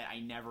ones that I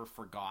never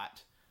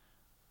forgot.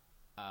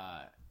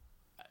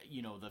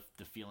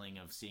 The feeling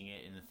of seeing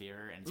it in the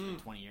theater, and it's been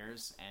 20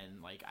 years,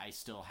 and like I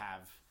still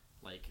have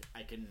I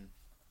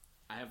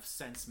have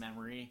sense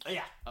memory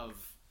of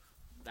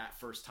that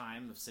first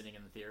time of sitting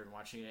in the theater and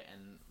watching it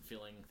and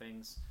feeling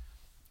things.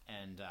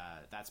 And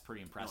that's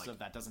pretty impressive.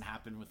 That doesn't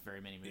happen with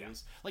very many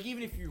movies. Yeah. Like,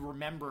 even if you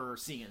remember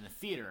seeing it in the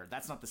theater,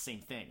 that's not the same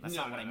thing. That's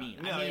not what I mean.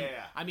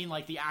 I mean,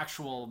 like, the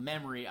actual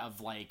memory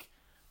of, like,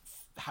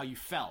 how you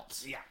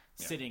felt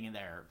sitting in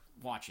there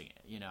watching it,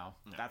 you know?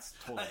 Yeah. That's a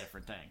totally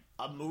different thing.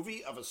 A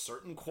movie of a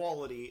certain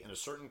quality and a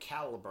certain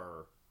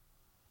caliber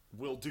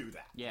will do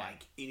that. Yeah.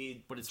 Like,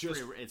 but it's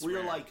just, it's where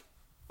rare. You're like,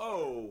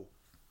 oh...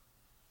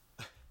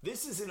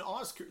 This is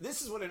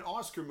what an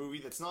Oscar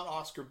movie that's not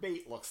Oscar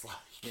bait looks like.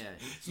 Yeah,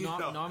 it's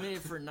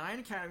nominated for 9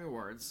 Academy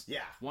Awards.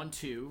 Yeah,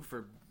 2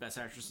 for Best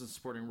Actress in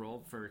Supporting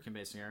Role for Kim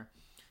Basinger,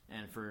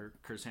 and for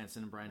Chris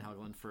Hansen and Brian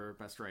Helgeland for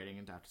Best Writing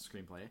and Adapted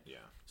Screenplay. Yeah,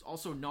 it's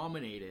also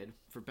nominated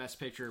for Best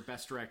Picture,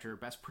 Best Director,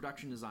 Best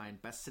Production Design,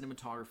 Best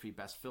Cinematography,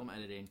 Best Film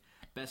Editing,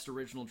 Best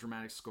Original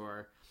Dramatic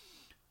Score,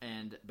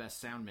 and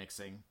Best Sound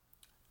Mixing,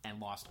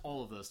 and lost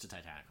all of those to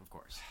Titanic, of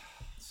course.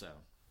 So,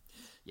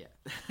 yeah.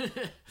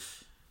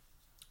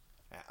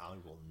 I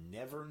will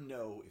never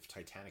know if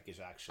Titanic is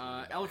actually.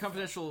 LA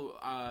Confidential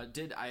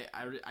did.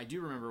 I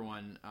do remember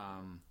one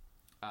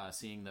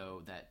seeing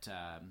though that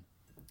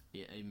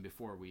even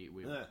before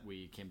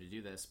we came to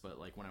do this, but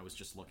like when I was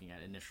just looking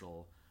at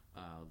initial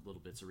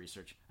little bits of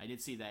research, I did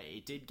see that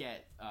it did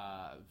get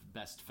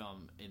best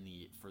film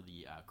for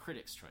the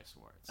Critics' Choice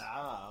Awards.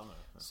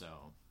 So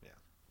yeah,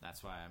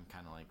 that's why I'm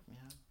kind of like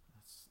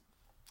that's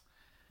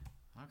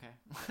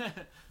okay,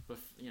 but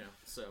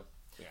so.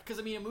 Because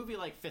I mean, a movie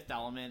like Fifth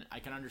Element, I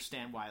can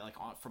understand why, like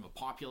from a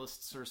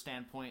populist sort of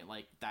standpoint,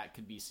 like that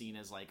could be seen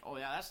as like, oh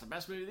yeah, that's the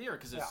best movie of the year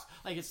because it's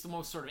like it's the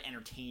most sort of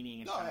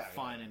entertaining and kind of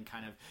fun and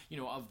kind of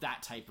of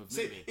that type of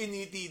movie. In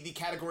the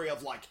category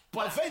of like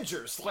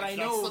Avengers, but I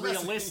know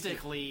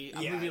realistically,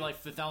 a movie like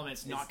Fifth Element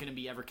is not going to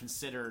be ever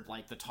considered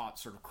like the top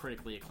sort of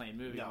critically acclaimed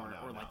movie or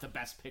like the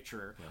best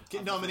picture.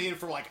 Get nominated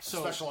for like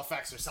special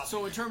effects or something.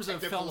 So in terms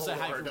of films that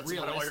had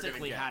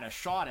realistically had a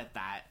shot at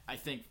that, I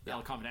think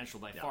El Confidential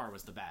by far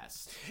was the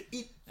best.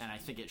 And I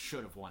think it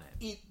should have won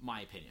it,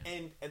 my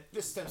opinion. And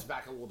this stems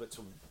back a little bit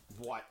to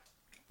what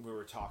we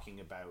were talking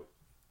about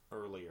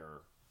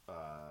earlier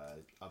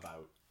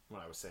about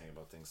when I was saying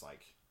about things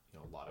like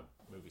a lot of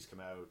movies movies come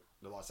out.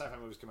 A lot of sci-fi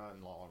movies come out,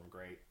 and a lot of them are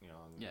great. You know,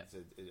 and Yeah. it's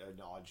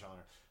an odd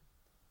genre.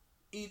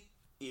 It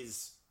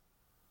is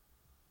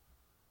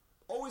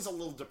always a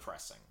little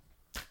depressing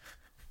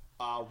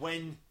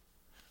when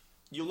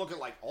you look at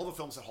like all the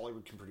films that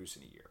Hollywood can produce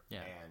in a year,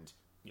 Yeah. and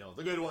you know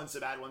the good ones,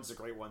 the bad ones, the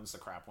great ones, the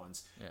crap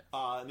ones. Yeah.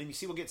 And then you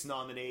see what gets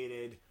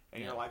nominated,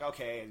 and Yeah. you're like,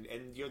 okay,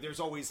 and you know, there's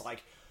always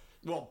like,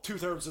 well,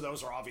 2/3 of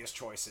those are obvious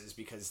choices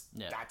because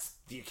Yeah. that's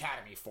the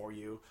Academy for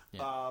you.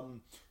 Yeah.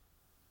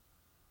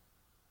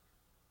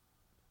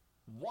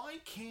 Why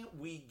can't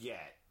we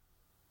get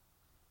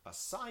a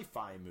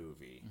sci-fi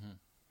movie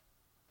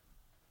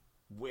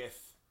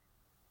with,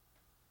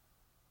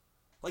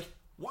 like,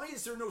 why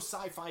is there no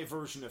sci-fi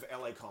version of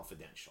LA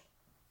Confidential?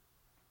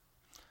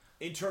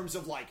 In terms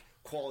of like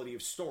quality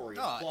of story,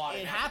 and plot, it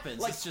and happens.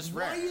 Like, It's just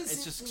why rare. is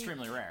It's it- just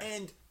extremely rare.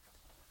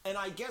 And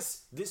I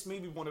guess this may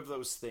be one of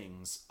those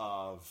things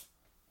of,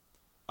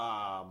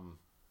 and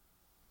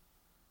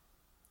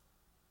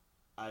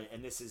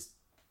this is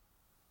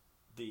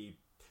the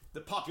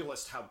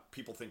populist how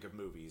people think of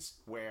movies,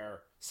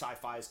 where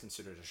sci-fi is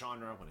considered a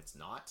genre when it's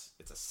not.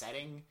 It's a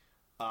setting,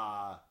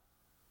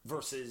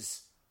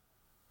 versus.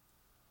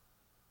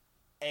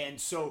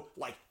 And so,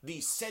 like, the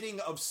setting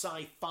of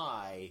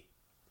sci-fi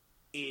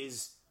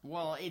is...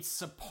 Well, it's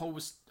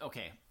supposed...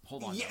 Okay,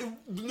 hold on. Yeah,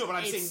 though. no, but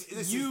I'm saying... It's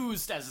This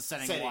used as a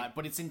setting setting. a lot,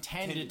 but it's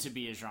intended to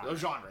be a genre. A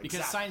genre,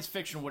 Because exactly. science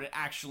fiction, what it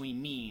actually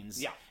means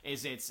Yeah.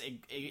 is it's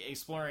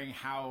exploring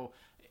how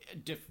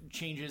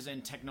changes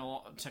in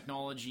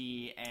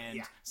technology and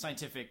Yeah.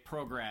 scientific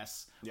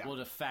progress Yeah. will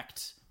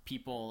affect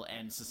people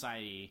and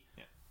society.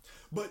 Yeah.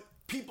 But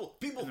people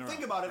No,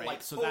 think about it right?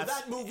 like, So oh,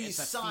 that's- that movie's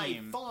it's a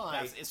theme.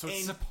 sci-fi. So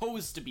it's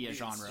supposed to be a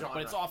genre,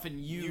 but it's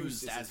often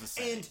used as a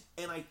setting.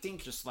 And I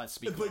think... Just let's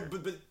be clear.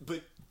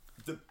 But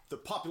the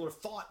popular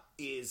thought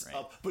is...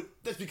 Right.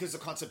 But that's because the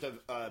concept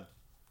of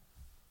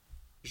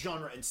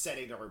genre and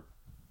setting are...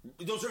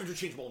 Those are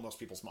interchangeable in most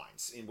people's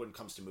minds when it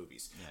comes to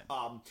movies.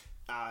 Yeah.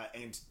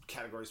 And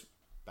categories,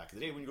 back in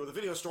the day when you go to the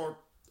video store,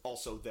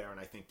 also there, and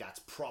I think that's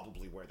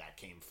probably where that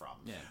came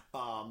from.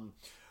 Yeah.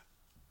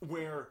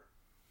 Where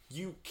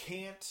you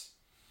can't,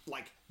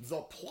 like,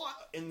 the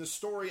plot and the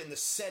story and the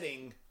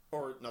setting,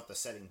 or not the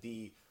setting,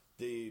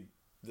 the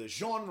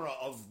genre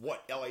of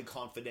what LA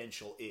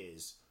Confidential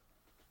is,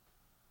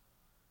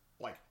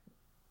 like,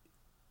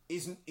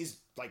 is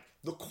like,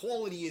 the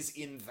quality is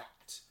in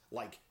that,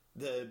 like,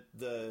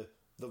 the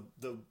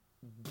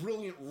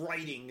brilliant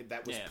writing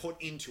that was Yeah. put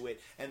into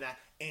it, and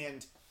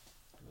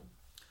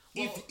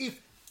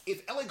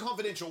if LA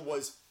Confidential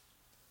was,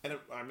 and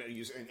I'm going to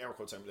use in air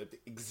quotes,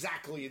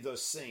 exactly the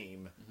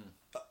same,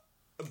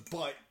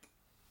 but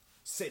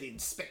set in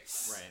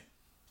space.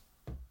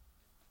 Right.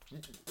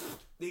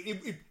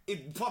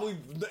 It probably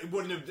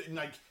wouldn't have been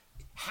like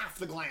half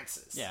the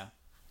glances. Yeah.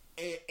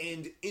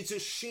 And it's a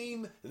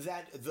shame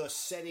that the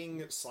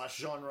setting /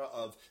 genre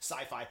of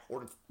sci-fi,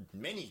 or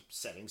many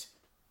settings,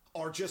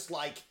 are just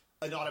like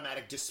an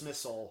automatic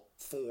dismissal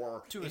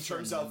for, To a in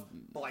terms of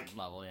like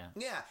level, yeah.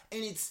 yeah,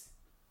 and it's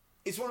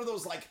one of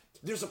those, like,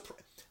 there's a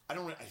I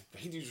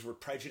hate to use the word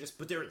prejudice,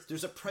 but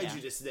there's a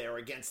prejudice there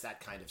against that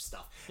kind of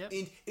stuff. Yep.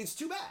 And it's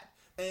too bad.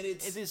 And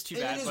it is too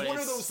bad, but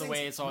it's the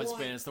way it's always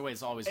been. It's the way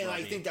it's always been. And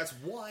I think that's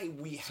why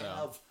we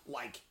have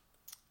like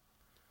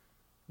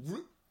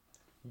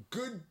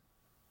good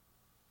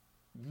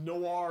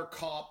noir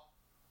cop,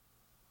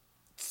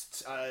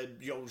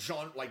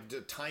 genre, like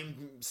the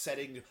time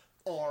setting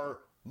are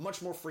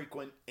much more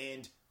frequent,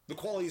 and the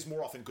quality is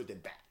more often good than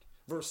bad.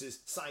 Versus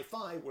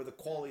sci-fi, where the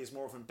quality is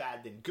more often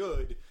bad than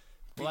good.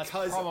 Well, that's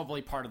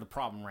probably part of the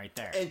problem right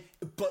there.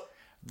 But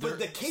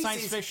the case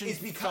science fiction is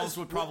because films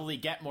would probably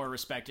get more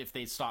respect if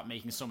they stopped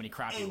making so many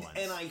crappy ones.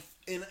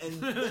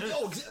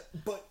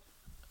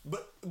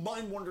 But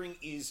my wondering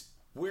is,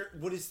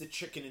 what is the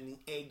chicken and the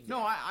egg? No,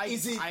 I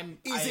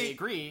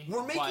agree.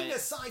 We're making but- a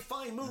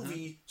sci-fi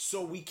movie,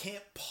 so we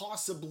can't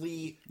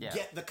possibly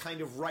get the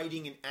kind of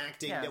writing and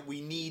acting that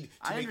we need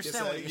to I make this.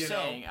 understand what you're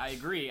saying. I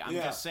agree. I'm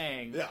just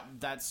saying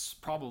that's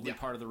probably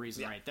part of the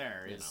reason right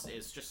there.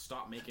 Is just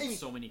stop making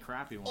so many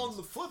crappy ones. On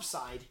the flip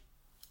side,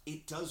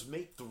 it does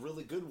make the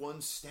really good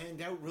ones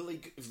stand out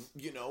really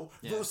good,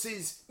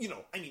 versus,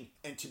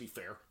 and to be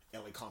fair,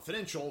 LA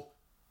Confidential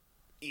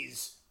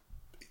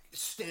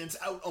stands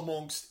out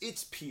amongst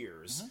its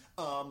peers.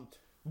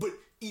 But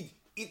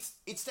it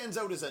stands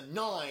out as a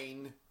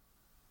 9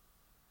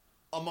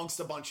 amongst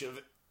a bunch of,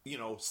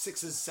 6s,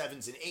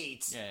 7s, and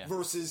 8s,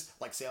 versus,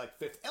 like, say, like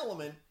Fifth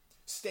Element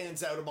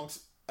stands out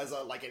as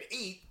an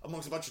 8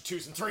 amongst a bunch of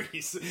 2s and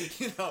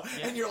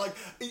 3s, and you're like,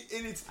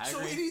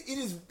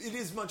 it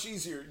is much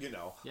easier,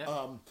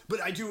 but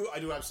I do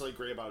absolutely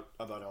agree about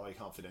LA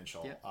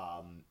Confidential.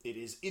 It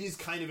is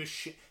kind of a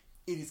shit.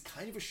 It is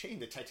kind of a shame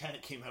that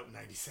Titanic came out in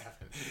 '97.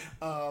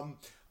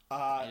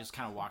 I just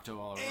kind of walked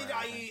all over.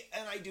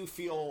 And I do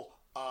feel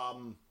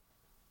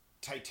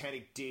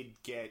Titanic did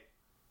get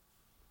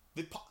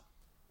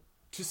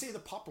to say the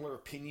popular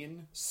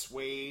opinion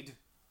swayed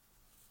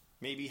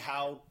maybe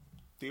how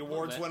the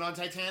awards went on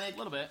Titanic. A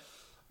little bit.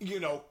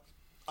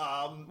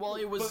 Well,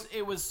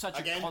 it was such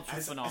again, a cultural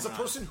as phenomenon. a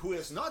person who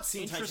has not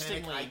seen Titanic,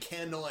 Interestingly, I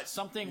cannot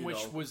something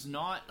which was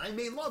not I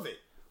may love it.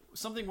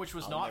 something which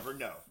was I'll not never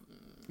know.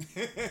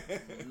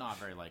 not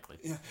very likely.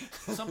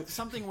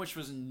 Something which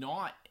was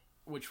not,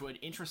 which would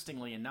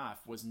interestingly enough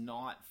was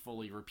not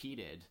fully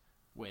repeated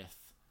with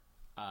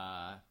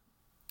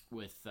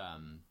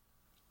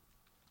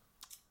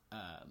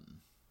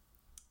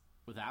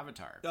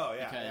Avatar. Oh,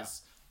 yeah,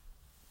 because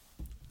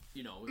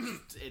you know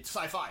it's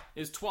Sci-fi. It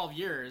was 12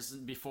 years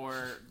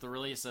before the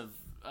release of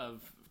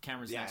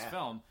Cameron's next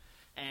film,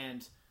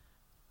 and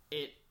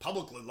it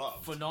Publicly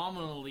loved.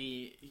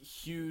 phenomenally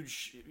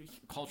huge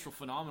cultural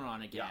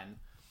phenomenon again.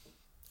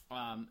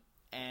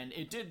 And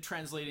it did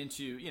translate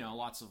into, you know,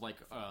 lots of like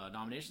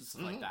nominations,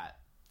 stuff like that.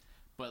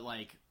 But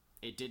like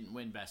it didn't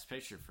win Best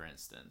Picture, for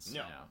instance.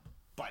 No. You know?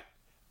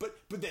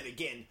 But then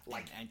again,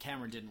 like and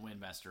Cameron didn't win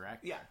Best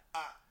Director. yeah.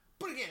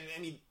 But again, I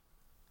mean,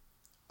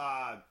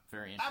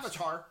 Very interesting.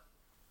 Avatar,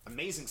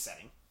 amazing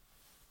setting,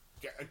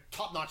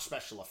 top-notch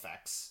special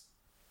effects,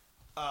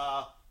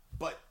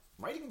 but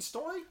writing and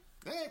story,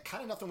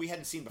 kind of nothing we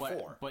hadn't seen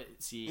before. But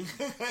see,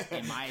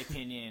 in my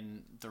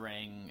opinion, the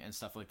writing and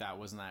stuff like that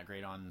wasn't that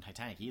great on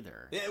Titanic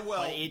either. Yeah,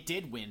 well, but it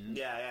did win.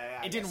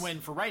 Yeah. It didn't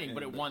win for writing,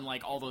 but it won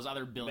like all those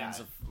other billions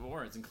of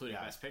awards, including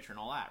Yeah. Best Picture and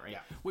all that, right?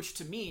 Yeah. Which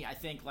to me, I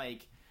think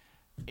like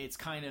it's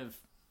kind of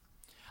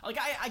like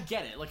I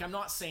get it. Like I'm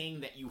not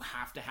saying that you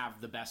have to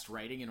have the best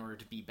writing in order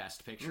to be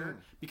Best Picture,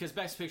 because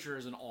Best Picture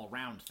is an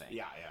all-round thing.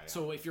 Yeah.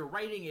 So if your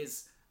writing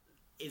is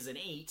an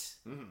 8,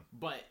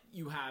 but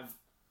you have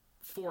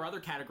 4 other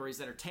categories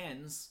that are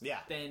 10s,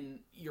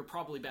 then you're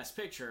probably Best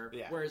Picture.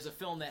 Yeah. Whereas a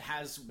film that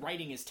has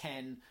writing is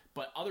 10,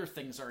 but other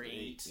things are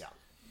 8,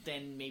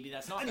 then maybe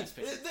that's not Best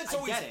Picture. That's I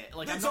always, get it.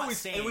 Like that's I'm not always,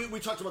 saying and we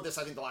talked about this,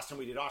 I think, the last time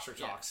we did Oscar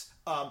Talks,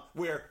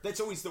 where that's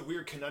always the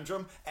weird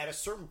conundrum. At a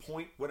certain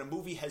point, when a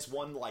movie has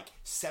won like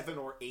 7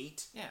 or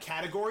 8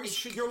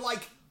 categories, you're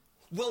like,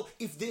 well,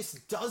 if this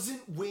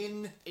doesn't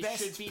win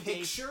Best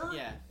Picture,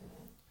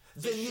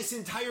 then this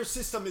entire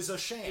system is a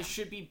sham. It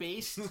should be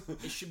based.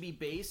 It should be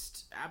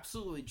based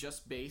absolutely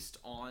just based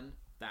on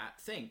that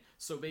thing.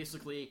 So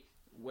basically,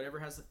 whatever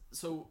has.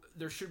 So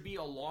there should be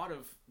a lot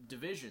of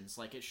divisions.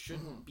 Like it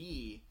shouldn't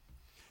be.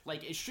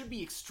 Like it should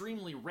be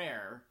extremely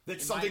rare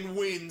that something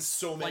wins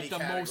so many like the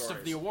categories. most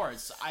of the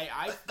awards.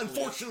 I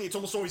unfortunately, it's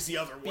almost always the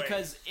other way.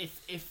 Because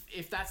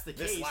if that's the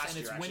case and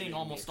it's winning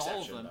almost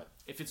all of them,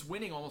 if it's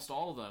winning almost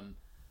all of them,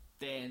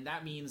 then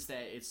that means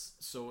that it's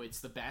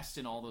the best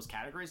in all those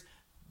categories.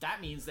 That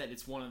means that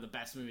it's one of the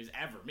best movies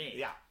ever made.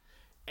 Yeah.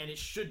 And it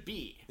should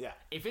be. Yeah.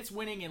 If it's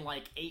winning in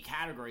like 8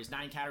 categories,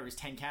 9 categories,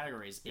 10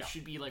 categories, it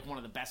should be like one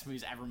of the best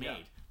movies ever made. Yeah.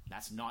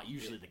 That's not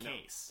usually the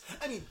case.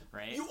 I mean,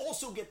 right? You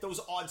also get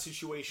those odd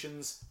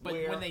situations but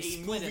where when they a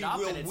split movie it up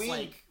will and it's win,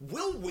 like,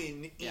 will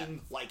win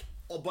in like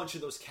a bunch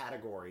of those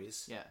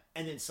categories. Yeah.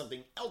 And then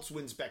something else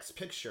wins Best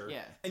Picture.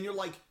 Yeah. And you're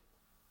like,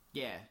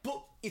 yeah.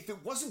 But if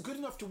it wasn't good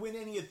enough to win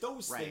any of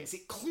those things,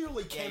 it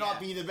clearly cannot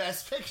be the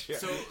Best Picture.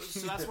 So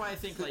that's why I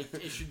think like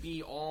it should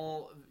be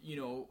all, you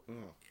know,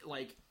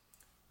 like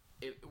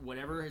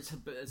whatever is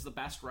the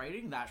best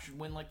writing, that should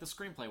win like the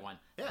screenplay one.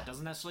 Yeah. It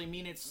doesn't necessarily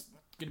mean it's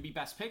going to be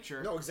Best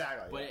Picture. No,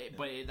 exactly.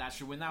 But that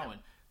should win that one.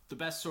 The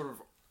best sort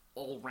of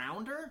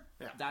all-rounder,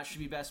 that should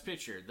be Best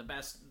Picture.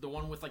 The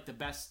one with like the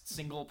best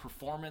single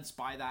performance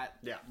by that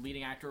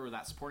leading actor or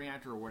that supporting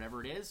actor or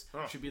whatever it is,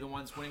 should be the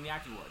ones winning the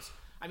acting awards.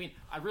 I mean,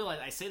 I realize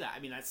I say that. I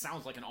mean, that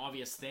sounds like an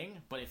obvious thing,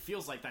 but it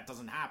feels like that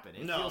doesn't happen.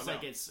 It feels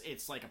like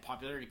it's like a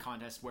popularity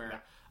contest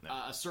where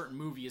a certain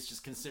movie is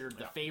just considered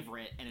the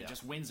favorite and it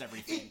just wins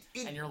everything.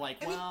 And you're like,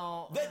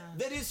 well,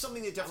 that is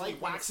something that definitely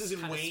like waxes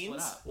and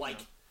wanes. Up, like,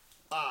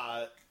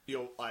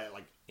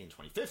 like in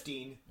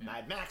 2015,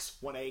 Mad Max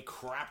won a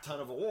crap ton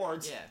of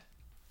awards.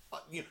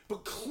 Yeah.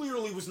 But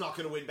clearly was not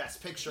going to win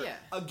Best Picture. Yeah.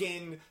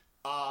 Again,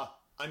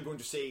 I'm going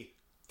to say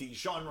the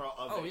genre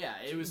of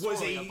it was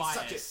totally a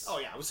bias.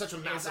 It was such a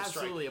massive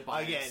absolutely strike.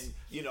 A bias.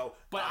 Again,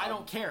 but I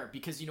don't care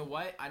because you know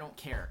what? I don't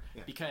care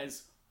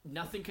because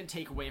nothing can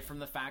take away from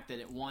the fact that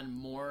it won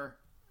more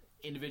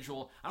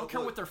individual. I don't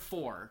care what they're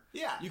for.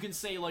 Yeah. You can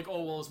say like,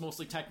 oh well, it's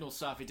mostly technical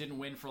stuff. It didn't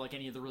win for like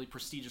any of the really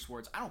prestigious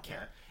awards. I don't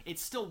care. It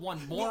still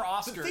won more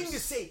Oscars. The thing to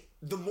say,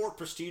 the more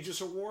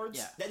prestigious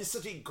awards, that is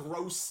such a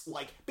gross,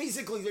 like,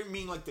 basically they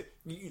mean like that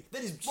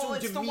is so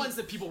it's the ones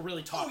that people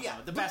really talk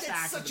about. The best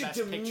actor, the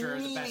best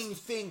picture, the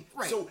best thing.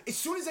 Right. So as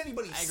soon as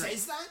anybody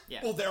says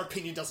that, well, their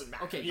opinion doesn't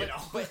matter. Okay,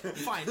 but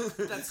fine.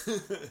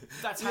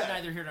 That's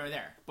neither here nor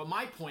there. But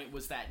my point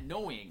was that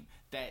knowing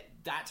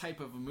that type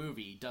of a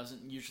movie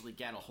doesn't usually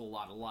get a whole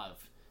lot of love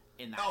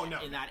in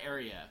that in that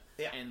area,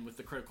 and with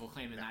the critical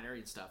acclaim in that area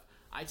and stuff.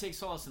 I take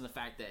solace in the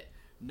fact that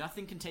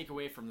nothing can take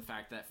away from the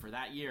fact that for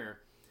that year,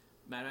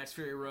 Mad Max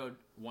Fury Road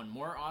won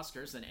more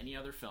Oscars than any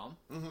other film.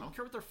 I don't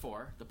care what they're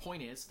for. The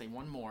point is, they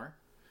won more.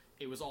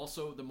 It was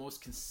also the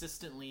most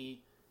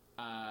consistently,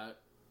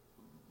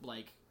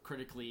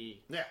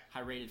 critically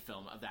high-rated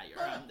film of that year.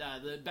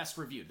 The best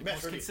reviewed. The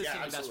most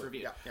consistently best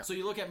reviewed. So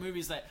you look at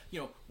movies that,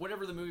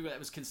 whatever the movie that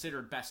was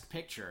considered Best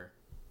Picture.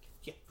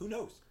 Yeah, who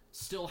knows?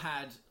 still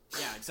had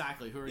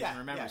exactly who everyone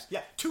remembers.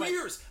 Yeah. 2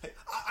 years.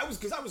 I was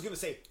going to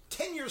say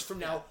 10 years from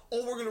now,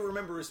 all we're going to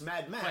remember is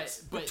Mad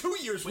Max. But 2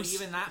 years. But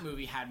even that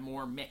movie had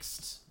more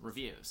mixed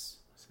reviews,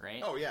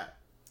 right? Oh yeah.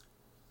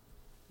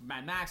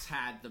 Mad Max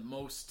had the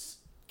most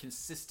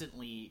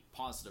consistently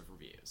positive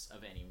reviews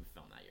of any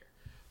film that year.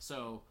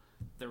 So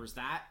there was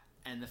that,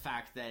 and the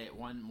fact that it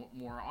won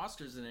more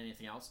Oscars than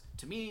anything else.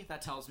 To me,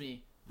 that tells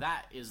me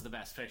that is the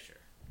best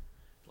picture.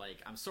 Like,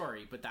 I'm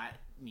sorry, but that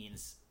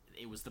means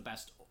it was the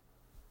best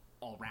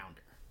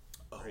all-rounder.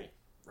 Oh,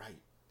 right.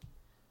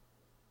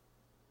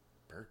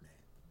 Birdman.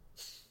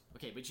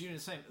 Okay, but you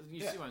see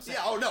what I'm saying?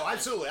 Yeah, oh no,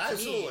 absolutely.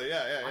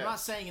 Yeah. I'm not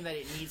saying that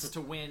it needs to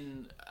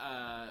win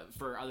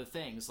for other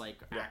things, like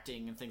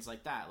acting and things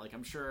like that. Like,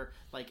 I'm sure,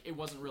 like, it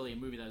wasn't really a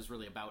movie that was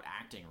really about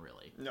acting,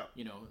 really. No.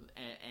 You know,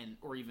 and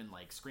or even,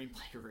 like,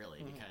 screenplay,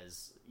 really,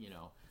 because, you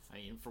know, I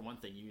mean, for one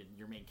thing,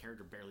 your main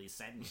character barely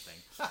said anything.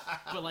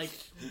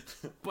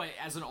 but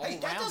as an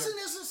all-rounder... that doesn't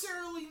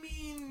necessarily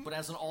mean... But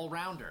as an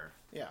all-rounder...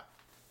 Yeah.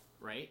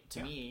 Right?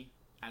 To me,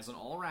 as an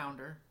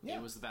all-rounder,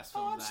 it was the best Oh,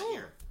 film of that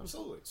year.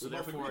 Absolutely. So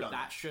therefore,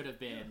 that should have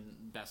been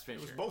Best Picture.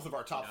 It was both of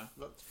our top,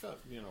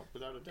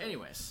 without a doubt.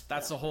 Anyways,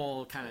 that's the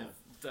whole kind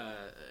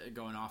of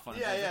going off on a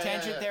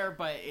tangent there,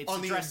 but it's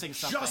on addressing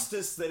something.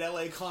 Justice that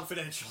L.A.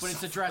 Confidential. But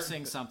it's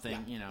addressing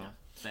something,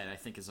 that I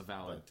think is a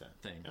valid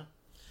thing. Yeah.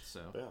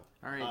 So,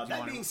 all right.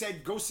 That being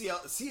said, go see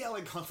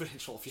L.A.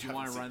 Confidential if you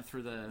want to run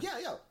through the.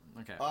 Yeah.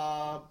 Okay.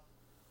 All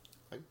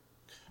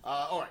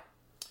right.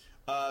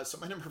 So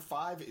my number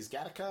 5 is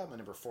Gattaca. My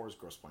number 4 is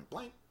Grosse Pointe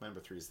Blank. My number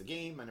 3 is The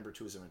Game. My number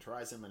 2 is Event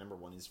Horizon. My number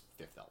 1 is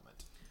Fifth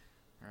Element.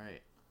 All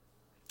right.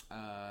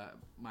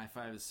 My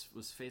 5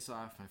 was Face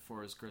Off. My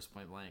 4 is Grosse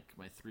Pointe Blank.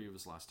 My 3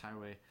 was Lost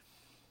Highway.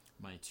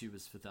 My 2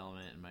 was Fifth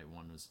Element, and my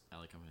 1 was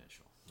LA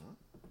Confidential.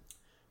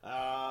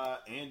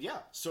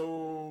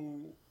 So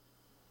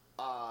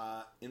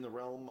in the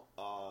realm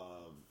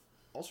of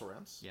also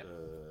rounds,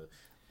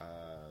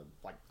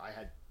 like I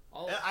had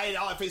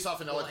Face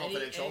Off and LA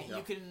Confidential.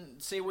 You can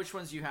say which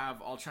ones you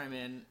have. I'll chime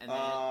in, and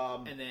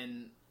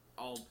then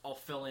I'll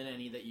fill in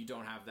any that you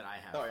don't have that I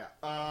have. Oh yeah.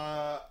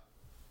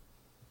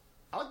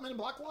 I like Men in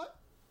Black a lot.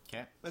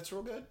 Okay, that's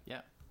real good.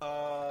 Yeah.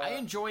 I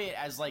enjoy it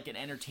as like an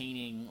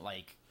entertaining,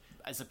 like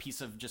as a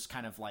piece of just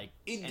kind of like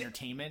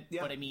entertainment.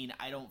 Yeah. But I mean,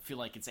 I don't feel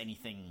like it's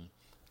anything.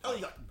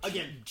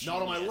 Again, genius.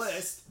 Not on my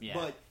list, yeah.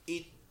 But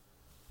it.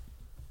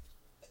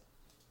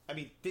 I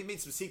mean, they made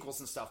some sequels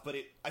and stuff, but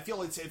I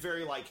feel it's a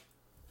very like.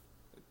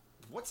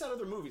 What's that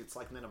other movie that's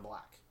like Men in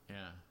Black?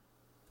 Yeah.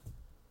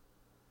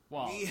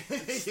 Well,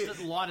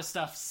 a lot of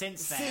stuff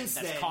since then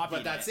that's copied.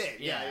 But that's it.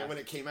 Yeah, when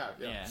it came out.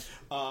 Yeah.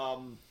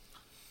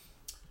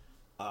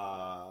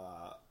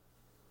 I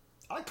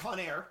like Con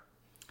Air.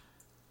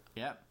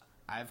 Yep.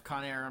 I have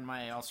Con Air on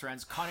my also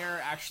runs. Con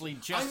Air actually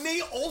just. I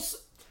may also.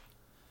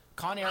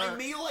 Con Air. I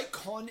may like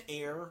Con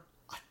Air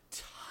a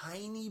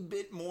tiny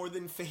bit more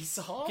than Face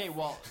Off. Okay,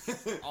 well,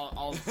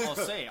 I'll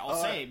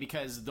say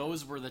because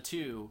those were the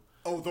two.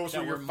 Oh, those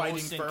that were fighting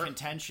most in for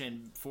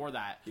contention for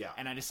that. Yeah.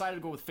 And I decided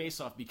to go with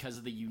Face Off because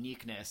of the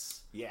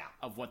uniqueness. Yeah.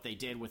 Of what they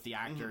did with the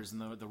actors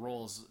and the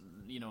roles.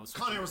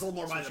 Con Air was a little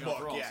more by the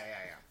book. Yeah.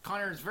 Con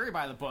Air is very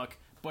by the book,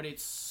 but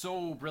it's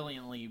so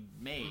brilliantly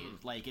made.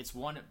 Like it's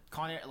one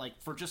Con Air,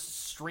 like for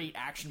just straight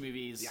action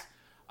movies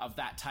of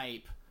that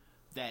type.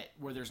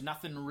 Where there's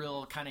nothing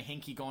real kind of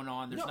hinky going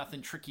on. There's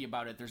nothing tricky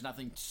about it. There's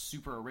nothing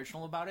super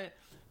original about it.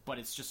 But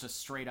it's just a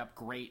straight up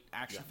great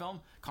action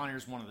film. Con Air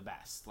is one of the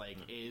best. Like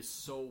it is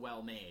so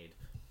well made.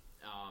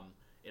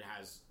 It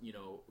has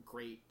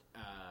great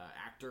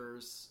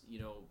actors.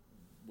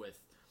 With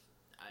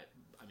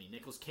I mean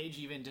Nicolas Cage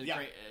even did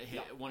great.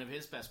 One of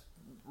his best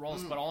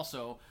roles, but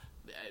also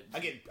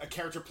again a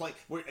character play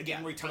where he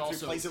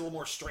plays it a little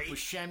more straight.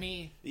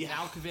 Buscemi,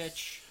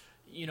 Malkovich.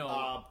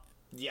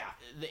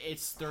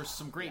 There's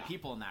some great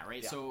people in that,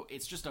 right? Yeah. So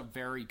it's just a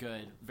very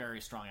good,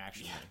 very strong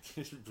action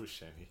movie.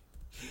 Buscemi.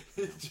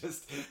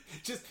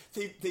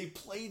 They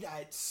play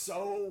that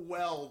so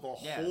well the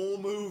whole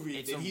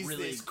movie. He's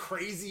this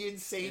crazy,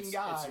 insane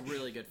guy. It's a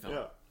really good film.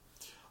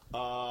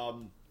 Yeah.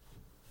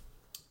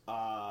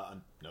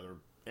 Another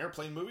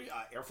airplane movie,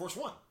 Air Force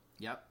One.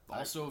 Yep.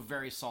 Also a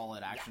very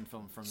solid action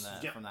film from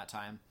that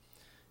time.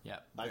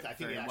 Yep. I think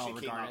very it well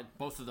regarded. Came out.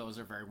 Both of those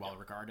are very well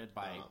regarded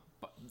by.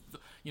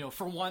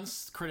 For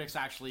once, critics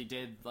actually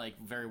did like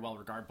very well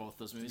regard both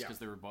those movies because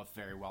they were both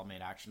very well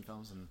made action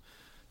films and.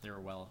 They were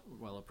well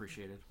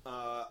appreciated.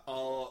 I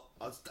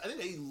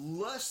think a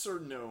lesser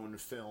known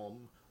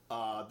film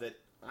that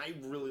I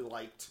really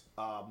liked.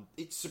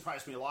 It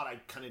surprised me a lot. I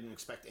kind of didn't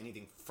expect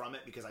anything from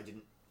it because I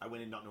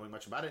went in not knowing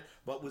much about it.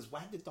 But was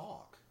Wag the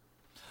Dog.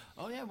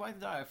 Oh yeah, Wag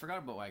the Dog. I forgot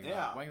about Wag the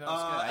Dog. Wag the Dog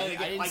was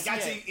good. I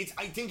didn't see it.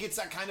 I think it's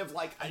that kind of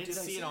like I didn't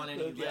see it on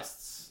any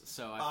lists,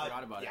 so I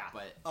forgot about it.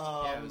 But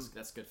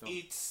that's a good film.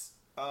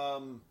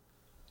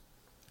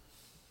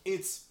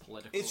 It's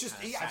political. It's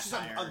just kind of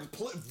satire.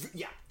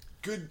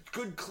 Good,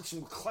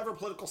 some clever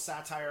political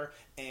satire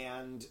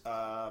and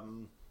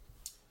and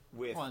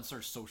sort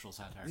of social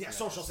satire.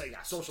 Social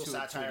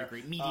satire to a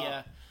degree.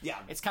 Media. Yeah,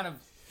 it's kind of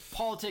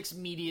politics,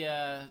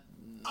 media,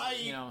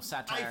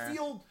 satire. I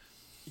feel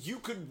you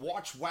could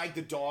watch Wag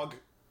the Dog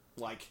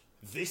like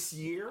this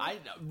year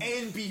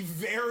and be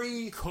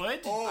very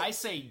I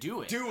say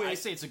do it. Do it. I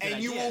say it's a good and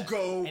idea. you will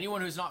go.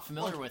 Anyone who's not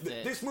familiar with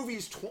it. This movie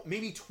is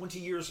maybe 20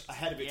 years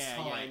ahead of its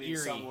time in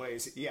some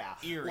ways. Yeah,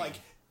 eerie. Like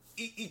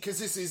because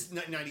this is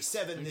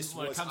 97. This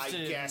when was, it comes I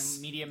to guess,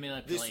 media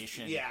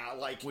manipulation.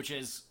 which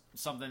is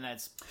something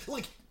that's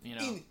like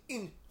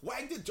in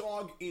Wag the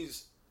Dog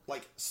is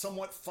like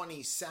somewhat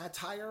funny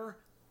satire.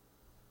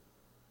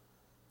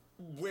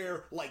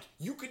 Where like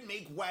you could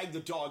make Wag the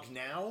Dog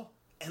now,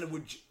 and it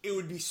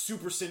would be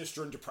super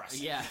sinister and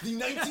depressing. Yeah.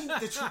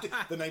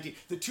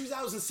 The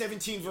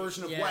 2017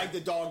 version of Wag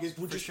the Dog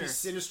would just be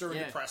sinister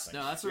and depressing.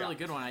 No, that's a really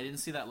good one. I didn't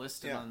see that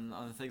listed on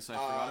the thing, so I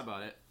forgot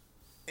about it.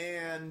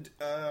 And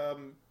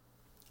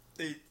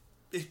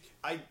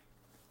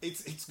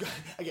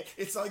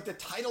it's like the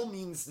title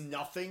means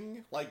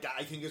nothing. Like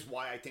I think is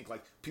why I think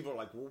like people are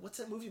like, well, what's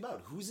that movie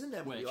about? Who's in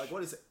that movie? Like,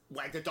 what is it?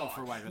 Wag the Dog.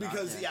 For Wag the Dog,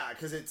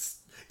 because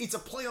it's a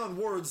play on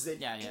words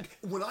that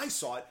when I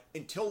saw it,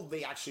 until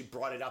they actually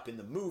brought it up in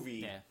the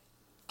movie,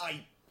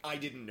 I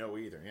didn't know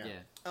either.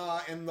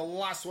 And the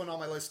last one on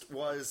my list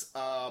was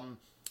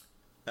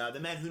The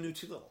Man Who Knew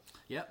Too Little.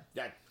 Yep.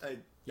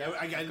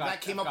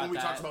 That came up when we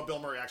talked about Bill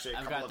Murray actually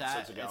a couple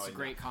episodes ago. It's a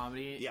great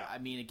comedy. Yeah. I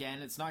mean,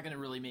 again, it's not going to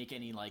really make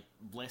any like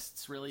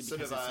lists really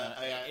because sort of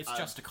it's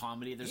just a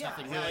comedy. There's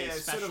nothing really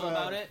special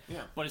about it.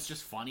 Yeah. But it's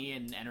just funny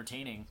and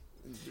entertaining.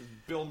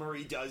 Bill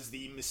Murray does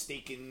the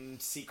mistaken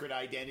secret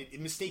identity,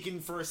 mistaken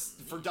for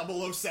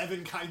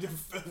 007 kind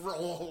of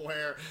role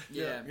where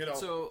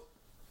So,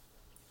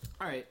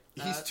 all right,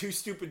 he's too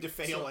stupid to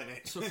fail in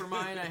it. So for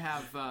mine, I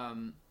have.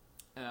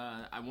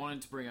 I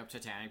wanted to bring up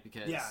Titanic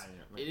because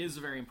it is a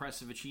very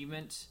impressive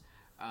achievement.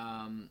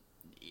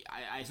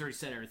 I already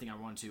said everything I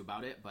wanted to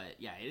about it, but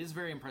yeah, it is a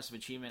very impressive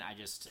achievement.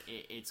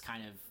 It's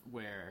kind of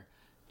where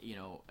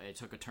it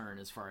took a turn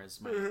as far as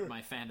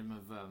my fandom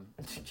of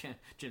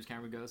James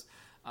Cameron goes,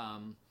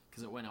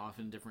 because it went off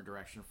in a different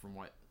direction from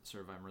what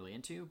sort of I'm really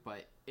into.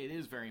 But it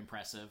is very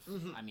impressive.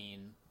 Mm-hmm. I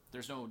mean,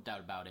 there's no doubt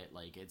about it.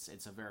 Like it's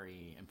a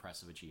very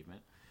impressive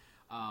achievement.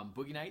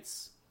 Boogie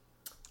Nights.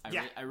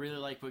 I really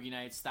like Boogie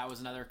Nights. That was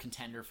another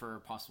contender for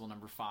possible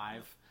number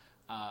 5.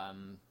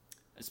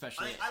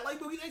 Especially, I like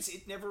Boogie Nights.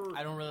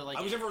 I don't really like.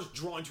 I was never as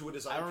drawn to it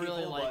as I don't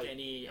really like but,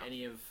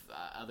 any of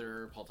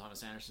other Paul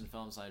Thomas Anderson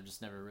films. I've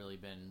just never really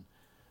been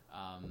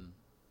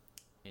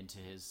into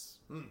his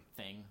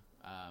thing.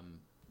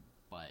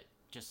 But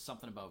just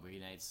something about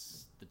Boogie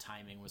Nights. The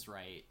timing was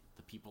right.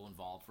 The people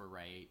involved were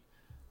right.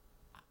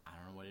 I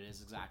don't know what it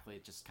is exactly.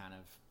 It just kind of.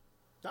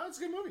 No, it's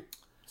a good movie.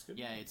 It's good.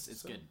 Yeah,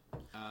 it's good.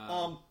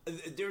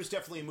 There's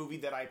definitely a movie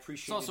that I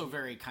appreciate. It's also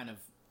very kind of.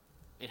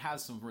 It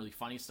has some really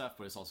funny stuff,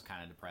 but it's also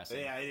kind of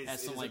depressing. Yeah, it is. It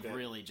has some like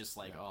really just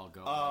like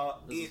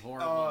this is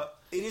horrible.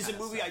 It is a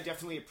movie I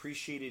definitely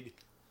appreciated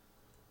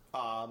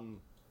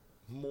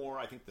more.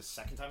 I think the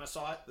second time I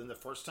saw it than the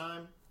first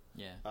time.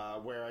 Yeah.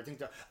 Where I think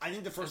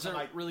the first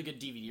time really good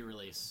DVD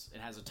release.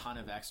 It has a ton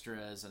of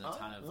extras and a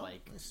ton of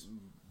nice.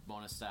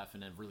 bonus stuff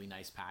and a really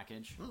nice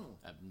package.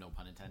 No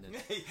pun intended.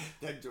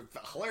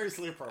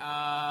 Hilariously appropriate.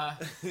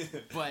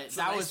 But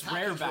that was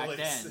rare back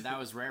then. That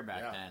was rare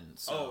back then.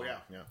 So,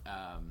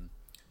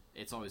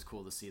 it's always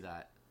cool to see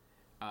that.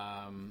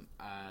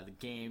 The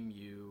game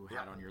you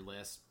had on your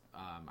list,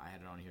 I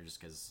had it on here just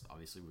because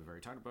obviously we've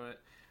already talked about it.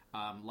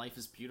 Life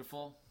is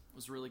Beautiful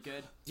was really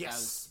good.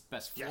 Yes. That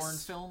was best foreign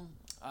film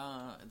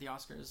at the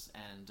Oscars,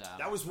 and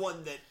that was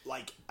one that,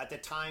 like, at the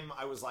time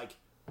I was like,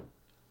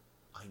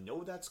 I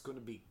know that's going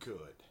to be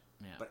good,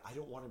 but I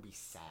don't want to be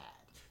sad,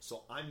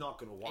 so I'm not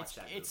going to watch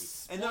that movie.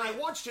 And then I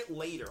watched it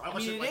later. I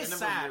mean, it is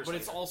sad, but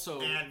it's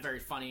also very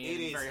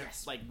funny and very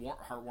like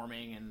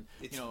heartwarming, and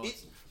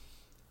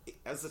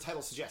as the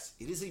title suggests,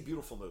 it is a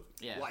beautiful movie.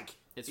 Yeah, like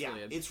it's really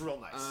good. It's real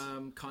nice.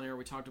 Con Air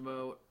we talked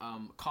about.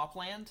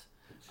 Copland.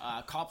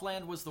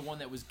 Copland was the one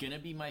that was gonna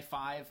be my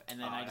 5, and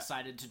then I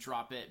decided to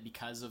drop it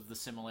because of the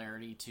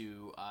similarity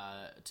to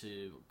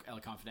LA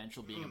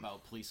Confidential being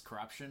about police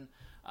corruption.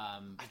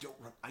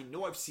 I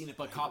know I've seen it,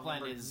 but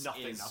Copland is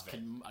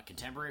a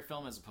contemporary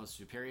film as opposed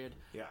to a period.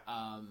 Yeah.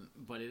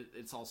 But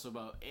it's also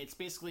about. It's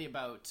basically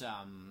about.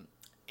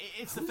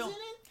 It's the Who's film. in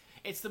it?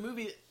 It's the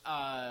movie.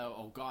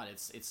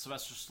 It's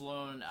Sylvester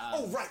Stallone.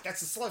 That's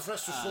the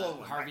Sylvester Stallone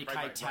one. Harvey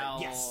Keitel. Right.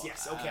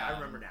 Yes. Okay, I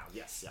remember now.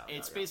 Yes, yeah.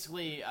 It's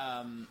basically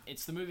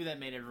it's the movie that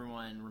made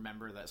everyone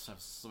remember that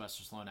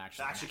Sylvester Stallone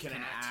actually can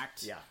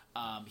act. Yeah.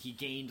 He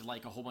gained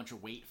like a whole bunch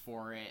of weight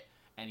for it,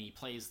 and he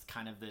plays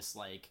kind of this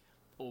like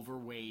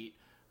overweight,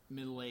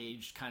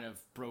 middle-aged, kind of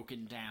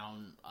broken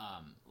down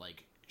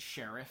like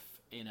sheriff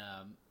in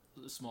a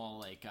small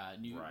like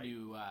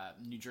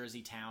New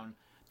Jersey town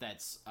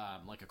that's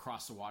like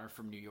across the water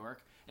from New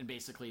York, and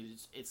basically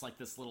it's like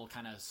this little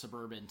kind of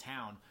suburban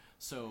town.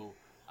 So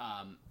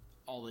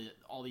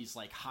all these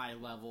like high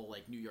level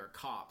like New York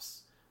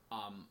cops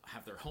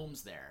have their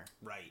homes there,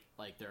 right?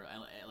 Like they're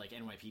like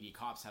NYPD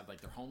cops have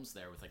like their homes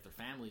there with like their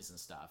families and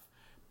stuff,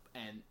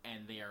 and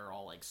they are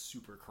all like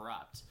super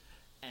corrupt.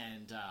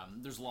 and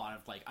there's a lot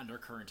of like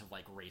undercurrent of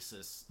like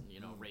racist,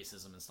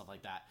 racism and stuff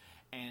like that.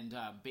 And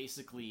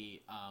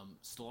basically,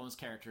 Stallone's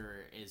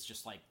character is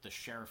just like the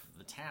sheriff of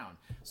the town,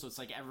 so it's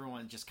like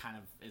everyone just kind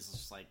of is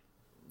just like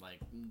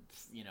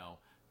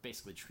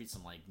basically treats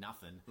him like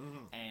nothing.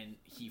 And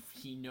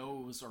he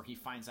knows, or he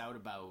finds out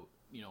about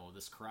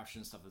this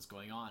corruption stuff that's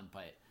going on,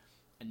 but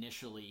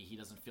initially he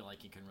doesn't feel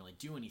like he can really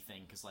do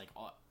anything because like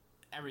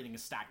everything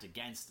is stacked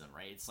against him,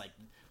 right? It's like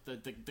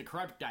the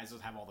corrupt guys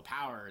have all the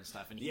power and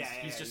stuff, and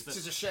he's just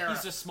a sheriff.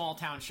 He's just small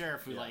town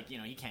sheriff who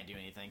he can't do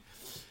anything,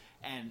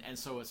 and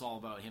so it's all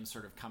about him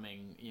sort of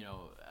coming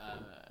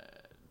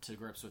to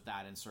grips with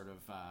that and sort of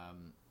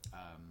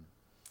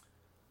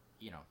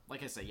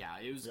like I said,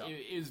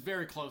 it was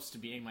very close to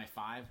being my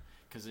 5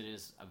 because it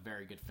is a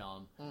very good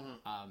film,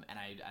 and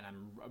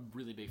I'm a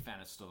really big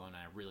fan of Stallone, and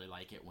I really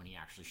like it when he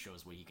actually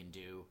shows what he can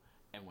do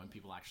and when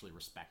people actually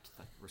respect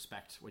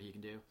what he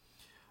can do.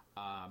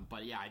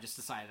 But yeah, I just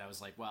decided, I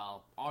was like,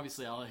 well,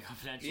 obviously LA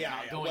Confidential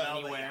not going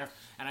anywhere,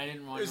 and I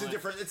didn't want to.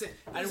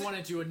 I didn't want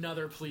to do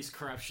another police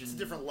corruption. It's a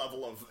different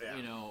level of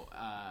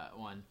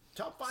one.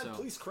 Top 5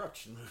 police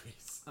corruption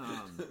movies.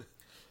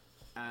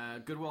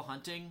 Good Will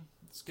Hunting.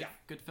 It's good.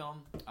 Good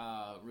film.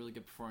 Really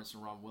good performance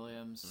from Robin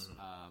Williams.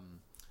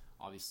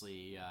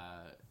 Obviously,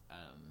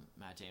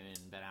 Matt Damon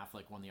and Ben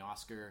Affleck won the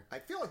Oscar. I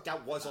feel like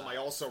that was on my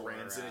also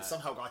rans, and it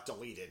somehow got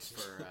deleted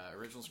for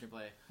original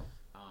screenplay.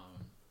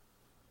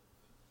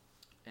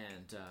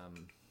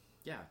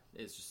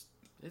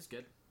 It's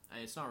good.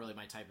 It's not really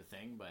my type of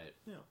thing, but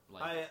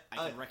I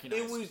can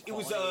recognize it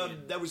was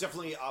that was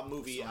definitely a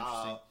movie.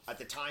 At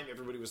the time,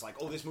 everybody was like,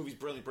 "Oh, this movie's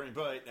brilliant,"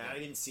 but I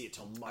didn't see it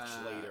till much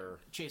later.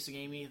 Chasing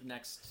Amy, the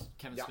next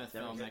Kevin Smith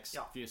film, next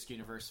Fusc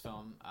Universe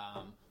film.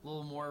 A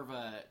little more of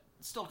a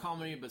still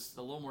comedy, but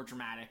a little more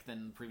dramatic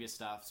than previous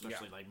stuff,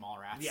 especially like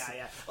Mallrats.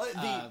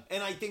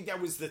 And I think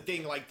that was the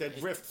thing. Like the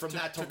rift from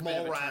that to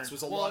Mallrats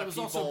was a lot of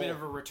people. It was also a bit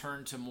of a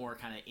return to more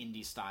kind of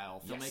indie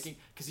style filmmaking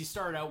because he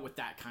started out with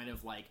that kind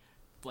of like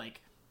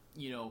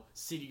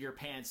seat of your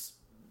pants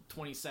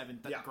 27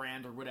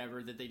 grand or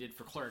whatever that they did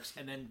for Clerks,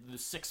 and then the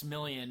 6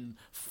 million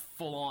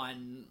full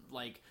on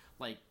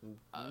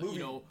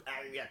movie,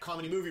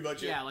 comedy movie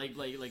budget,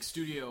 like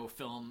studio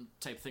film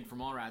type thing for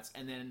Mallrats,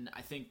 and then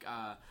I think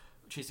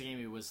Chasing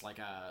Amy was like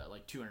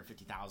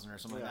 250,000 or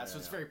something like that. So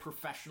it's very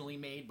professionally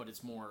made, but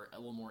it's a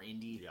little more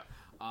indie.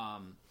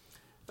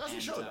 Doesn't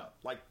show though.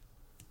 But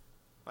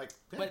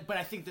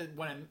I think that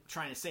what I'm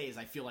trying to say is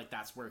I feel like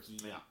that's where he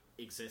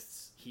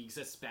exists. He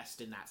exists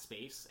best in that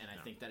space, and I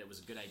think that it was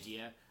a good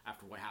idea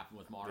after what happened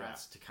with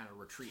Mallrats to kind of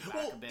retreat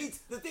back a bit.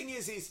 The thing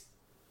is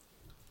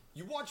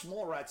you watch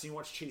Mallrats and you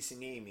watch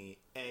Chasing Amy,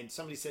 and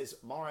somebody says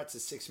Mallrats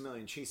is 6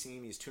 million, Chasing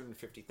Amy is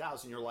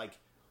 250,000. You're like,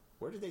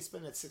 where did they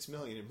spend that 6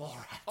 million in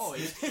Mallrats? Oh,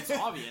 it's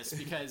obvious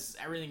because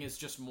everything is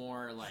just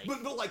more like. But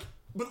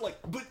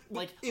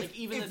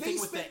even if they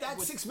spent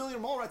that 6 million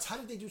in Mallrats, how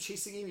did they do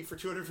Chasing Amy for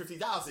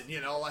 250,000?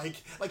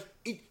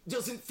 It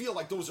doesn't feel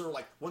like those are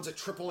like one's a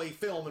AAA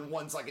film and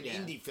one's like an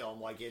indie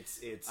film. Like it's.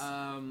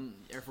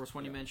 Air Force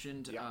One you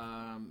mentioned.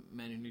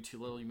 Man Who Knew Too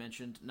Little you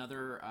mentioned.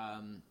 Another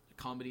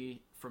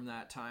comedy from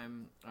that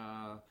time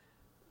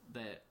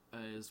that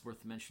is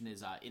worth mention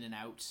is In and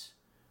Out.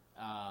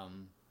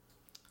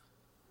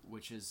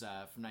 Which is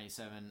from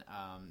 97,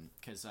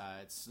 because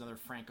it's another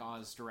Frank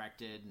Oz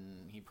directed,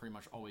 and he pretty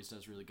much always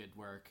does really good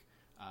work,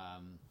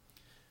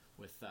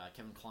 with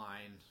Kevin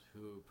Kline,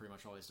 who pretty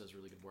much always does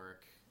really good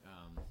work,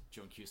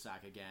 Joan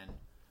Cusack again.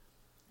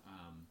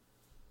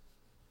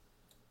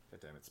 God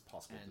damn, it's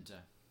possible to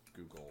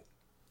Google.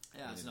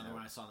 Yeah, that's another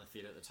one I saw in the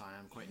theater at the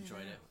time. Quite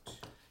enjoyed it.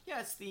 Yeah,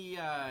 it's the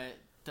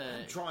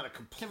I'm drawing a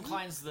complete... Kevin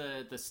Kline's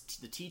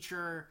the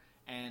teacher,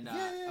 and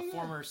a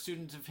former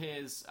student of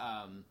his...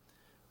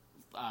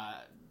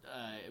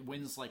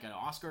 wins like an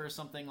Oscar or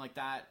something like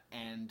that,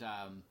 and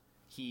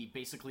he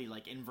basically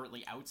like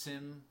inadvertently outs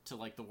him to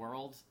like the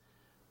world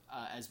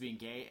as being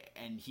gay,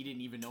 and he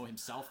didn't even know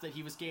himself that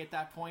he was gay at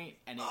that point,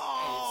 and it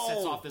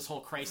sets off this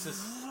whole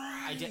crisis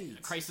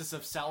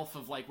of self,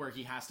 of like where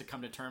he has to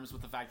come to terms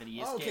with the fact that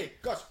he is gay.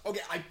 Okay,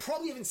 I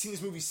probably haven't seen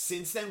this movie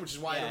since then, which is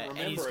why I don't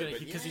remember it.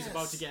 Because he's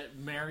about to get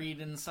married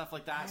and stuff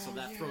like that, so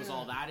that throws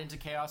all that into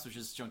chaos, which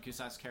is Joan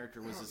Cusack's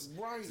character was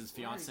his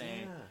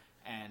fiance.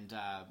 And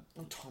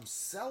Tom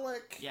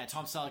Selleck. Yeah,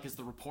 Tom Selleck is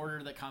the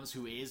reporter that comes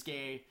who is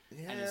gay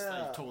and is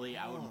like totally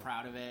out and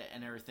proud of it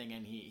and everything,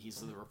 and he's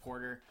the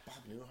reporter. Bob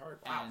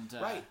Newhart. Wow. And,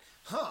 right.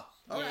 Huh.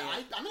 Okay,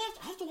 I'm gonna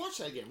have to watch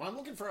that again. I'm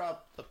looking for a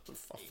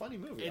funny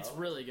movie. It's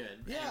really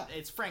good. Yeah. And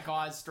it's Frank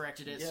Oz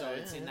directed it, so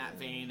it's in that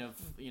vein of,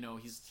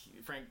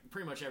 Frank,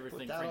 pretty much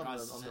everything Frank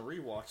Oz on the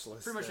rewatch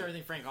list. Pretty much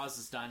everything Frank Oz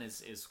has done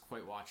is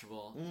quite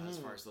watchable as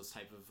far as those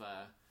type of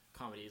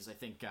comedies. I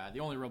think the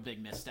only real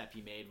big misstep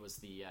he made was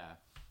the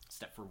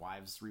Stepford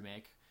Wives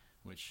remake,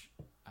 which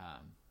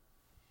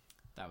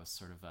that was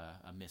sort of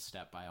a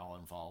misstep by all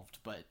involved.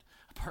 But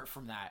apart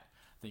from that,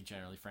 I think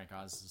generally Frank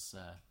Oz is,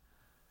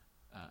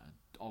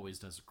 always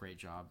does a great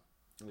job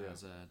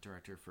as a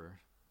director for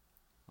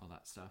all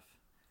that stuff.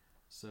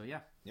 So yeah,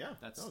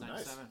 that's 97.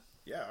 Nice.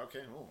 Yeah, okay.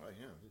 Oh,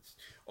 yeah. It's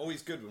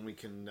always good when we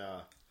can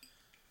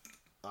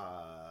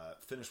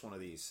finish one of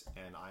these,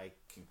 and I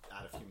can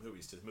add a few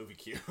movies to the movie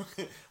queue.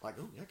 Like,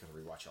 oh yeah, gotta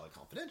rewatch LA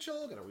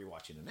Confidential. Gotta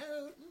rewatch In and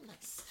Out.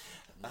 Nice.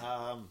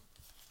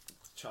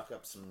 Chalk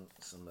up some.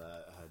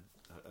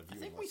 I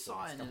think we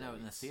saw In and Out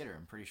in the theater.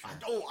 I'm pretty sure.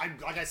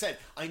 Like I said,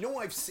 I know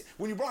I've seen,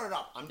 when you brought it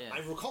up. I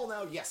recall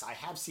now. Yes, I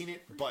have seen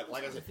it, but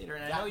like I said, theater,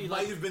 and that I know you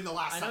might have been the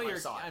last time I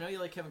saw it. I know you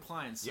like Kevin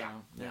Kline, so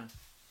yeah.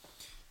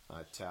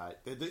 But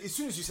as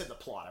soon as you said the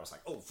plot, I was like,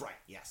 oh right,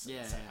 yes,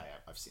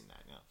 I've seen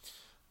that. Yeah.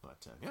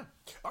 But yeah,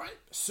 all right.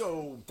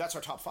 So that's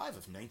our top 5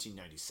 of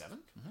 1997.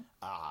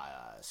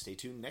 Stay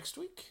tuned next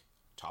week.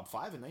 Top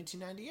 5 in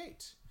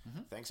 1998.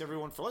 Thanks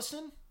everyone for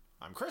listening.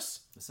 I'm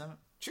Chris. The 7.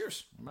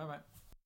 Cheers. Bye bye.